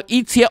多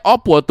一切阿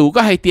婆度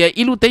个还爹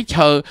一路得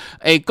chờ，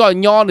个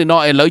nhỏ呢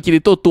呢，了这里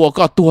多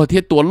个多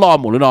贴多ล้อ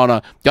หมด了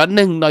呢，就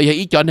能呢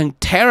一就能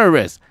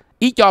terrorist，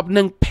 一就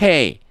能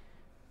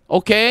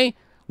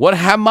pay，OK。What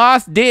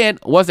Hamas did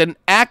was an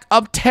act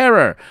of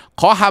terror.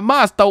 ขอ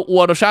Hamas ตัวอว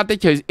ดชาติ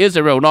เฉยอิส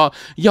ราเอลเนาะ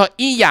ย่อ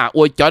อีหยาอ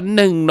วดจอห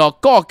นึ่งเนาะ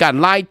ก็การ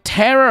ไล่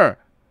terror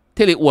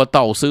ที่เรียกอวดต่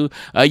อซื้อ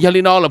ยา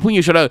ลีนอละผู้หญิ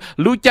งเฉลย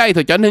รู้ใจเถ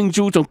อะจอหนึ่ง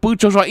จูจงปืน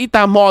จงอีต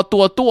ามอตั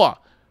ว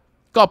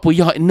ก็ปุย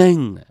ย่อยหนึ่ง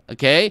โอ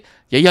เค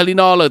ยาลี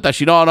นอเลยแต่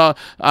ชินอเนาะ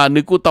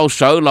นึกกูเตาเ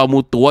สือเราห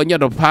มู่ตัวเนี่ย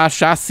เราพาช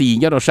าซี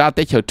เนี่ยเราชาเต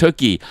เชอร์เทอร์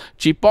กี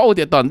จีเป้าเ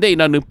ดี๋ยวตอนนี้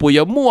นะนึกปุย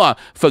มั่ว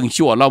ฝั่ง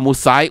ชัวเราหมู่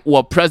ซ้ายอว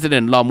ด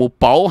president เราหมู่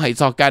เป้าให้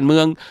สอการเมื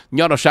องเ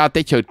นี่ยเราชาเต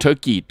เชอร์เทอร์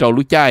กีเรา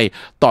รู้ใจ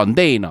ตอน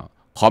นี้เนาะ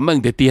ขอมึง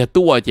เตีย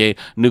ตัวเจ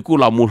นึกกู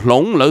เราหมู่หล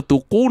งหรือตัว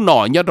กูหน่อ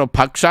ยเนี่ยเรา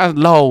พักชา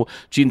เรา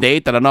จินเด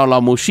แต่เรา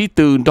หมู่ชี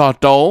ตื่นต่อ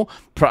โต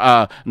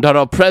เร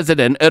า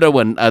president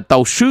Erdogan เตา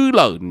ชื่อเล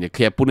ยเนี่ยแ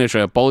ค่พูดในเ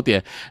รื่องเป้าเดีย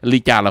ลิ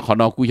จาละขอเ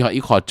รากูอยาก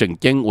อีขอจัง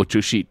เจง我就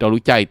是เรา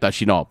รู้ใจแต่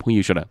ชินอพูดอ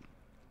ยู่เฉย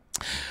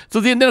首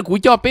先呢，古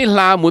叫被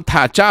拉木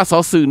塔加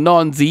所是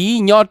南子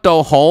鸟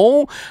到好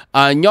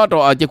鸟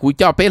到这古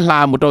叫被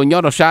拉木到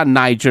鸟到啥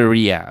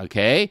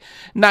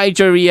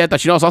Nigeria，OK，Nigeria 但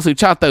是呢所是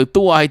差得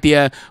多一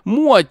点，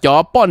莫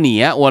叫半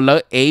年我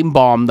了 A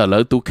bomb 的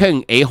了都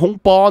坑 A 红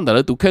bomb 的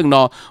了都坑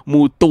呢，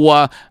木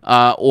多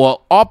我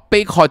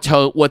被考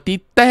车我的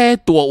แต่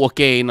ตัวโอเ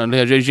คนะเรื่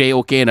อยๆโอ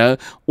เคนะ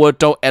ว่า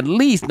จะ at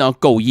least นะ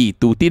เกาหลี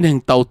ตัวที่หนึ่ง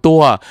ตัว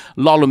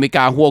เราไม่ก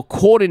ล้าหัว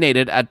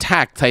coordinated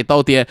attack ใส่ตัว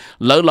เดีย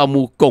แล้วเรา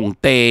มูกง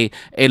เต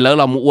แล้วเ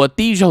รามูว่า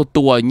ที่เรา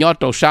ตัวยอด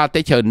ตัวชาติ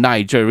เชิญไน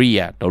จีเรี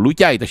ยเรารู้ใ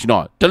จแต่ชิโน่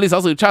จะเลย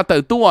สื่อชาติ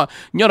ตัว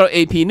ยอด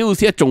AP News เ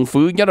สียจง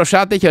ฟื้นยอดช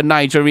าติเชิญไน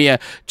จีเรีย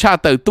ชา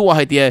ติตัวใ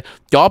ห้เดีย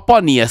จ่อป้อ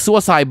นเนี่ย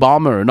suicide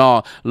bomber เนาะ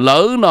แล้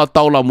วเนาะ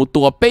ตัวเรามู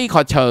ตัวเป้ข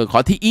อเชิญขอ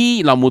ที่อี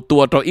เรามูตัว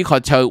อีขอ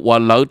เชิญว่า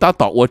แล้วตา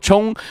ต่อว่าช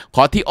งข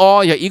อที่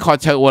อย่าอีขอ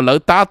เชิญว่าแล้ว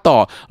ตาต่อ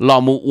เรา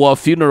มูว่า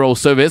funeral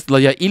service เรา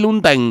อย่าอีลุน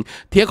เต็ง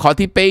เที่ยขอ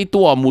ที่เป้ตั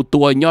วมูตั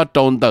วยอดต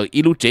รงเตอ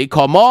อีลุเจค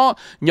อมอ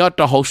ยอด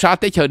ตัวเขาชา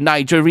ติเชิญไน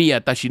จีเรีย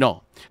แต่ชิโน่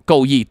เกา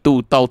หลีตู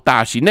เตาตา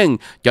ชินึง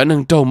จะนึ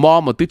งโจมอ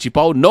มาตื้อจีเ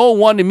ป้า no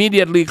one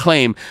immediately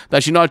claim แต่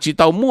ชิโน่จีเ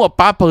ตามั่ว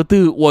ป้าเปิด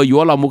ตื้อว่าอยู่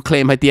เรามูเคล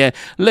มให้เดีย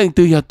เรื่อง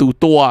ตื้ออย่าตู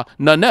ตัว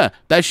นั่นน่ะ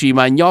แต่ชิ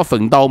มันย่อฝ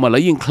นเตามาแล้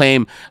วยิ่งเคล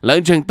มแล้ว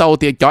จึงเตา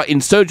เดียจ่อ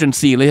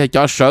insurgency เลย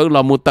จ่อเสือเร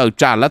ามูเตา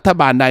จ่ารัฐ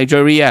บาลไนจี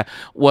เรีย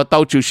ว่าเตา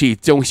จุชี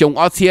จงชง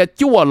อาเซีย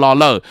จั่วรอ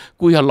เลย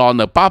กูอย่ารอเ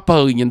นอะป้าเปิ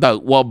ดยันเตอ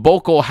ว่า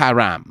Boko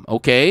Haram โอ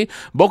เค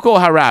Boko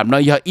Haram เนา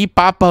ะอย่าอี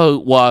ป้าเปิด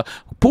ว่า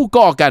ผู้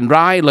ก่อการ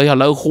ร้ายเลย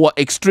เราหัว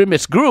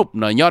extremist group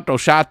เนาะยอดตัว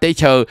ชาติ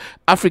เชอ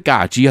แอฟริกา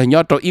จีย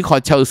อดตัวอีขอ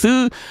เชอซื้อ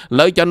เล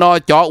ยจะนอ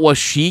จ่อว่า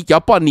สีจ่อ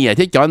ป้อนเนี่ย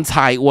ที่จอนช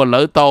ายว่าเล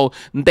ยตัว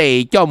เด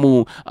ย์เจ้ามู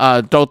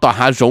ตัวต่อห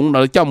าสงเล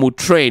ยเจ้ามู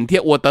เทรนที่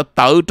ว่าตัวเ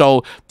ต๋อตัว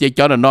จะจ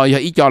อนนอย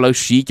อีจ่อเลย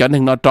สีจอนห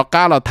นึ่งนอจ่อก้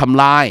าเราท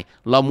ำลาย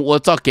เรามัว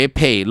จ่อเก๋เพ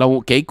เรา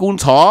เก๋กุ้ง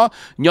ฉอ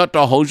ยอดตั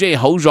วเขาเร่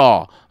เขารอ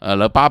แ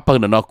ล้วป้าเปิ้ล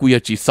เนาะกูอยา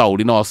กจีเสา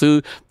ดิเนาะซื้อ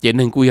เจนห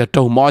นึ่งกูอยาก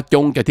ตัวมอจ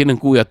งจะที่หนึ่ง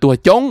กูอยากตัว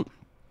จง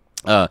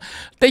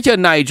ได้เจอ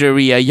ไนจีเ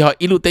รียยอ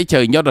อิลุได้เจอ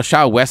ยอดช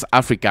าวเวสต์แอ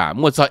ฟริกา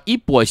มัวจะอี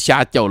ปัวชา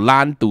เจ้าล้า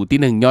นตูที่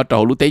หนึ่งยอด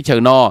ลุได้เจอ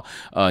นอ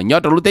ยอ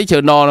ดลุได้เจ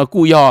อนอแล้ว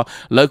กูยอ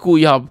แล้วกู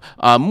ยอ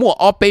มัว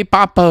ออเปป้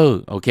าเปอร์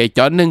โอเคจ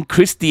อหนึ่งค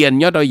ริสเตียน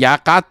ยอดยา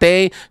กาเต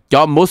จ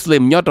อมุสลิ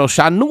มยอดช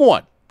านว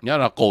ดยอ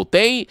ดโกเ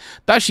ต้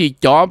แต่สิ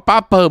จอป้า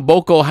เปอร์โบ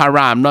โกฮาร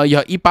ามเนาะย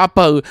ออีป้าเป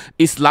อร์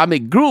อิสลามิ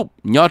กกรุ๊ป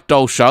ยอด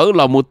เสือเ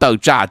รามูเตอร์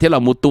จ่าที่เรา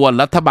มูตัว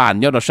รัฐบาล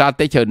ยอดชา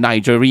ติเชอไน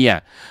จีเรีย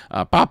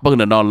ป้าเปอร์เ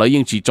นาะแล้วยั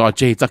งจีจอเ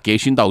จจะเก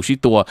ชินตัวชิ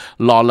ตัว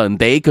รอหลัง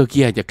เด็กก็เกี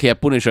ยจะเคลียร์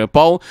ปุ่นในเสือโ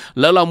ป้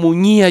แล้วเรามู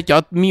เงียจะ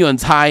มีวัน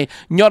ชาย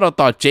ยอด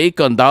ต่อเจ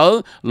กันเด้อ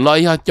เล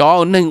ยจอ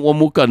หนึ่งว่า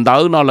มูกันเด้อ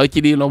เนาะเลยจี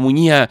ดีเรามูเ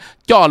งีย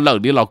จอหลัง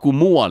ที่เรากู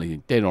มั่วเลย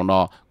เต้เนา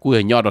ะกูเ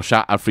ห็นยอดชา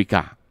ติแอฟริก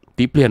า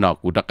ที่เปลี่ยนออก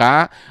กูตะก้า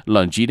ห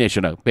ลังจีเน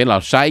ชั่นเป็นเรา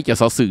ใช้จะ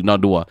สอสื่อนอ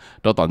ดัว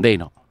ตัวตอนเด้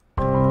เนาะ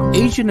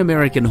Asian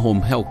American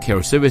Home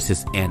Healthcare Services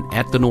and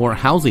Athenor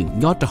Housing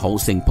ยอดเขา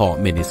สิงห์พอ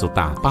เมเนโซต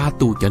าป้า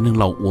ตูจะหนึ่ง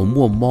เราหัว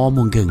มัวมอม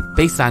งเกิงไป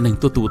สาหนึ่ง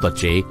ตัวต่อเ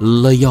จ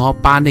เลยยอ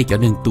ป้าในจะ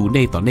หนึ่งตูใน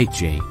ต่อในเจ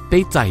ไป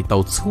ใจต่อ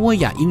ช่วย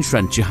ยาอินชั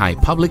นจะหาย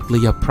public เล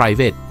ย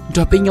private จ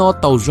ะไปยอ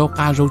ต่อโรค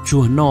าโรจั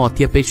วนอเ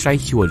ทียบไปใช้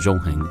ชัวรง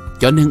หัง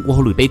cho nênว่า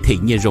หรือไปถึง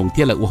เนี่ยรง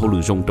ที่ละว่าหรื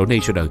อรงตัวใน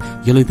เฉย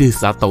ๆยังเลยที่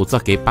สาตัวจะ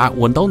เก็บปะ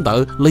วันต้นเต๋อ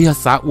เลย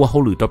สาว่า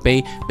หรือตัวไ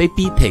ป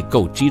ปีเทก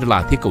กูจีละ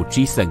ที่กู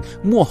จีสัง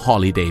มั่ว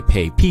holiday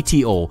pay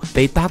PTO ไป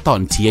ตาตอ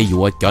นเชียอยู่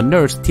จอ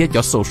nurse ที่จ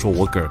อ social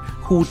worker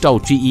หูเจ้า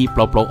GE เป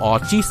ล่า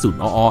ๆจีศูนย์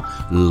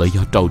เลย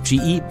เจ้า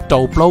GE เจ้า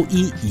เปล่า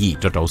อี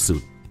เจ้าศู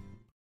นย์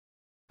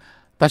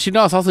แต่ชิน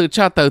อสสื่อช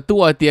าติตั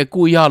วเตีย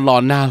กูยอหลอ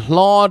นนะ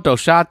ล้อตัว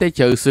ชาติเ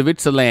จอสวิต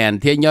เซอร์แลนด์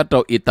ที่ยอตั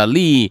วอิตา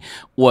ลี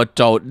วัวโ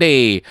จเด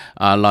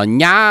หลอน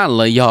ยาเล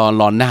ยยอห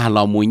ลอนนะหล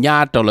อนมุยา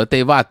ตัวเลยเต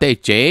ว่าเต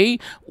เจ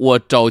วัว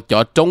โจจ่อ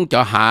จงจ่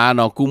อหาเน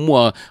าะกูมัว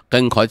กั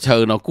นขอเชิ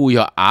ญเนาะกูย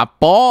ออา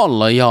ปอเ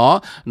ลยยอ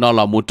เนาะหล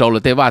อนมุโจเล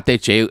ยเตว่าเต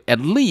เจ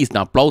at least น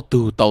ะเปล่าตั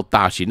วต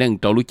าชินัง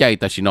ตัวรู้ใจ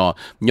แต่ชินอ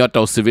ยอ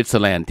ตัวสวิตเซอ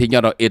ร์แลนด์ที่ยอ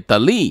ตัวอิตา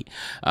ลี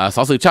ส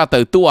สื่อชาติ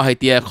ตัวให้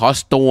เตียขอส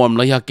ตอร์มเ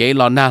ลยยอเกห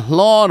ลอนนะ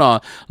ล้อเนาะ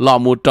หลอน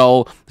มุโจ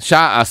ช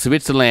าสวิ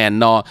ตเซอร์แลนด์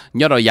เนาะ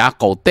ยอดยา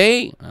โกเต้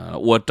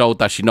วัวโจแ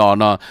ต่ชินอ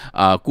เนาะ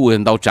กูเห็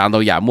นเราจานเรา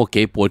อยากมัวเ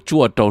ก็บปวดจั่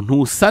วโจนู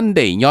ซันเด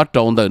ย์ยอดโจ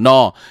เดเนา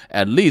ะ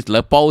at least แล้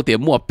วเป้าเดี๋ยว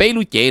มัวเป้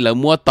ลุเจแล้ว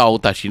มัวโต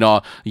แต่ชินอ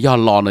ยอด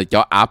หลอนเลยจ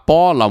ะอาป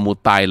อเรามัว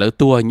ตายแล้ว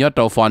ตัวยอดโจ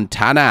ฟอนท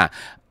าน่า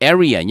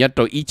area ยอด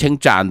ตัวอีเชิง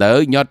จานเด้อ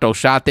ยอดตัว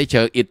ชาติเช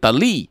ออิตา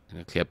ลี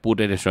เคลียร์พูดไ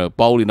ด้ในเชิงเ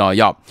ป้าลีนอ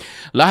ยอบ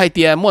แล้วให้เ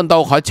ตียม่วนตัว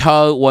ขอเชอ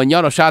ว่ายอ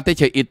ดตัวชาติเ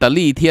ชออิตา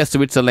ลีที่ส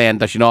วิตเซอร์แลนด์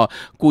แต่ชินอ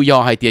กูยอ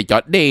ให้เตียจอ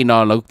ดเดย์นอ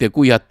แล้วเตีย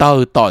กูยอเตอ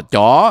ร์ต่อจ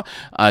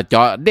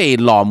อเดย์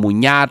หล่อมุญ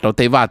ญาตัวเ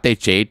ตว่าเต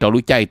เจตัว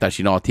รู้ใจแต่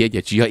ชินอเทียจ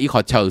ะชี้อีข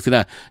อเชอสิน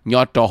ะย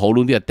อดตัวโห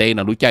ลุนเดียเตน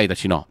ะรู้ใจแต่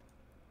ชินอ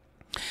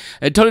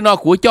ทอรินอ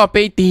กูจ่อไป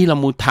ตีละ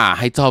มูถาใ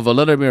ห้จอวล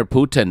าดิเมียร์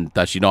ปูตินแ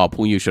ต่ชินอ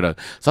พูดอยู่เฉย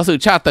ๆสื่อ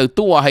ชาติ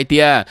ตัวให้เตี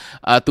ย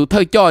ตัวเธ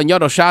อจ่อยอ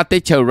ดชาติ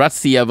เชอรัส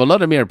เซียวลา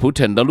ดิเมียร์ปู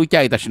ตินเรารู้ใจ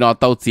แต่ชินอ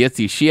ตัวเสีย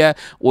สีเชีย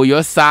โอย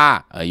ซ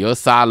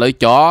าเลย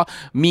จ่อ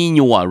มีห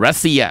นัวรัส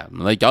เซีย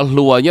เลยจ่อ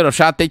ลัวยอด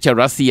ชาติเชอ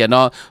รัสเซียเน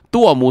าะ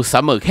ตัวมูซั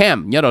มเมอร์แคม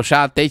ยอดช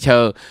าติเชอ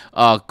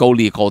เกาห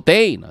ลีเกาเต้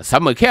ซั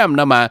มเมอร์แคม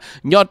นะมา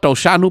ยอด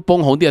ชานุปง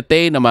ของเดียเ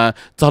ต้นะมา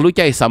จะรู้ใ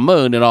จซัมเมอ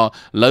ร์เนี่ยเนาะ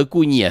แล้วกู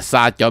เหยียดซ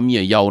าจ่อมี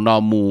เยาเนาะ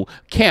มู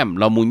แคม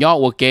เรามูยอ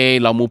โอเค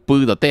เรามูปื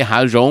นแต่เตะหา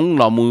รงเ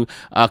รามู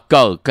เ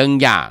กิดกัน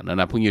ยา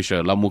นะพูดอยู่เฉ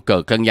ยเรามูเกิ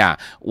ดกันยา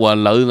ว่า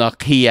เรา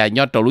เคลียร์ย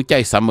อดตัวรู้ใจ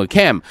ซัมเมอร์แค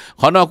ม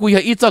ขณะกูยั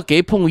งอีจะเก็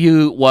บพูดอยู่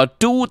ว่า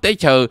จูเตะ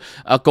เชอ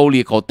เกาห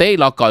ลีเกาเต้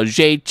เราก็เจ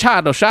ชา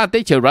ตัวชาเตะ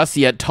เชอรัสเ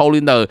ซียทอ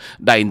ลินเดอร์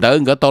ได้เดิน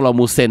ก็ตัวเรา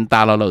มูเซนตา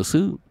เราเลย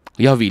ซื้อ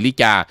ยาวิลิ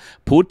กา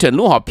พูดถึง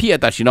ลูกหอบเพีย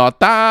แต่ชินอ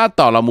ตา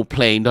ต่อเรามูเพ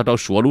ลงเรา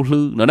ชัวรู้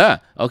ลือนะ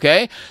โอเค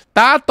ต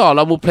าต่อเร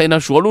ามูเพลงเรา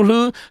ชัวรู้ลื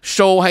อโช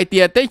ว์ให้เตี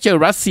ยเตะเชอ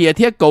รัสเซีย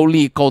ที่เกาห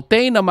ลีเกาเ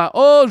ต้นะมา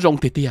รง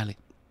เตียเลย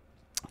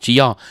chỉ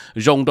do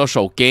dùng đồ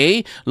sổ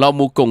kế là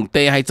một công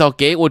ty hay cho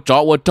kế của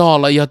trò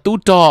là ya tu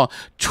trò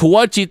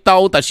chúa chỉ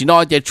tàu tại chỉ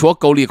nói chỉ chúa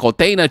cầu lì cổ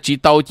tế là chỉ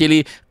tàu chỉ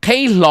li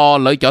khai lò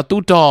lợi cho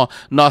tu trò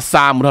nó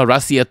xàm rồi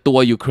Russia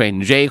tua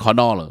Ukraine dễ khó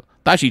nó rồi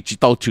ta chỉ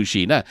tàu chủ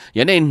sĩ nè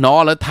vậy nên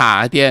nó là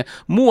thả thì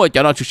mua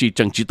cho nó chủ sĩ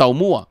chẳng chỉ tàu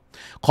mua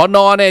khó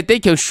nó này tới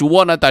kiểu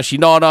số nó tại chỉ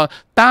nó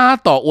ta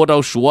ต่อว่าเรา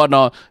ชัวเน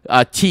าะ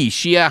ชี้เ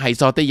ชียให้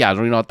ซอแต่อย่างเร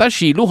าเนาะแต่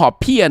สิลูกหอบ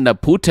เพี้ยนนะ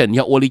พูดถึงอ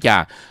ย่างโอลิกา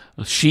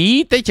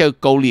sĩ tới chờ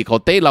cầu lì cầu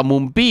tế là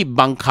muốn bị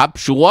bằng khắp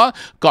số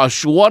có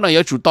số nó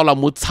yếu chủ tao là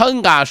muốn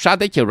thân gà sát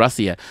tới chờ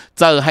Russia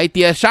giờ hay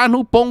tia sát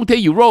nu bông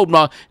thế Europe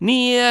nó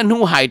nia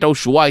nu hay đâu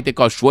số ai thì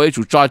có số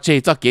chủ cho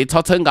chơi cho cái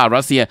cho thân gà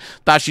Russia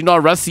ta chỉ nói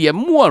Russia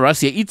mua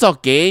Russia ít cho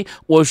cái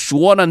我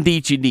说那地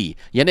基里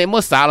人家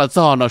没啥了之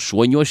后呢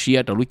说有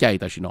些都路chạy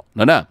ta chỉ nói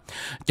nè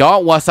cho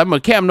我 summer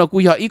camp 呢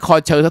估要一考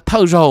chờ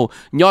thâu rồi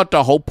nhớ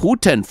cho hậu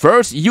Putin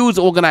first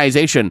use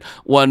organization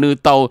我呢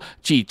到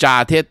chỉ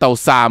trả thế tàu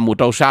xa một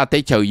tàu xa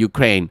tới chờ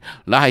Ukraine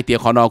là hai tiếng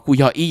họ nó估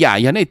要ý giả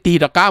nhân này đi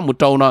ra cả một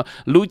tàu nó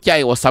lũ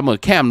chạy 我 summer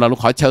camp nó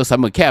họ chờ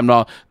summer camp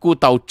nó估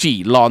tàu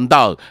chỉ lon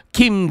tàu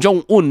Kim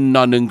Jong Un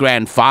nó nương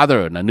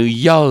grandfather nó nương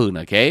yêu nè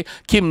okay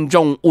Kim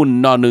Jong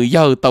Un nó nương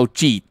yêu tàu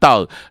chỉ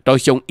tàu tàu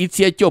xong ít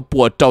xe cho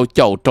bùa tàu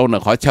chậu tàu nó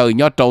họ chờ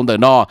nhớ tàu từ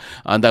nó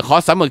แต่เข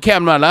า summer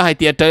camp nó là hai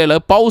tiếng trời là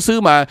bao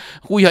xứ mà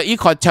估要一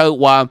เขาchờ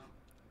ว่า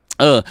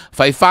ไฟ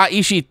ฟ้าอี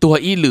สิตัว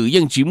อีหรือ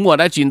ยังจิมัวไ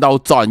ด้จินเรา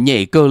จอดเหย่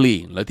เกลี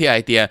แล้วที่ไอ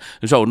เดีย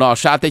เราเนาะ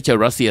ชาติเจอ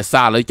รัสเซียซ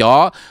าเลยจ่อ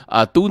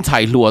ตุ้นไท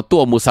ยหลัวตั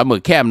วมูซัมเมอ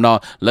ร์แคมเนาะ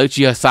แล้วเ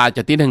จียซาจ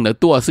ะที่หนึ่งเนื้อ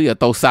ตัวซื้อ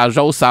ตัวซาเร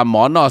าซาหม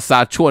อเนาะซา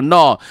ชวนเน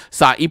าะ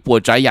ซาอีปวด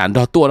ใจหยาด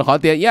ตัวเขา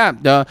เดียย่า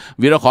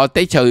วิเราเขาไ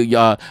ด้เจอ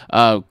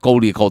เกา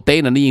หลีเขาเต้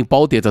นั่นยิ่งเป้า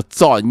เดียจะ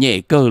จอดเหย่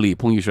เกลี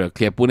พงอยู่เฉยเค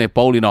ลียร์ปุ่นในเ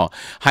ป้าเลยเนาะ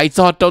ให้จ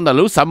อดตรงแต่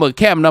รู้ซัมเมอร์แ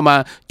คมเนาะมา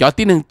จ่อ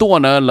ที่หนึ่งตัว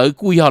เนาะแล้ว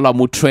กูยอเรา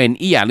มูเทรน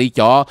อีอย่างนี้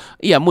จ่อ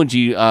อีอย่างมัน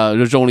จี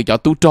โรงนี้จ่อ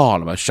ตู้จ่อ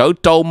ละมาเสา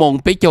โจมง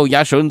ไปเจ้าย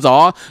าสนจ่อ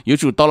อยู่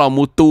จุดตลอด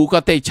มูตูก็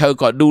ได้เชอ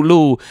ก็ดู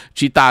ลู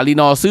จิตาลี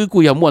นอซื้อกู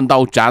ยังม้วนเตา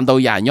จานเตา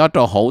หยาดยอด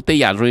จ่อหูเตย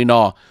หยาดรีน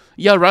อ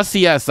ยารัสเ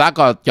ซียสา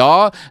ก็จ่อ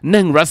ห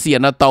นึ่งรัสเซีย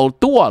น่ะเตา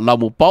ตัวเรา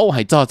มูเป้าใ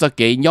ห้จ่อจะเ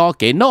กยย่อ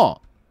เกยนอ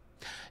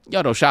ยา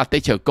เราชาได้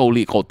เชอเกาห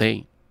ลีโคเต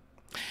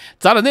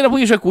จากนั้นเราพูด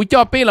ถึงกูจ่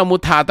อเป็นเรามุ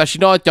ทาแต่ชิ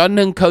โนจ่อห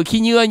นึ่งเคยขี้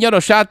เนื้อยาเร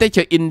าชาได้เช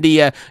ออินเดี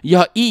ยย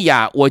าอียา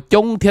ว่าจ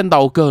งเทียนเตา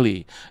เกาหลี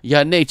ยา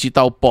ในจิตเต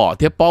าปอเ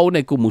ทียเป้าใน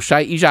กูมุใช้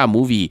อีจามู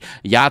วี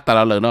ยาแต่ล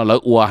ะเลยเนาะแล้ว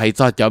วัวให้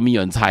จ่อจ่อมีเ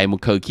งินใช้มุ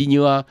เคยขี้เ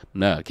นื้อ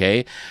เนาะโอเค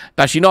แ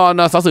ต่ชิโนเ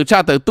นาะสื่อชา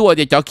ติตัว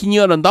จะจ่อขี้เ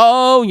นื้อนั่นเต้า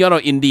ยาเรา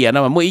อินเดียน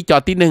ะมันเมื่ออีจ่อ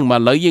ที่หนึ่งมา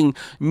เลยยิง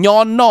ย้อ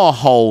นนอ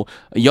หู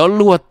ยา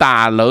ลัวตา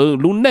เลย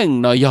ลุ้นหนึ่ง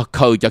เนาะยาเค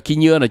ยจ่อขี้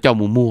เนื้อเนาะจ่อ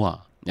มัว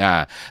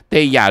แต่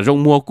อย่ารง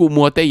มัวกู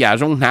มัวแต่อย่า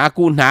รงหา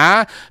กูหา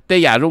แต่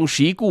อย่ารง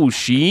สีกู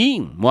สี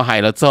มัวหาย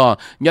แล้วจ้อ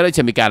ยอดได้เ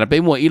ชื่อมีการไป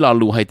มัวอีหลอ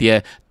ลูให้เดีย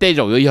แต่เร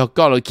าอยาก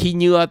ก็เราขี้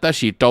เนื้อแต่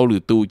สีโตหรื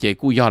อตูเจ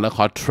กูยอดแล้วข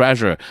อ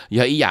treasure ย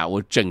อดอีอยากว่า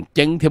จัง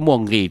จังที่มัว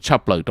เงี้ยชอ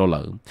บเลยตัวเล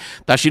ย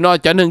แต่สินอ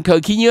จะหนึ่งเคย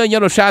ขี้เนื้อยอ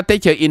ดเราชาติ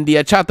เจออินเดีย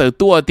ชาติ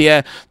ตัวเดีย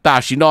แต่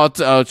สินอ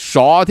ส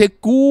อที่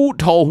กู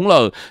โทของเรา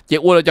เจ้า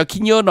เราจะ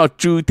ขี้เนื้อเรา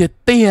จืด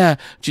เตี้ย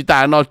จิตา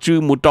เราจืด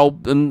มุดเรา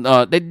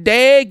เ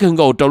ด็กๆกัน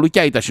ก็เรารู้ใจ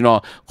แต่สินอ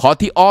ขอ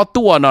ที่อ้อ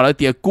ตัวnó là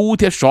tiệt cú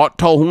tiệt short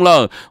thâu hung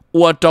lờ,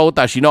 uo trâu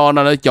ta chỉ nó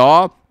là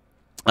chó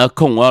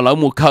khủng là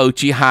một khẩu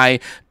chỉ hai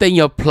tên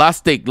nhờ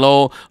plastic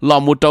lo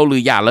một trâu lừa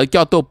giả lấy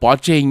cho tôi bỏ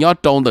trên nhớ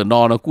trâu từ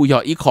nó cú nhớ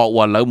ít khó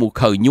và lấy một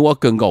khẩu nhua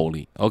cơn gầu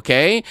đi, ok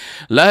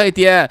lấy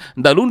thì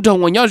từ lúc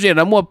trông nhớ gì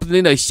là mua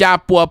nên là xa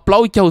bùa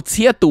plau châu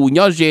xía tù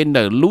nhớ gì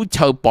là lúc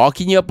chờ bỏ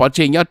khi nhớ bỏ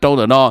trên nhớ trâu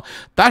từ nó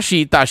ta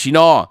chỉ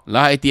nó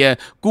lấy thì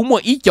cú mua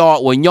ít cho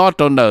và nhớ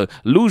trâu là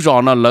lúc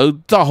rồi nó lấy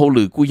cho hậu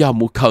lử cú nhớ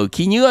một khẩu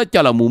khi nhớ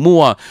cho là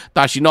mua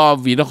ta chỉ nó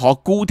vì nó khó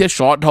cú thế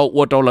short thâu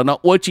và trâu là nó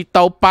và chỉ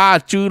tàu ba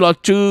chữ là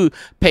chữ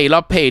pay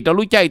là pay đó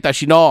lúc chạy ta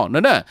xin nó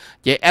nè,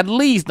 vậy at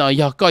least nó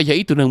giờ có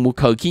giấy tụi mình một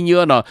khởi khi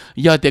nhớ nó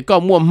giờ thì có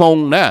mua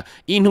mông nè,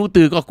 in hú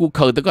từ có cụ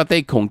khởi từ có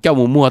tay khổng cho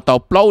mua tàu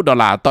plau đó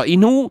là tàu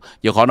in hú,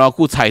 giờ họ nó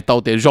cụ xài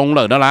tàu để rong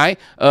lời nó lái,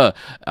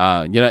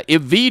 như là if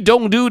we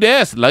don't do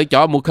this lấy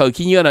cho một khởi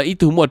khi nhớ là ít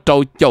thứ một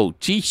tàu chậu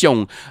chỉ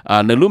xong,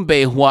 nó luôn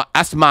bị hoa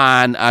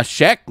asman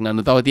check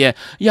nó tàu tiền,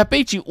 giờ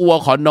bây giờ uo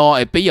họ nó,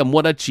 bây giờ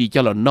mua nó chỉ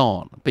cho là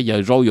nó, bây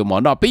giờ rồi rồi mà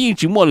nó, bây giờ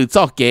chỉ mua được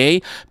cho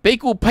cái, bây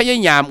giờ bây giờ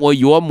nhà mua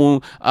vừa mua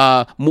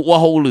mua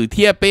hồ lử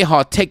thia bây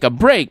họ take a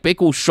break bây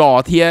cô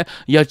short thia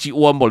giờ chỉ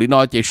uo một lý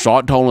nó chỉ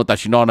short thôi là tại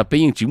chỉ nó là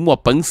bây giờ chỉ mua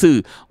bánh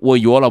sư uo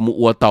uo là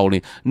mua tàu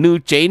này nữ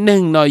chế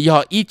nâng nó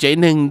giờ ít chế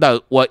nâng đỡ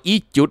uo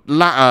ít chút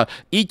là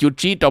ít chút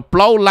chỉ cho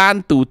plau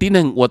lan tụ tí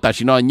nâng uo tại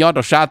chỉ nó nhớ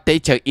đó sa tây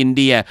chơi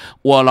India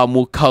uo là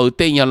mua khẩu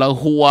tây nhà là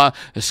hùa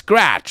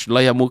scratch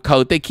là mua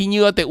khẩu tây khi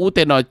nhớ tây u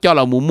tây nó cho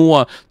là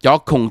mua cho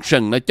khủng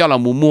sừng nó cho là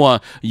mua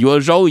uo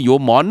rau uo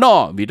món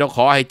nó vì đó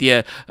khó hay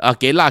tia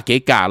cái là cái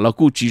cả là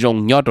cô chỉ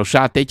dùng nhớ đó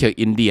sa tây chơi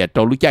India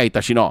trâu lúc chạy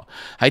ta xin nó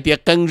hay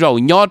tiệt cân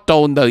rồi nhớ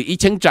trâu đời ít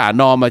chân trả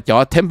nó mà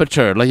cho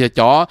temperature là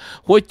cho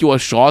hối chùa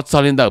short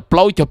cylinder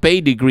blow cho 3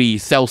 degree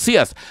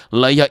Celsius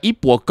là cho ít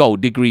bộ cầu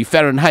degree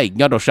Fahrenheit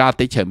nhớ đồ sa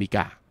tới chờ mi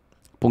cả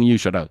phong như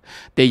sao đâu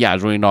tây giả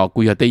rồi nó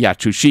quy ở tây giả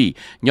chữ sĩ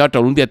nhớ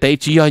trâu lúc tây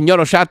chỉ nhớ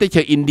đồ sa tới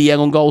chờ India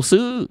ngon gấu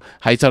xứ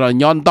hay sao là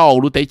nhon tàu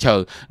lúc tây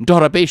chờ cho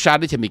là bây sa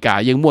tới chờ mi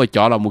cả nhưng mua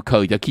cho là một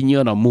khởi cho khi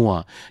nhớ nó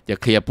mua cho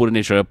khi phụ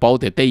nữ sợ bao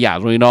thì tây giả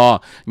rồi nó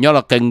nhớ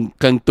là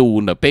cần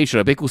tù nữa bây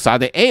giờ bây cô sa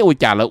đấy ôi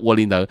chả là uo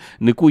lên nữa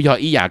nếu cô cho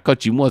ý giả có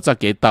chỉ mua cho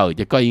cái tờ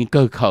cho có những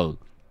cơ khởi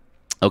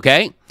ok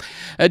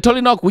thôi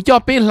thì nó cũng cho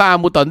biết là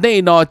một tuần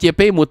đây nó chỉ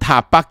biết một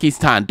thả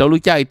Pakistan đâu lúc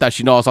chạy tại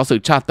vì nó có sự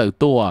tra từ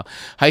tua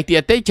hay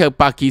tiệt tế chờ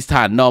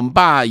Pakistan nó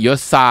ba yếu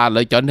xa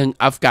lấy cho nên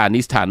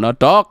Afghanistan nó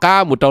đó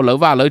cả một đầu lỡ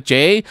và lỡ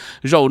chế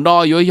rồi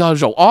nó yếu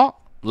rồi ó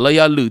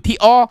lấy lử thi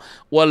ó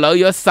và lấy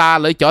yếu xa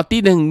lấy cho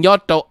tí nâng nhớ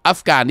đầu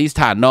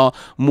Afghanistan nó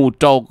một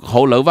đầu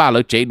hậu lỡ và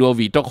lỡ chế đua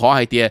vì đó khó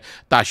hay tiệt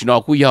tại vì nó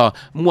cũng yếu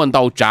muốn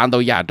đầu tràn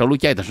đầu giả đầu lúc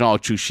chạy tại nó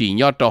chủ sĩ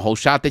nhớ đầu hậu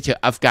xa tế chờ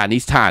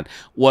Afghanistan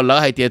và lỡ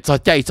hay tiệt cho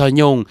chạy cho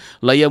nhung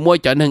lấy mua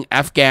cho nên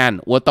Afghan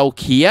và tàu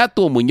kia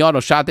ตัวหมู่ยอดเร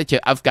าชาติเจอ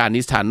อัฟกา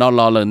นิสถานนอ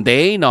รอเลนเด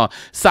ย์นอ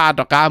ซาต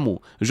ะกาหมู่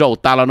เรา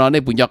ตาเรานอใน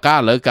ปุญญากา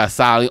เลยกับซ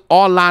าอ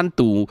อลัน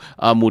ตู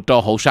หมู่ตัว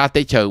เขาชา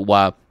ติเจอว่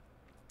า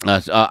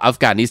อัฟ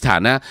กานิสถาน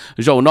นะ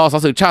เรานอส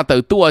สึกชาติ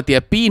ตัวเตีย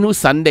ปีนุ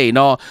สันเดย์น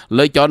อเล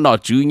ยจอนอ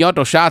จูยอดเ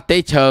ราชาติ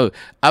เจอ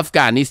อัฟก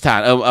านิสถาน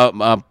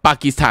ปา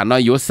กีสถานนอ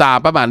อยู่ซา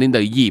ประมาณนี้เ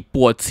ดี๋ยวยี่ป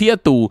วดเสีย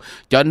ตู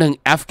จอนหนึ่ง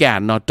อัฟกาน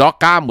นอจอ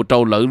กาหมู่ตั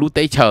วเลยรู้เต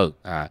เชอ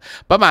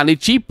ประมาณนี้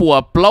จีปวด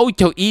เปล่าเ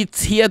จ้าอีเ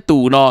สียตู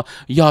นอ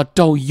ยอเ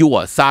จ้ายั่ว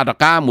ซาตะ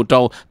กาหมู่ตั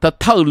วถ้า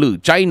เท่าหรือ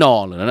ใจนอ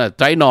หรือนั่นใ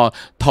จนอ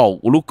ถก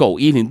ลูกโก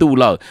อีถึงตู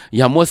เลยอ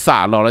ย่ามัวซา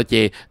เราละเจ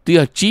เตี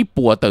ยจีป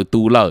วดตัว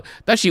ตูเลย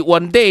แต่สิวั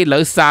นเดย์เล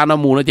ยซานอ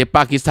หมู่ละเจป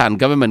ากีสถาน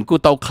ก็ไม่เหมือนกู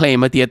ตัวเคลม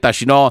มาเตียแต่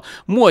สินอ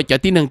มัวจะ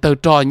ที่หนึ่งตัว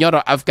จอยอด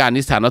อัฟกา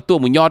นิสถานตัว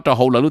หมู่ยอดตัวเข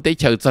าเลยรู้เต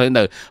เชอเลยเน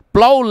อเป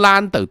ล่าล้า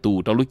นตัวตู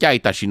ตัวรู้ใจ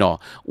แต่สินอ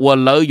วัน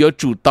เลยยอด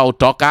จูตัว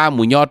จอกาห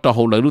มู่ยอดตัวเข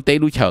าเลยรู้เต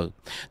รู้เชอ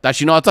แต่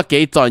สินอจะเก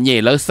ยจอยเนี่ย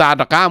เลยซา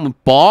ตะกาหมู่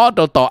ปอ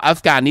ตัวต่ออัฟ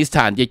กานิสถ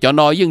านจะจอ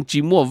นอยังจี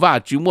มัวว่า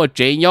จีมัวเจ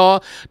ยอ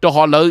ตัวเข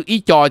าเลยอี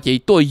จอเจ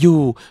ตัวยู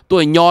ตัว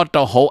ยอด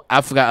ตัวเขา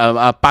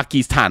ปา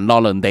กีสถานนอ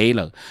ร์เลนเดย์เ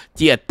ลยเ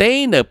จียเต้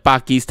เนปา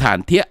กีสถาน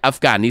ที่อัฟ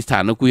กานิสถา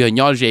นกู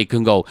ยอดเจคึ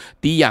งโก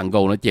ตีอย่างโก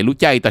นะเจรู้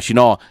ใจแต่สิ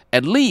นอ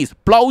at least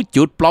เปล่า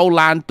จุดเปล่า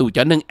ล้านตัวจ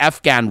ะหนึ่งอัฟ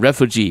กาน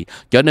refugee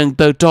จะหนึ่ง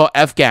ตัวจอ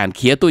อัฟกานเ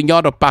ขียตัวยอ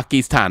ดตัวปากี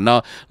สถานเนาะ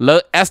เลย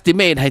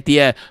estimate ให้เตี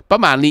ยประ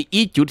มาณนี้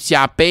อีจุดช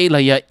าเป้เล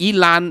ยอี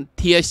ล้านเ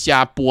ทียชา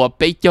ปัวไ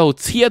ปเจ้า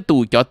เชียตู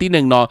จะที่ห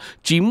นึ่งเนาะ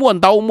จีม้วน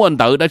เต้า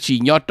ได้จี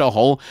ยอดตัวเข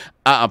า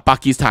ปา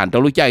กีสถานตัว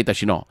รู้ใจแต่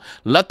ชิโน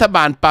รัฐบ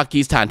าลปา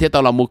กีสถานที่ตอ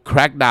นเรามู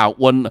crack down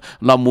วัน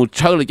เรามูเ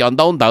ชื่อเลยจอน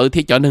ต้นเต๋อ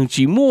ที่จอนหนึ่ง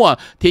จีมัว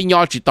ที่ย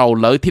อดจีโต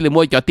เลยที่เลยมั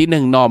วจอที่ห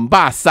นึ่งนอม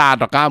บ้าซา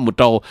ตะก้ามุโ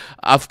ต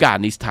อัฟกา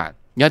นิสถาน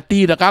ยาตี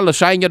ตะก้าเราใ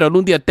ช้ยอด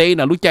รุ่นเดียเต้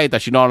น่ะรู้ใจแต่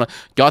ชิโน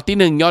จอที่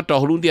หนึ่งยอด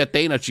รุ่นเดียเ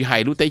ต้น่ะจีไฮ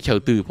รู้เต้เฉย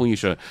ตื่นพวกนี้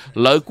เฉย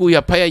เลยกูอย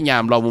ากพยายา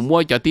มเรามัว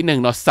จอที่หนึ่ง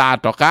เนาะซา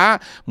ตะก้า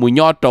มุ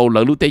ยอดโตเล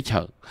ยรู้เต้เฉ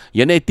ย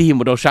ยันในทีม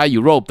เราใช้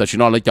ยุโรปแต่ชิ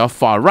โนเลยจอ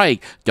far right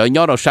จอย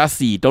อดเราใช้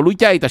สี่ตัวรู้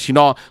ใจแต่ชิโน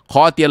ข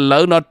อเตียนเล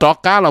ยเนาะตอก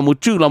ก้าเรามุ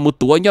ชื่อเรามุ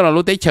ตัวยอดเรา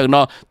รู้ได้เชิงเน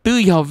าะตื้อ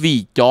ยาวี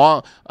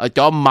จ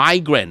อ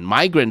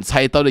migrant ใช้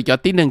ตัวเลยจอ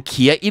ที่หนึ่งเ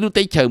ขียอีรู้ไ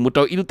ด้เชิงมุ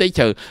ตัวอีรู้ได้เ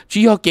ชิงชี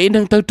ฮอเกนห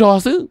นึ่งตัวจอ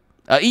ซื้อ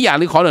อีอย่าง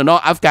นี้ขอเนาะ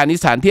อัฟกานิส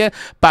ถานที่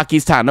ปากี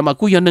สถานมา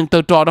กูยันหนึ่งตั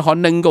วจอแล้วขอ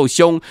หนึ่งกูช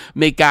งเ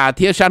มกา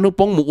ที่ชานุ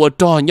ปงหมู่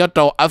จอยอด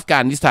ตัวอัฟกา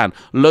นิสถาน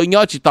เลยย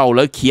อดจิตเอาเล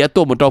ยเขียตั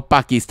วมุตัวป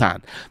ากีสถาน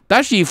แต่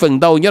สิฝั่ง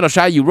ตัวยอดเราใ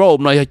ช้ยุโรป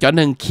เนาะจอห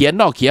นึ่งเขียน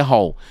นอกเขีย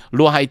หู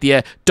รัวให้เตีย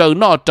เจอ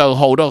นอกเจอ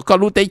หูเราก็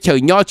รู้ได้เฉย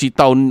ยอดจิตเ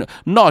อา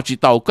นอกจิต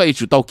เอาก็อี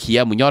จุดเอาเขีย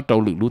มันยอดตัว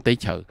หรือรู้ได้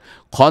เฉย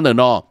ขอเ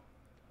นาะ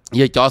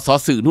ยจอสอ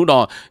สื่อนู่นนอ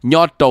ย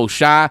อดโตช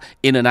า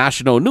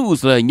international news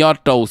เลยยอด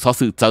โตสอ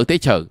สื่อเจอเต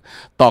เชอ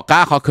ต่อก้า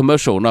เขา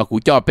commercial เนาะกู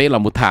จ่อเป้ละ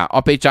มุทาเอา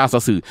ไปจ้าสอ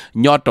สื่อ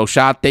ยอดโตช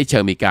าเตเชอ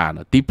มีการ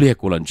ตีเปลี่ย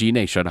กูหลังจีใน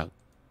ชนะ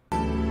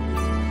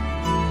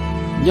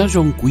ยอดร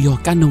งกูยอ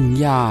การนง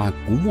ยา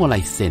กูมัวไหล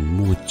เซน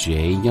มัวเจ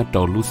ยอดโต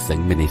ลุเซง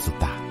เมเนโซ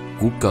ตา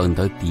กูเกิน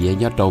ตัวเตีย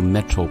ยอดโต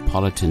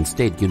Metropolitan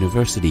State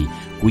University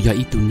กูอยาก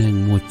อีตัวหนึ่ง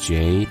มัวเจ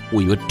กู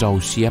อยากโต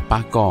เชียปา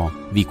กอ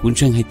vì cuốn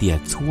chân hay tiệt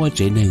xua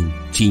chế nừng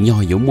chỉ nhỏ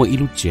yếu mua ít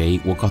lúc chế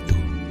của có tù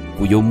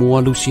của yếu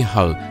mua lúc xia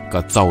hở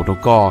có dầu đâu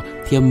có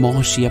thêm mò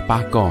xia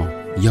ba có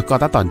giờ có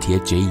ta toàn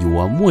thiệt chế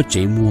yếu mua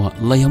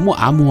lấy mua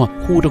á mua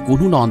khu đâu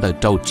cuốn non từ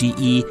trâu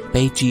GE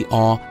bay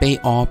GO bay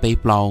O bay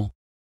blow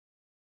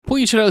ผู้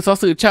อิสราเอล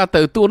สื่อชาติ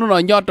ตัวนู้น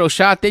ยอดตัวช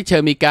าติเช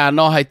มิกาน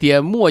อให้เตีย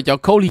มั่วจะ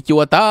เขาลิจั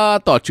วตา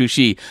ต่อชื่อ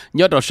ชี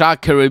ยอดตัวชาติ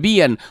แคริบเบี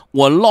ยน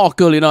วันล้อเ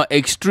กลีนอ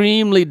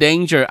extremely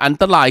danger อัน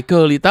ตรายเก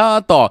ลีตา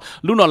ต่อ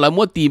ลูกนอละ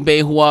มั่วตีเบ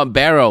หัว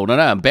barrel นั่น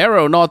นะ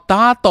barrel นอต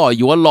าต่ออ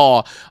ยู่ว่าล้อ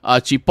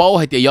ชิปโป้ใ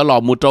ห้เตียยอดล้อ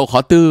มุโตขอ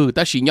ตื้อแ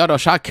ต่สิยอดตัว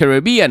ชาติแคริ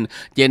บเบียน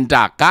เจนจ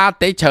ากกาเ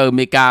ตเช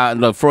มิกา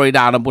หรือฟลอริด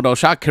าลำพูนตัว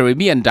ชาติแคริบเ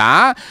บียนจ้า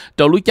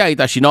ตัวรู้ใจแ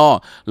ต่สินอ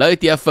แล้ว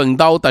เตียฝั่งเ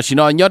ตาแต่สิ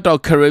นอยอดตัว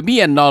แคริบเบี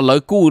ยนนอเลย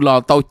กู้ล้อ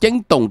เตาเจ้ง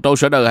ตงตัว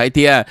เสด็จให้เ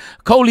ตีย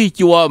เขาลี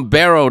จัว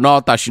barrel เนาะ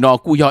แต่ชิโน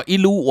กูอยากอี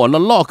รู้ว่า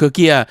ล้อคือเ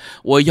กีย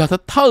ว่าอยากถ้า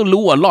เท่า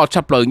รู้ว่าล้อ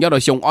ชับเลยยอดเรา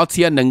ชงออสเ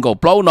ซียนหนึ่งก็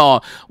เปล่าเนาะ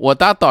ว่า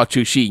ตาต่อ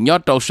ชื่อสียอ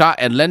ดเราชา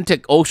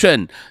Atlantic Ocean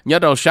ยอ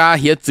ดเราชา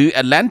เฮียจื้อ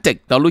Atlantic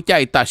เรารู้ใจ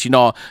แต่ชิโน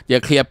อยา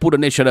กเคลียร์พูด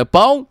ในเชิงเป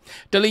ล่า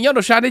แต่เลยยอดเร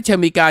าชาได้เช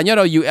มิกายอดเ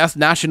รา US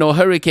National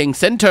Hurricane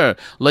Center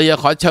เลยอยาก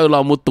ขอเชิญเรา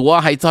มุตัว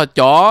ให้จอ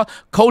จ่อ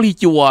เขาลี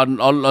จัว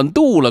อัน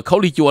ตู้หรือเขา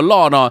ลีจัวล้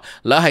อเนาะ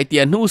แล้วให้เตี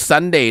ยนนู่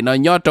Sunday เนาะ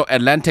ยอดเรา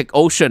Atlantic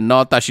Ocean เนา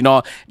ะแต่ชิโน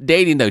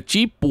day นี่เนาะ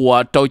จี ปัว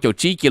โตโจ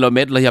จีกิโลเม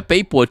ตรเลยไป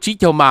ปัวจี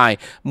เจ้าไม้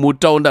มู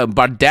โจนเดบ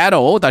าร์เดโร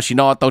แต่ชิ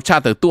นอตัวชา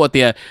ติตัวเ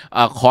ตีย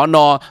ขอน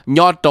อย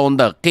อดโจนเ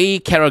ดกี่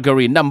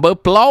category number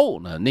เปล่า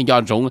นี่ย้อ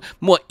นจง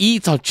มัวอี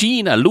เจ้าจี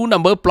น่ะรู้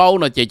number เปล่า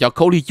น่ะจะเข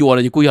าที่จัว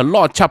น่ะกูอยากล่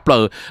อชับเล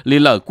ย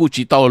เลยกู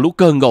จีโตรู้เ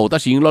กินโง่แต่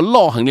ชิง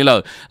ล่อหังนี่เลย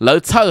แล้ว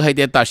เชื่อให้เ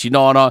ดียแต่ชิน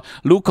อเนาะ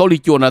รู้เขาที่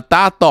จัวน่ะต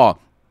าต่อ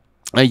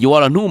ยัว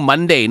เรานู่มั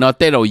นเดย์เนาะแ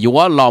ต่เรายัว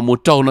เราหมู่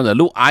โจนนั่น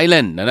ลูกไอแล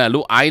นด์นั่นลู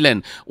กไอแลน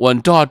ด์วัน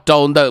จอโจ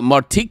นเดอะมอ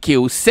ร์ติคิ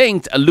วเซน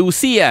ต์ลูเ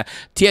ซีย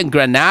เทียนแก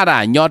รนาดา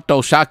ยอดโต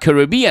ชาแค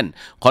ริบเบียน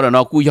ขอเราเน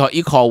าะกูยอ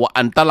อีคอว่า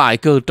อันตราย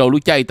เกิดโจ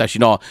รู้ใจแต่ชิ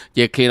นอเจ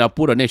เคลนา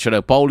พูดในเชล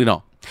ล์ปอลลีเนา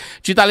ะ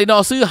จิตาลีนอ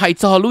ซื้อให้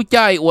จอรู้ใจ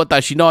ว่าแต่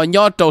ชินอย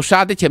อดโตชา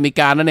ที่เชมิก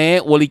านั่นเอง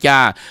วลิกา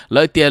เล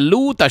ยเตีย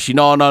รู้แต่ชิ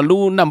นอเนาะ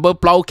รู้ number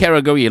เปล่า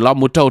category เราห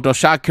มู่โจโต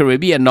ชาแคริบ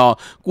เบียนเนาะ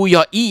กูย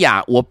ออีหยา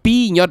ว่าปี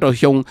ยอดโต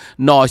ชง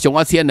เนาะชงอ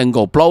าเซียนหนึ่ง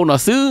ก็เปล่าเนาะ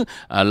ซื้อ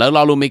แล้วเร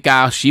าลูเมกา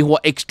ชีหัว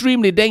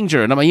extremely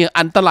danger นั่นหมายถึง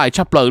อันตราย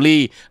ชับเปลือย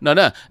เนา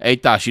ะไอ้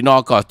แต่ชินอ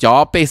ก็จ่อ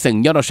ไปสิ่ง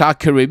ยอดโตชา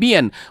แคริบเบีย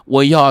นว่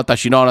ายอแต่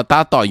ชินอตา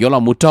ต่อยอเรา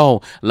หมู่โจ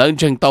แล้ว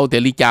จึงโตเต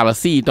ลิกาละ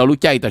ซี่โตรู้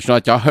ใจแต่ชินอ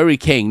จ่อ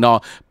hurricane เนาะ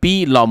ปี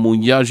เราหมู่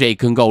ยอเจ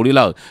คึงโกลิเ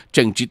ลย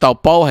จึงจิต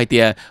ป้อให้เดี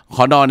ยข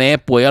อนอนเนี่ย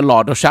ป่วยหลอ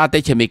ดชาติ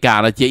เชมิกา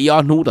เจีย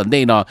นู้ตอนเด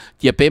นเนาะ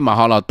เจียเป็นมาห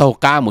อเราโต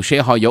ก้ามุเช่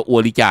หอยอว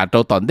ลิกาโต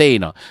ตอนเดน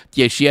เนาะเ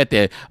จียเชียเดี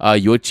ย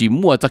อยู่จี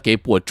มัวจะเก็บ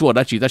ปวดจั่วแ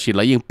ล้วจีจะสิแ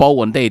ล้วยังป้อ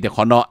วันเดเดียข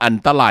อนออัน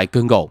ตรายเกิ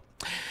นกู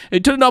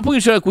ทุนนอผู้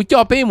ช่วยกูจ่อ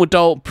เป็นมุโต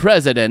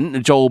President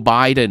Joe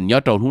Biden ยอ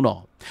ดโตนู้นเนาะ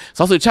ส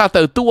อสุชาติ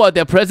ตัวเดี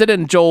ย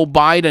President Joe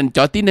Biden จ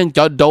อที่หนึ่งจ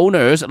อ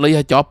donors เลย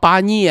จอป้า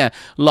เนี่ย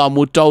เรา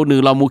มูโจหนึ่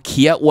งเรามูเ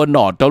ขียวันหน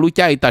อจอรู้ใ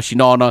จตัดสิ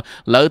นเนาะ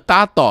แล้วตา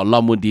ต่อเรา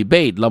มู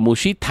debate เรามู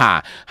ชิตา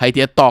ให้เ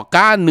ดียต่อก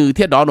ารหนึ่ง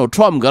ที่โดนัลด์ท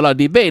รัมป์ก็เรา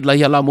debate เล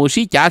ยเรามู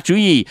ชิจ้าจุ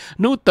ย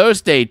นู่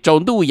Thursday จง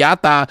ดูยา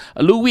ตา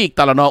ลูวิกต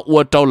าเราเนาะวั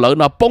วโจเลย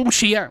เนาะปงเ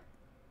ชีย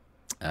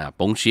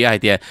ปงเชียให้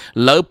เดีย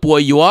แล้วป่วย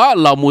ยัว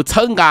เรามูเ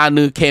ชิงการห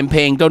นึ่งแคมเป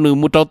ญตัวหนึ่ง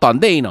มูโจตอน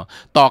เดนเนาะ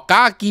ต่อก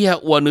าเกีย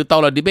วันหนึ่งตัว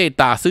เราดีเบต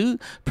ตาซื้อ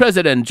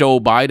President Joe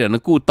Biden น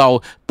ะกูตัว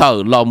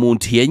เรามู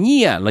เทียเ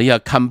นี่ยเ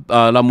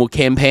รามูแค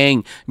มเปญ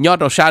ยอด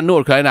ตัวชาตินู่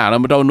นใครน่ะเรา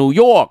มาตัวนิว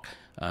ยอร์ก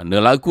เนื้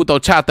อแล้วกูตัว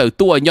ชาติ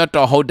ตัวยอดตั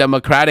ว Whole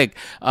Democratic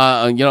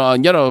ย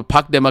อดตัวพร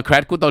รค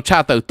Democrat กูตัวชา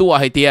ติตัว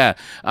ให้เดีย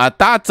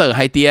ตาเจอใ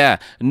ห้เดีย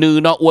เนื้อ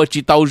เนาะอวดจิ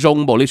ตตัวจง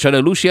บอกเลยเฉล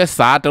ยรู้เชียส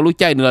าตัวรู้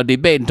ใจเนื้อดี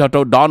เบตตั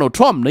วโดนัลด์ท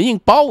รัมป์เนื้อยิง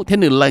เป้าที่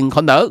เนื้อเล็งค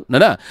นเด้อนั่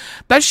น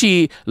แต่ชี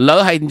เหลือ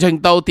ให้จัง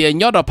ตัวเตีย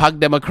ยอดตัวพรรค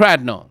Democrat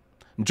เนาะ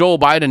โจ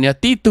ไบเดนเนี่ย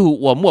ตีตัว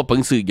ว่ามั่วเป็น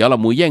สื่ออย่าละ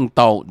มูยัง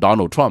ตัวโด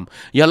นัลด์ทรัมป์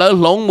อย่าละ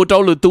หลงมูตัว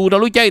หรือตัว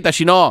รู้ใจแต่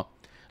ชิโน่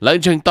แล้ว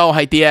จังตัวใ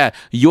ห้เดีย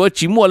ยัว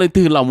จิมัวเลย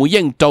ตื่นละมู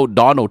ยังตัวโ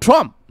ดนัลด์ท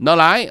รัมป์นั่น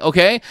ไรโอเค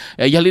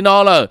อย่าลินอ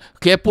เลย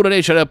แค่พูดได้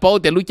เฉยๆโป๊ะ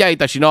แต่รู้ใจแ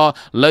ต่ชิโน่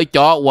เลย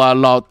จ่อว่า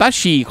เราตัด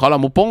ชีขอเรา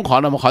มูปงขอ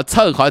เรามูขอเ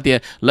ชิญขอเดีย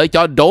เลยจ่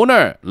อ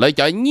donor เลย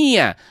จ่อเนี่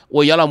ยว่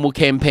าอย่าเรามูแ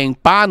คมเปญ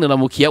ป้าหนึ่งเรา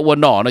มูเขียว่า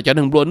หน่อเราจะ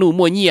ถึงรัวนู่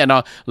มัวเนี่ยเนา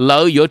ะเล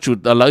ยยัวจุด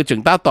เลยจึง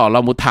ตาต่อเรา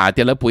มูถ่ายเ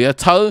ดียแล้วปุ๋ย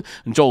เชิ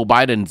ญโจไบ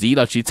เดนจีเ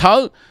ราชี้เชิ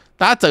ญ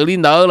ตาเจอลิ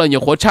นเนอร์เราอยู่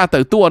หัวชาติ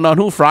ตัวเนาะ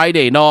ทุก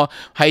Friday เนาะ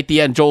ให้เตี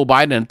ยนโจไบ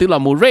เดนตัวเรา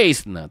มู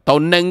raise นะตัว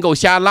หนึ่งก็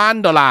$1,000,000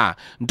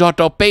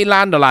ตัวไป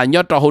$1,000,000ย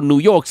อดตัวคนนิว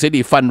ยอร์กซิ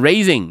ตี้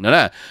fundraising น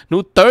ะ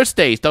นู่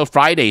Thursday ตัว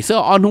Friday เสื้อ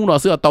ออนนู่นเนาะ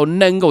เสื้อตัว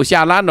หนึ่งก็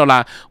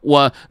$1,000,000ว่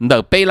าเดอ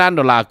ไป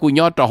$1,000,000กู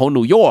ยอดตัวคน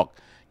นิวยอร์ก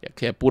แ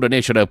ค่พูดใน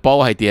เชิงโป้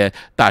ให้เตีย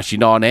ตาชิ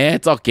นอเนี่ย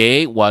จะเก๋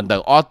วันเดอ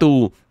ออตู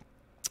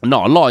นอ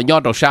ลอยยอ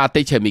ดตัวชา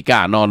ติเชมิกา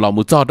นอเรา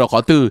มุจอตัวขอ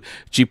ตื้อ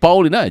จีโป้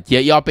เลยนะเจีย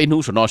ยอเป็นหู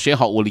สนอเชี่ย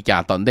หออุลิกา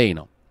ตอนเดย์เ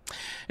นาะ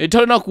เธ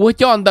อเนาะกู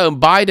จอนเดิม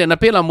ไบเดนนะ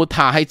เพื่อเรามุ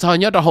ถ่าให้ชอ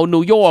ยอดเรานิ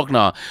วยอร์กเน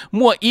าะ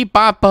มัวอี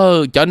ป้าเปอ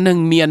ร์จะหนึ่ง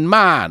เมียนม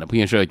าเนาะเพื่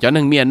อนเชื่อจะห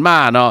นึ่งเมียนมา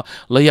เนาะ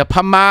เลยพ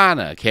ม่าเน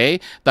าะโอเค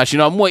แต่ฉันเ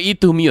นาะมัวอี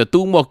ตัวมีอยู่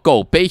ตู้มัวโก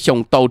ไปชง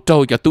โตโจ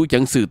จะตู้จั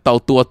งสื่อโต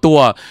ตัว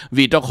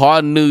วิตาขอ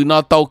หนึ่งเนา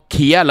ะโตเ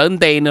ขียเลิน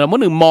เดนเนาะมัว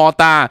หนึ่งมอ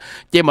ตา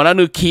เจมาแล้วห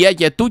นึ่งเขีย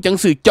จะตู้จัง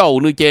สื่อโจ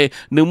หนึ่งเจ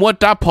หนึ่งมัว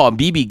จ้าผอ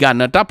บีบีกัน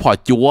นะจ้าผอ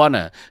จัว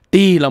น่ะ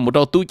ตีเราหมดเร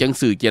าตู้จัง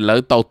สื่อเจเลย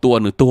โตตัว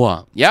หนึ่งตัว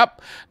ยับ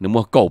หนึ่งมั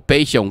วโกไป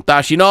ชงตา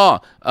ชิโน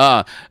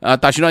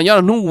ตาชิโนยอ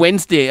ดนู่น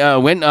Wednesday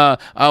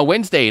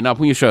Wednesday นะ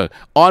ผู้ช่วย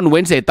on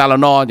Wednesday ตาล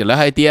นอจะแล้ว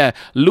ให้เตี้ย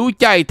รู้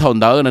ใจทน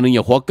เดินนึงอ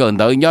ย่าหัวเกิน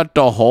เดินยอด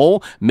ตัวโห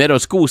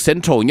Middle School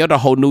Central ยอดตัว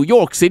โห New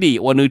York City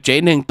วันนึงเจน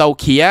หนึ่งเตา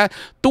เขีย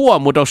ตัว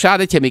มุดชา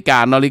ติเชมิกา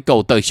นอริโก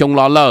เตอร์ชง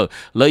รอ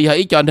เลยให้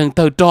อีกจอนหนึ่งเต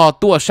อร์จอ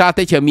ตัวชา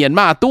ติเชมียนม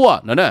าตัว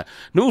นั่นน่ะ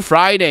นู่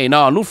Friday เน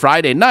าะนู่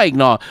Friday night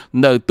เนาะ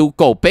เนอตู้โ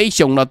กไปช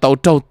งเนาะเตา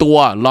เจ้าตัว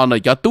รอหน่อ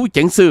ยจะตู้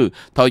จังสื่อ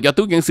ถอยจะ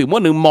ตู้จังสื่อมั่ว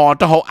หนึ่งมอเ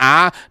จ้าเขา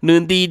หนึ่ง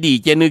ดี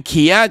เจหนึ่งเ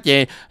ขียเจ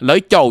เลย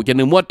โจจะห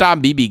นึ่งมั่วจ้าม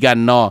บีกัน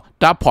เนาะ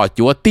จ้าพอ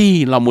จัวตี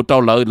เรามุดเตา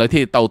เลย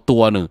ที่เตาตั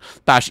วหนึ่ง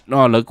ตาเนา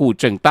ะเลยกู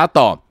จึงตา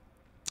ต่อ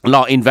ร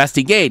อ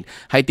investigate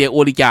ให้เตียโอ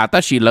ริกาตั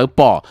ดสินเลย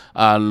ปอ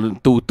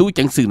ตู้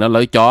จังสื่อนะเล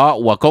ยจ่อ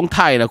ว่าของไท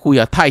ยนะกูอ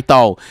ยากไทยเต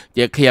าจ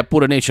ะเคลียร์พู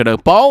ดในเชิง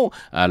เป้า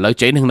เลยใ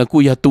จหนึ่งนะกู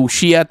อยากตู้เ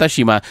ชียตัด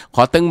สินมาข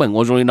อตั้งเหมือนโอ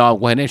โรนอ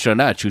กูให้ในเชิง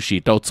น่ะชูชี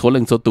เตาโซลึ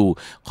งโซตู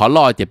ขอร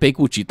อจะไป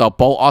กูจีเตาเ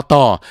ป้าออต่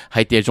อใ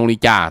ห้เตียจงริ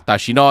กาตัด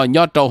สินย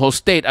อดเตา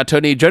state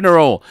attorney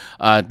general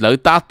เลย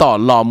ตาต่อ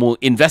รอมู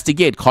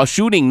investigate ขอ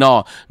shooting เนาะ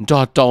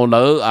จ่อเล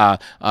ย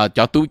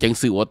จ่อตู้จัง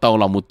สื่อว่าเตา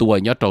เรามูตัว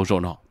ยอดเตาโจ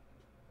นอ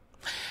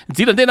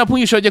chỉ lần đây làผู้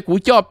ช่วยจะกู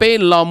จ่อเป็น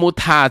เรามุ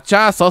ทาจ้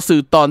าสอสื่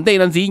อตอนเด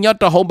นันจียอด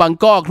เราบาง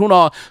กอกทุกน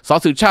อสอ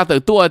สื่อชาติ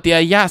ตัวเตีย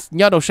ยัส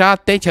ยอดเราชาติ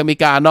เตชเม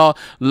กาเนาะ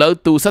แล้ว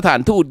ตูสถาน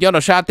ทูตยอดเร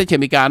าชาติเตช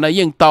เมกาเนาะ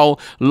ยังโต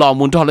เรา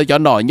มุนทอเลยจอ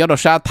หน่อยยอดเรา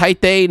ชาติไทย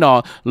เตเนาะ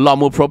เรา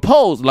มุ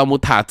propose เรามุ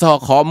ทาจอ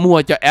ขอมัว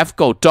จะ F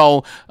กดโจ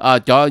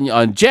จอ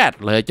jet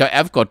เลยจะ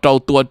F กดโจ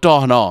ตัวจอ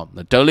เนาะ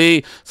เจอเลย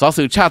สอ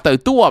สื่อชาติ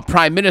ตัว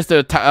Prime Minister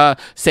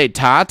เศรษ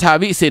ฐาทา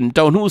วิสินเ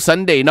จ้านู่สัน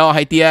เดย์เนาะใ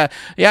ห้เตีย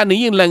ยานี้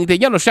ยังลังเตีย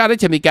ยอดเราชาติเต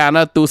ชเมกาเน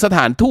าะตูสถ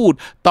านทูต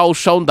เตา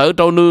โซนเตอร์เ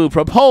ตานู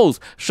propose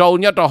โซน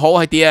ยอดเราโห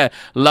ให้เตีย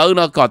แล้วเน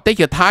าะก่อนเต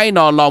ชไทยเน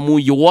าะเรามู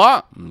ยัว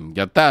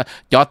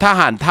จอท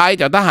หารไทย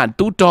จอทหาร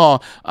ตู้จอ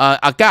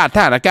อากาศท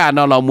หารอากาศเน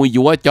าะเรามู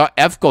ยัวจอ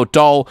F กดโจ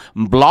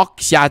บล็อก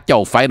ชาเจ้า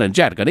ไฟนั่นเ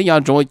จ็ดก็ได้ย้อ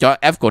นจอ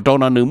F กดโจ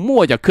เนาะหนึ่งมั่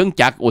วจะเครื่อง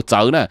จักรอดเจ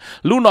อเนาะ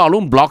ลู่นอ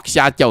ลุ่มบล็อกช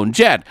าเจ้าเ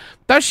จ็ด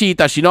แต่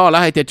สิเนาะแล้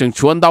วให้เตียจึงช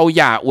วนเตาห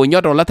ยาอวยยอ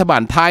ดเรารัฐบา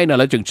ลไทยเนาะ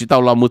แล้วจึงจิต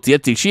เรามูเสีย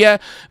จีเชีย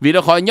วิธี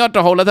ขอยอดเร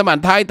ารัฐบาล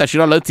ไทยแต่สิเ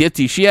นาะเราเสีย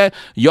จีเชีย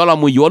ยอดเรา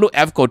มูยัวลู่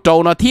F กดโจ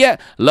เนาะเทีย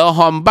แล้วฮ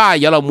อมบ้า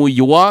ยอดเรามู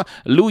ยัว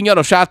ลู่ยอดเ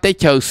ราชาเต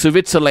เชอร์ส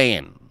วิตเซอร์แล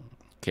นด์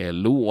แค่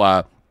ลู่ว่า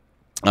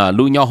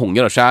ลู่ย่อหงย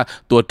อดชา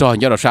ตัวจอ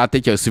ยอดชาที่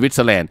เจอสวิตเซ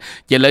อร์แลนด์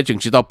เจเลยจึง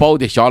จิตโป้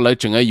ที่ชอเลย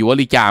จึงอยู่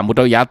ลิกามุ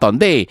ตยาตอน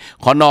เด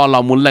ขอนอเรา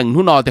มุนหลัง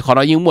ทุนอแต่ขอเร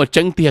ายังมัว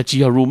จังเตียจี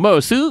รูเมอ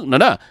ร์ซื้อนั่น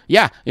นะ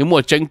ยังมัว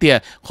จังเตีย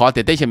ขอแ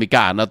ต่เตชมิก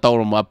าเนาะตัวเ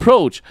รามา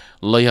approach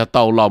เลย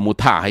ตัวเรามุ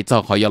ท่าให้เจ้า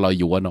ขอยเรา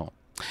อยู่เนาะ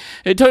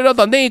เธอเรา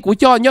ตอนนี้กู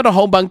ยอดเราห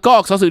งบางกอ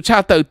กสสื่อชา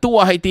ติเติตัว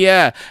ให้เตีย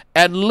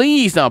at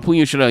least นะผู้อ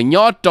ยู่เฉลยย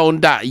อดโจน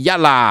ดะยะ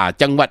ลา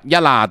จังหวัดยะ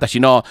ลาแต่ชิ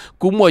โน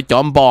กูมวยจอ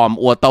มบอม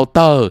อวดเตาเต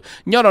อร์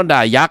ยอดดา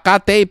ยากา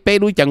เต้เป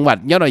รูจังหวัด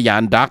ยอดยา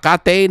นดากา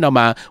เต้เนาะม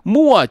า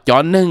มั่วจอ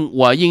นหนึ่ง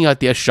ว่ายิ่ง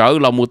เตียเสือ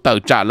เรามูเตอ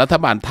ร์จัดรัฐ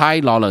บาลไทย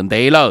รอหลังเด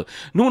เลย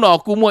นู่นเนาะ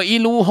กูมวยอี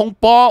ลูหง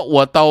ปออ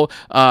วดเตา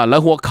แล้ว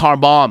หัวคา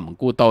ร์บอม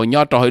กูเตาย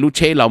อดให้ลูกเช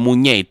เรามู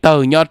เหย่เตอ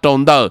ร์ยอดโจน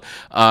เตอร์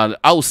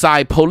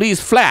outside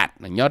police flat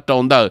ยอดโจ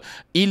นเตอร์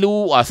อีลู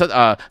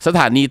สถ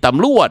านีต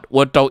ำรวจ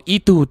ว่าเจ้าอี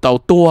ตูเต่า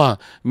ตัว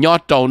ยอ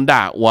ดโจนด่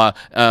าว่า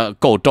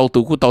โกเจ้าตู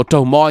กูเต่าเจ้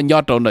ามอยอ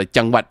ดโจน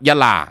จังหวัดยะ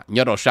ลาย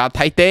อดชาไท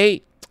ยเต้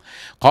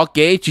ขอเ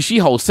ก๋ชิชิ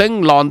เขาซึ่ง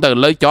ลอนเตอร์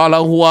เลยจอแล้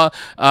วหัว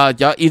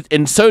จอ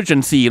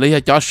insurgency เลย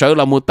จอเสือเ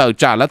รามูเตอร์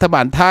จากรัฐบ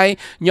าลไทย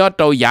ยอดโ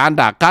จยาน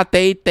ด่ากาเ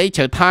ต้เต้เฉ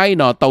ยไทยเ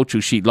นาะเต่าชิ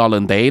ชิรอเล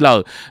นเต้เลย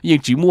ยัง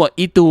จีมัว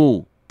อีตู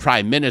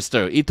Prime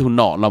Minister อีทุนเ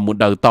นาะเรามุด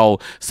เดาโต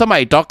สมั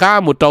ยจอก้า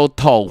มุดเดาโ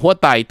ถหัว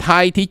ไตไท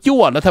ยที่จั่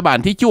วรัฐบาล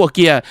ที่จั่วเ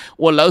กียร์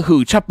ว่าแล้วหื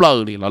อชับเลย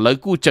นี่เราเลย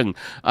กู้จึง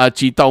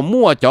จีเตา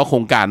มั่วจอโคร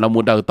งการเรา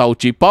มุดเดาโต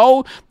จีโป้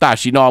ตา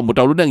ชินอมุดเด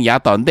ารุ่นเรื่องยา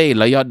ตอนเด้แ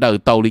ล้วยอดเดา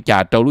โตลิจ่า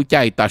เดารู้ใจ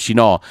ตาชิ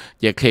นอ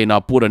จะเคยนอ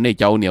พูดใน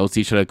เจ้าเหนียว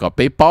ซีเฉลยก็ไป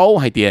โป้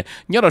ให้เตีย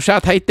ยอดเราชา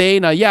ไทยเต้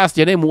นะยาจ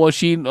ะได้มัว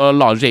ชีห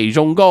ล่อเจจ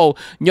งโก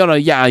ยอดเรา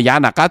ยา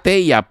หนักเต้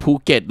ยาภู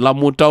เก็ตเรา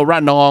มุดเดาระ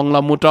นองเรา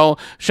มุดเดา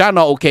ชาเน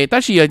าะโอเคแต่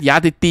ชียา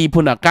ติตีพุ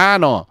นากา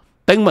เนาะ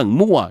ตั้งเหมือน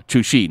มั่วชู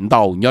ชีนเต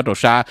ายอด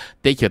ชา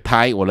เตะเขียไท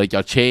ยว่าเลยจ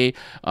ะเช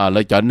เล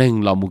ยจะหนึ่ง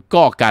เรามุ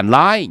ก่อการ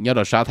ร้ายยอ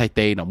ดชาไทยเต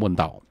ะเนาะมุน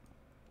เตา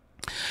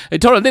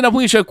เท่านั้นที่เราพู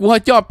ดเชื่อกูให้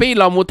จ่อปี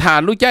เรามุทาน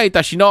รู้ใจ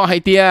ตัดชินอให้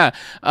เตีย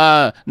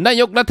นา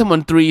ยกรัฐมน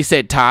ตรีเศร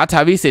ษฐาท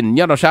วีสิน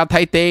ยอดชาไท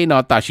ยเตะเนา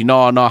ะตัดชินอ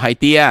เนาะให้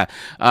เตีย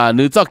ห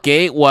รือจะเก๋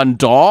วัน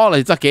จ่อเล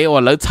ยจะเก๋วั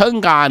นเลยเชิง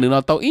การหรือเนา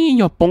ะตัวอี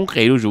ยอดปงเ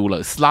ก๋รู้เล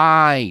ยสไล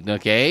ด์โอ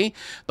เค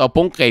ตัวป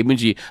งเก๋มัน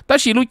จีตัด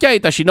ชิรู้ใจ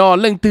ตัดชินอ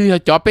เรื่องตื้อ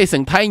จ่อปีสั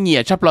งไทยเหนีย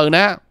ชับเลยน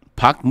ะ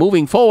พัก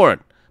moving forward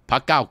พั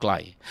กก้าวไกล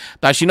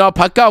แต่ชินอ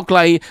พักก้าวไกล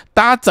ต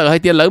าเจอให้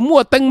เตียเลยมั่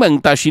วตั้งเมือง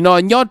แต่ชินอ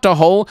ยอดจะโ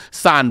ห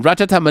สารรั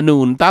ฐธรรมนู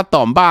ญตาต่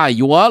อมบ้าอ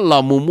ยู่ว่าเรา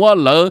มุมว่า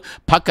เลย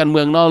พักการเมื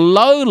องเนาะ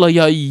เล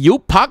ยยุ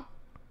บพัก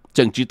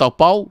จึงจีต่อ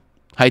เป้า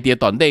ให้เตีย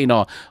ตอนได้เนา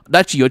ะได้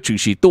จี有主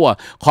席ตัว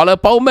ขอเลย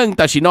เป้าเมืองแ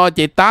ต่ชินอจ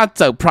ะตาเ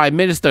จอ Prime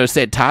Minister เศ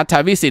รษฐาท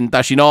วีสินแต่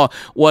ชินอ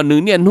วันนึ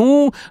งเนี่ยนู้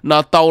เนา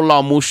ะเตาเรา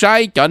มูใช้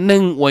จนหนึ่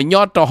งวันย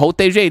อดจะโหเ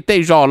ตย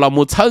รอเรา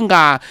มูเชิงก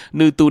า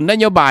นึตุนน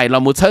โยบายเรา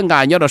มูเชิงกา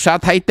ยอดชา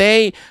ไทยเต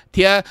เ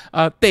ทีย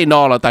เตน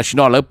อเราแต่ชิ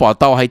นอเลยปอ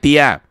เตาให้เตี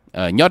ย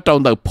ยอดตรง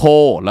เดอโพ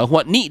แล้วหั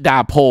วนิดา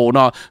โพเน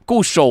าะกู้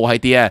โชว์ให้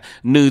เตีย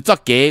นึจะ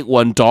เก๋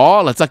วันจ่อ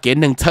แล้วจะเก๋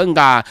หนึ่งเชิง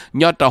กา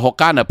ยอดตหก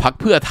การพัก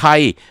เพื่อไท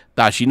ยแ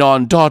ต่ชินอน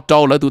จอโจ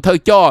แล้วตูเธอ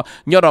จ่อ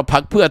ยอดพั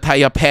กเพื่อไทย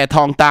แพ้ท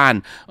องตาล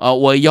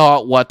วัย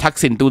ว่าทัก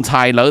ษิณตูน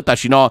ชัยแล้วแต่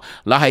ชินอ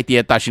แล้วให้เตีย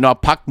แต่ชินอ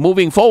พัก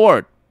moving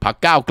forwardพัก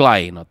ก้าวไกล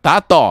เนาะตา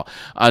ต่อ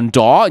อัน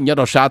จ่อยอ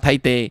ดชาไทย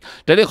เต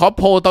แต่ได้ขอโ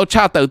พเตาช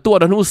าเตอตัว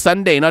นู้สัน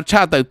เดย์เนาะช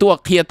าเตอตัว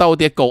เคลียเตาเ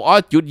ตียโกอ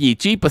ด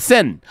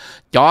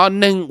20%จอ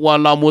หนึ่งว่า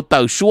เรามูเตอ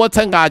ชัวเ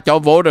ชิงกาจอ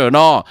voter เน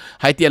าะ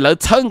ให้เตียแล้ว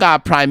เชิงกา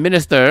prime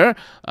minister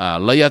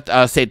เลย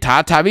เศรษฐา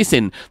ทวีสิ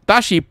นตา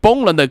ชีปง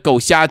แล้วเดโก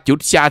ชาจุด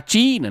ชา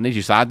จีนั่นนี่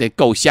คือสาเดโ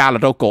กชาแล้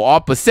วเราโกออ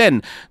ด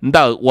%เด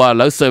ว่าแ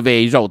ล้ว survey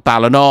เราตา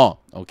แล้วเนาะ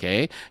โอเค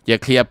อย่า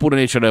เคลียร์ผู้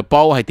ในเฉลยเป้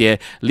าให้เตีย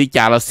ลิจ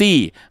าลซี่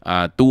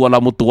ตัวเรา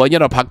หมดตัวเนี่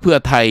ยเราพักเพื่อ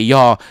ไทยย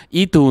อ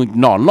อีตู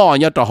หนอนล่อ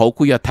เนี่ยเราเขา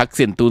คุยทัก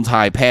ษิณตูนช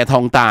ายแพท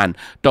องตาน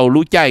เรา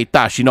รู้ใจต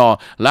าชินอ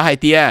แล้วให้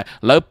เตีย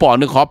แล้วปอ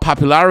นึงขอ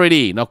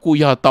popularity เนาะกู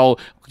ยอโต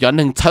ย้อนห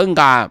นึ่งเชิง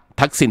กา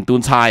ทักษิณตู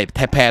นชาย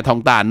แพทอง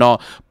ตานเนาะ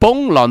ป้ง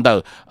หลอนเดอ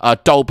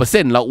โจเปอร์เ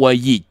ซ็นต์เราอวย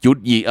ยีจุด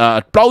ยี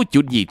เป้า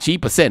จุดยีชี้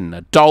เปอร์เซ็นต์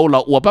โจเรา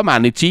อวยประมาณ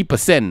1ชี้เปอ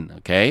ร์เซ็นต์โอ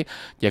เค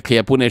อย่าเคลีย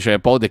ร์ผู้ในเฉลย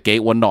เป้าแต่เก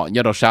วันเนาะเนี่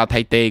ยเราชาไท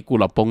ยเตกู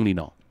เราป้งนี่เ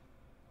นาะ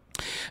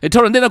เท่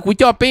านั้นนะกู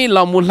จะเป็นเร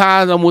ามูลา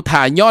เรามูถ่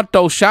ายยอด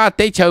ตัวชา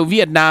ติเชาวเ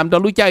วียดนามเรา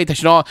รู้ใจแต่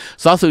ชนอ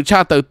สอสื่อชา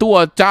ติตัว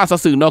จ้าสอ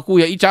สื่อเนาะกู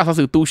อยากอีจ้าสอ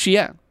สื่อตูเชี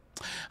ย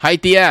ให้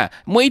เตีย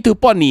เมื่อถือ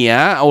ป้อนเนี่ย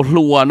เอา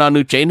หัวนะ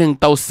นึกเจนึง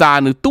ตัวซา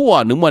นึกตัว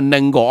นึกมันนึ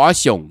งก็อ้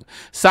ชง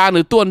ซา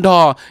นึกตัวทอ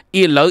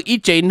อีเหลืออี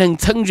เจนึง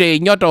ชั้งเจ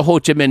ยอดตัวโฮ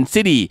จิมินห์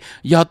ซิตี้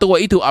ยอดตัว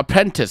อีตัว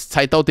apprentice ใ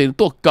ช้ตัวเต็ม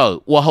ตัวเกิด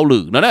ว่าเขาห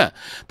ลือนะ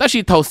แต่สิ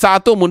ตัวซา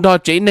ตัวมุนทอ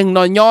เจนึงน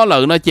อย่อเหลื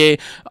อนะ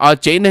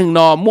เจนึงน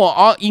อมั่ว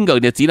อ้ออิงเกิด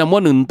เนี่ยจีนะมั่ว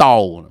หนึ่งตั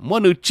วมั่ว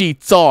หนึ่งจี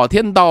จ่อเที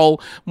ยนตัว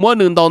มั่วห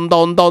นึ่งตั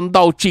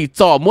วจี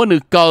จ่อมั่วหนึ่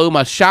งเกิดม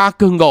าชาเ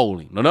กินโก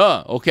นะ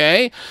โอเค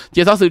เ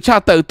จ้าสื่อชา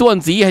ติตัว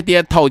จีให้เตีย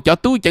ตัวจะ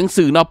ตู้จัง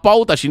สื่อเนาะเป้า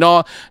แต่สิเนาะ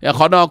เข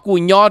าเนาะกู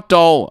ยอดโ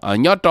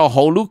ตโฮ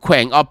ลูกแขว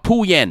งอ่ะผู้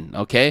เย็นโ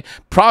อเค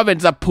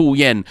province อ่ะผู้เ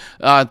ย็น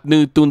นึ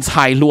กตุนช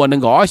ายล้วนนึง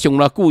ก็ชง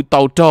ละกูโ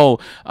ต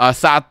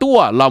ซาตัว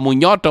เรามุ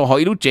ยอดโตหอ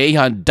ยลูกเจ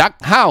ฮัน duck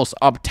house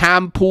of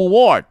THAM pool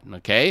ward โอ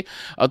เค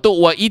ตัว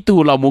ว่าอีตัว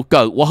เรามุเ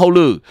กิดว่าเขา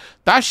ลือ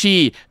แต่สิ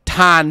ท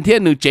านที่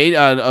นึกเจ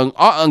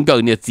เกิด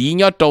เนี่ยจี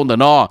ยอดโตแต่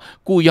เนาะ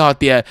กูยอด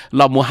เตียเ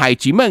รามุหาย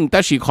จีมึงแต่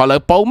สิขอเลย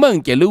เป้ามึง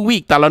เจลูกวิ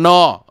กแต่ละเนา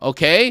ะโอเ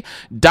ค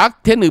duck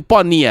ที่นึกป้อ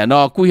นเนี่ยเนา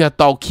ะกูยอด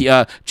โต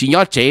จีย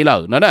อดเจเลย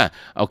นะ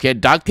โอเค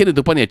duck ที่นึก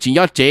ตัวป้อนเนี่ยจีย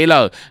อดเจเล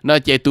ยนะ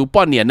เจตัวป้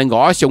อนเนี่ยนึงก็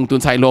ชงตุน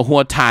ใส่โลหั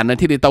วทานนะ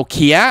ที่นึกตัวเ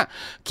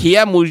ขีย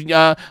มุ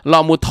เรา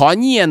มุถอน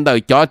เงียนเดอ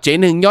จอเจ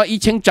นึงยอดอี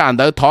เชิงจานเ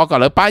ดอถอก็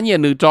เลยป้าเงียน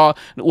นึกจอ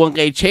วงเ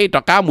อเชต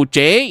อกามุเจ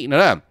น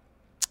ะ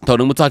ตัว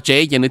นึงมันจะเจ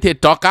อย่างนี้ที่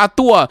จอกา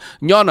ตัว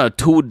ย้อน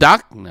ทูดัก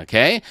โอเค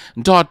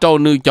จอตัว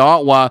นึงจอ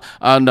ว่า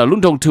รุ่น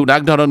ทงทูดัก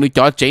ตัวนึงจ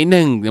อเจห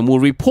นึ่งมู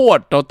รีพอร์ต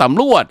ตัวตำ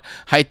รวจ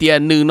ให้เตีย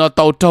นึงเนาะ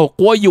ตัว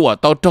กัวอยู่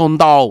ตัวโจน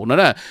ตัวนั่น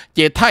น่ะเจ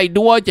ไทย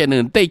ด้วยเจหนึ่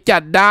งเตจั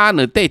ดด้าห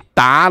นึ่งเต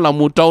ตาเรา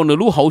มูโจหนึ่ง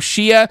รู้เขาเ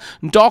ชีย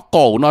จอโก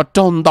เนาะโจ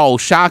นตัว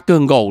ชาเกิ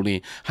นโกนี่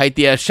ให้เ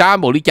ตียชา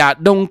บริจาค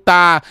ดงต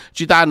า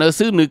จิตาเนื้อ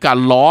ซื้อหนึ่งการ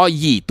ล้อ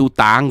ยี่ตู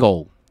ตางโก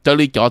จะเ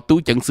ลยจอตู้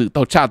จังสื่อ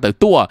ตัวชาติ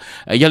ตัว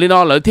อย่างนี้เนา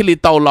ะหรือที่เรา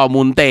ตัวเรา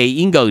มุนเต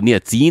อิงเกิดเนี่ย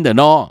จีนเด้อ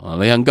เนาะอะไ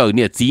รยังเกิดเ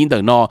นี่ยจีนเด้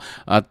อเนาะ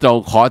เรา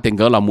ขอแต่งเ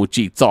กิดเรามุ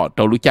จีจอดเร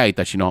ารู้ใจแ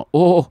ต่ชิเนาะโ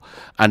อ้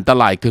อันต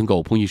รายเกินกว่า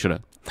พูดยิ่งเฉ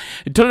ย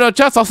ทุนเราช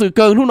าติสื่อเ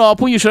กินทุนเนาะ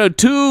พูดยิ่งเฉย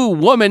two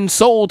women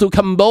sold to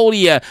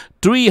Cambodia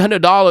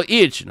 $300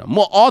 each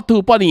มั่วออทู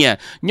ปะเนี่ย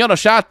ยอด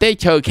ชาติเต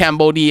เชอร์แคนเ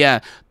บเดีย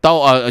ตัว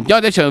ยอด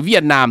เตเชอร์เวี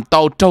ยดนาม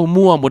ตัวเจ้า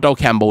มั่วมั่วตัว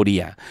แคนเบเดี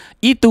ย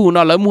อีตูเน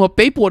าะแล้วมั่วเ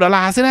ป๊ะปัวดอลล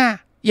าร์ใช่ไหม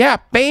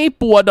เป๊ะ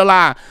ปัวดอลล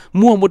าร์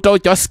มั่วมุดโจ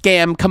จะสแก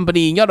มคอมพา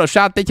นียอดช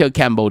าติเชอร์แค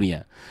นเบเดีย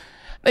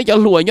ได้จะ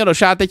รวยยอด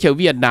ชาติเชอร์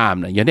เวียดนาม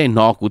เนี่ยยังได้น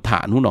อกูฐา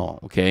นหูนอ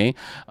โอเค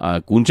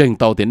กูเจง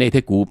โตแต่ใน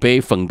ที่กูไป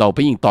ฝั่งโตไป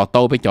ยิงต่อโต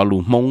ไปจอหลุ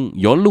มมง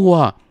ย้อนรั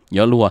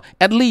ว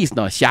at least เ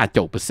นาะ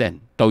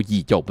60%โต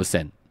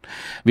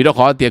20%วิธีข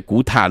อเตียกู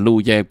ฐานรู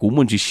เยกู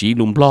มุนจิชี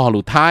ลุมพลอรู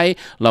ไทย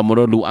เรามา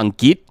ดูอัง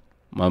กฤษ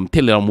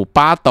ที่เราหมู่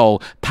ป้าโต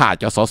ถ่า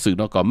จะสอสื่อเ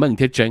นาะก็มึงเ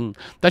ท่จริง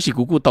แต่สิ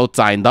กูโตใจ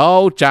เนา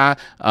ะจะ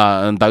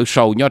เต๋อโช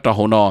ว์ยอดจะ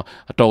หัวเนาะ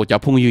โตจะ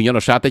พุ่งยืนยอด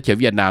ชาติเชีย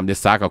เวียดนามเดี๋ยว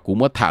ซากับกูเ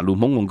มื่อถ่าลุม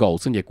มงลงโก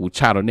ซึ่งเดี๋ยวกูช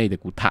าเราเนี่ยเดี๋ย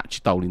วกูถ่าชิ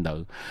โตลินเต๋อ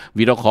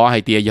วิธีขอให้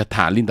เตียอย่า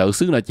ถ่าลินเต๋อ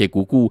ซึ่งนะเจ้า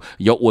กู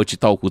ยออวชิ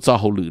โตกูจะ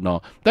หัวหรือเนาะ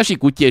แต่สิ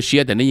กูเจียเชี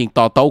ยแต่ในยิง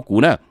ต่อโตกู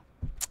เน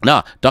าะ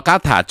จะการ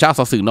ถ่าจ้าส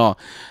อสื่อเนาะ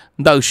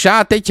เดาชา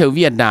ติเชเ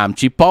วียดนาม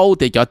จีโป้แ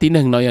ต่จอที่ห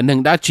นึ่งหน่อยหนึ่ง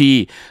ได้จี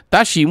แต่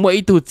สิมวย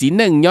ตัวจีห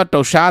นึ่งยอดตั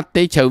วชา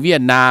ติเชเวีย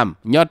ดนาม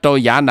ยอดตัว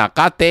ยานัก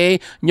เต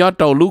ยอด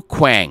ตัวลูกแข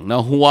วงนะ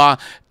หัว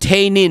เท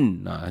นิน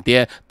เดี๋ย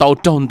วตัว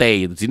จงเด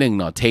ย์จีหนึ่งเ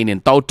นาะเทนิน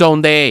ตัวจง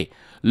เดย์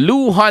ลู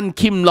ฮัน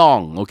คิมลอง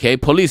โอเค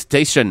police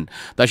station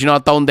แต่ฉันเอา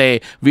ตอนเด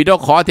วิดีโอ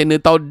ขอเทนึ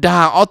งตัวด่า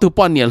ออตุป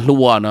อนเนี่ยลั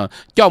วเนาะ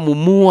เจ้า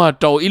มัว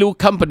โจอีลู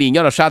คัมพานีย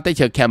อดชาติเ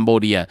ชอแคนเบ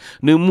เดีย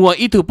นึงมัว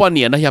อีตุปอนเ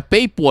นี่ยนะอย่าไป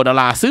ปวดอะไ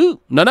รซื้อ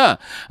นั่นน่ะ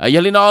อย่า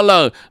งนี้เนาะเล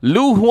ย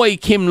ลูฮวย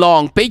คิมลอ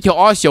งไปเจ้า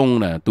อ้อชง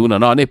น่ะตัว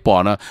น่ะในปอ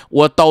นะ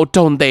ว่าตัวจ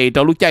งเดตั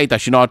วรู้ใจแต่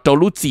ฉันเอาตัว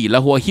รู้จีแล้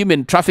วหัว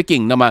human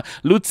trafficking นะมา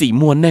รู้จี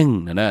มัวหนึ่ง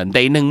นะเด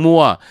หนึ่งมั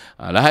ว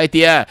แล้วให้เ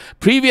ตีย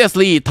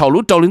previously เท่า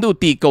รู้โจลินดู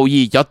ตีเกาห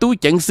ลีจะตู้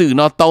จังสื่อเ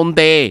นาะตอน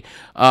เด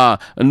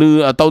นึก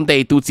ตอนเด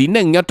ย์ตัวจีห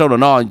นึ่งยอดตัว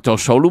เนาะจะ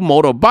โชว์ลูกมอ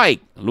เตอร์ไบ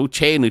ค์ลูกเช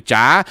นึกจ้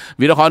า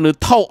วิธีขอนึก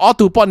เท่าออ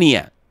ตุปอนเนี่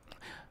ย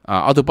อ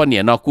อตุปอนเนี่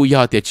ยเนาะกูย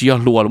อดเดี๋ยวจี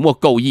รัวมั่ว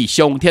เกาหลีช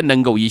งเทียนหนึ่ง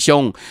เกาหลีช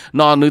งเน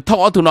าะนึกเท่า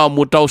ออตุเนาะ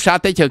มุดเราชา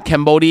ติเชอแค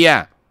นเบเดีย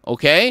โอ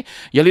เค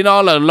อย่างนี้เนาะ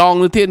ลอง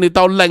นึกที่นึกเ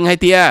ท่าเล็งให้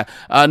เตีย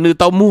นึก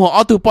เท่ามัวอ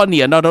อตุปอนเ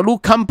นี่ยเนาะลูก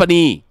คัมพา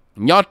นี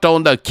ยอดตรง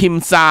เดอะคิม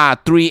ซา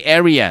3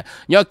 area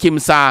ยอดคิม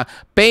ซา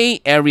เปย์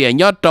area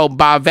ยอดตรง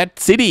บาเวต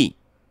ซิตี้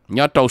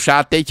ยอดตัวชา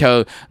ติเชอ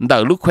เดอ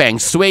ลูกแขวง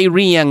สวีเ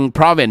รียง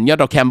province ยอด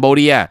ตัวแคนเบเ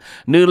ดีย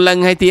นึกลัง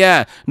ให้เตีย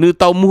นึก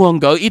ตัวม่วง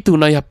เกออีตุ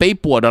นายไป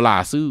ปวดดอลลา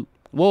ร์ซื้อ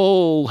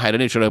wow hay là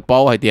nên sửa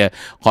bao hay tiệt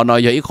họ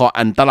nói vậy họ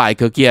anh ta lại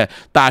cái kia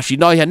ta chỉ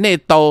nói hiện nay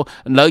tàu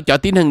lợi cho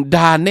tin hàng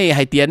đa này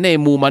hay tiệt này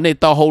mù mà này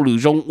tàu hậu lử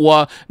rong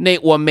ua này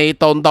ua mê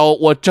tàu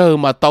ua chơi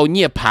mà tàu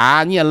nhẹ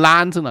phá nhẹ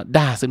lan xí nào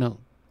đa xí nào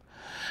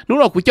lúc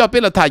nào cũng cho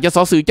biết là thải cho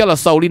sở sự cho là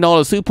sầu đi nó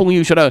là sư phong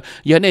yêu cho đời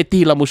giờ này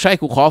thì là một sai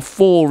của họ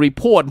full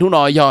report lúc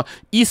nào giờ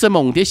ý sơ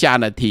mộng thế xa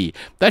này thì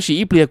แต่是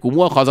อีเปลี่ยกู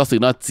มั่วเขาsở sự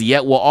nó chỉ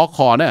ว่าออกค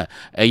อเนี่ย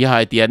ไอ้ยังไง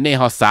เดี๋ยวเนี่ยเ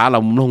ขาสาเรา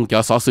ลงจะ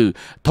sở sự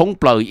thông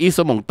bờ ý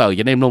sơ mộng tờ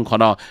giờ nàyลงเขา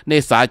เนาะเนี่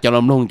ยสาจะเร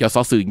าลงจะ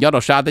sở sự nhớเร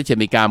าชาติที่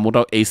มีการมุ่งเร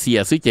าเอเชีย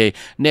ซึ่งเจ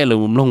เนี่ยเรา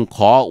ลงข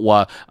อว่า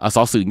sở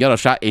sự nhớเรา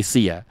ชาเอเ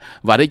ชีย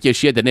và đấyจะเ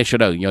ชื่อแต่เนี่ยเฉ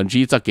ลยอย่าง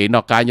ที่จะเกี่ยน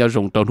อกการยอดล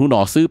งตอนหูหน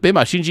อซื้อเป็นม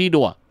าชิ้นจี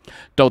ด้วย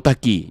đầu ta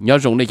kỳ nhớ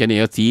rồng này cho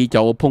nên chỉ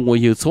cho phong ngồi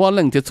nhiều xóa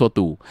lần chết xóa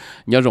tù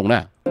nhớ rồng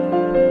nè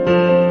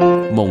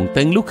mộng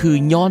tên lúcคือ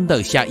ย้อนเด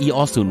อชาอีอ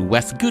อสุน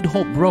West Good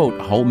Hope Road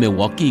เขา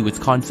Milwaukee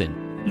Wisconsin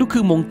ลูกคื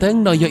อมงเต็ง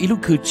เนาะอีลูก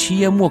คือเชี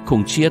ยมัวค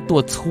งเชียตัว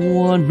ชั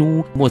วนู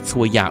มัวชั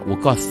วยา我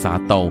ก็สา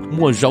โต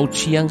มัวเราเ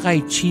ชียงไอ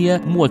เชีย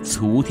มัว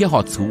ชูที่หอ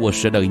ชู我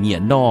是的เนี่ย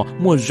นอ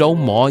มัวเรา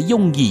หมอย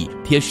งยี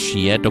ที่เ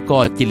ชียตัวก็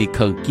จิลิเค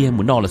เกีย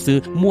มุนอละซื้อ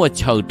มัวเ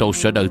ชอตัว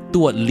是的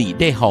ตัวหลี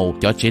ได้หอ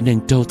จะเจนึง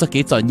โจจะเก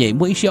จอใหญ่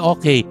มัวอีเชียโอ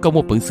เคก็มั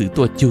วเป็นสื่อ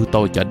ตัวจูโต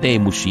จะได้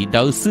มุสีเด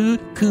าซื้อ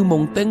คือม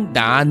งเต็งด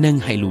านึง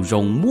ให้ลูร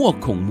งมัว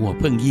คงมัวเ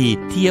พิ่งยี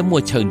ที่มัว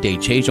เชิญเด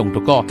ชเชงตั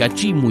วก็กะ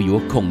จีมัวอยู่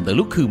คงแต่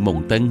ลูกคือมง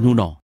เต็งนู่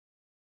นอ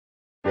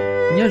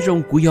nhớ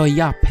rong cú yo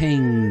ya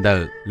pen de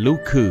lúc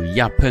khử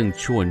ya pen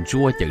chuồn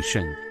chua chở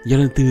sừng nhớ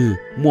lần tư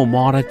mua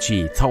mò ra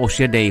chỉ sau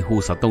xe đây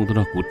hu sa tông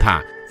tôi cú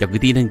thả cho cái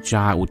tin thằng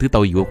cha u thứ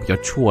tàu yếu cho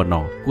chua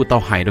nó cú tàu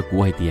hay đó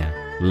cú hay tiệt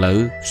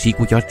lỡ xí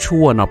cú cho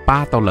chua nó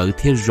ba tàu lỡ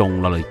thiên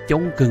rong là lỡ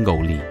chống cơn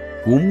gầu lì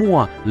cú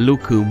mua lúc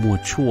khử mua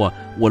chua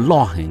u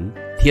lo hẳn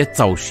thiên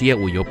tàu xe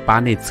u yếu ba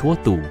này chúa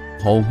tù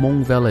hồ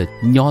mông về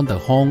nhon de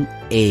hong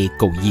e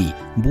cầu gì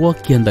mua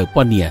kiên de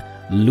bao nhiêu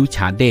lúc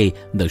trả đây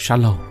de sa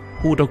lâu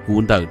hu đó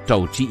cuốn đỡ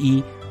trầu chi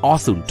y,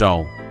 awesome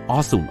trầu,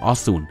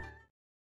 awesome.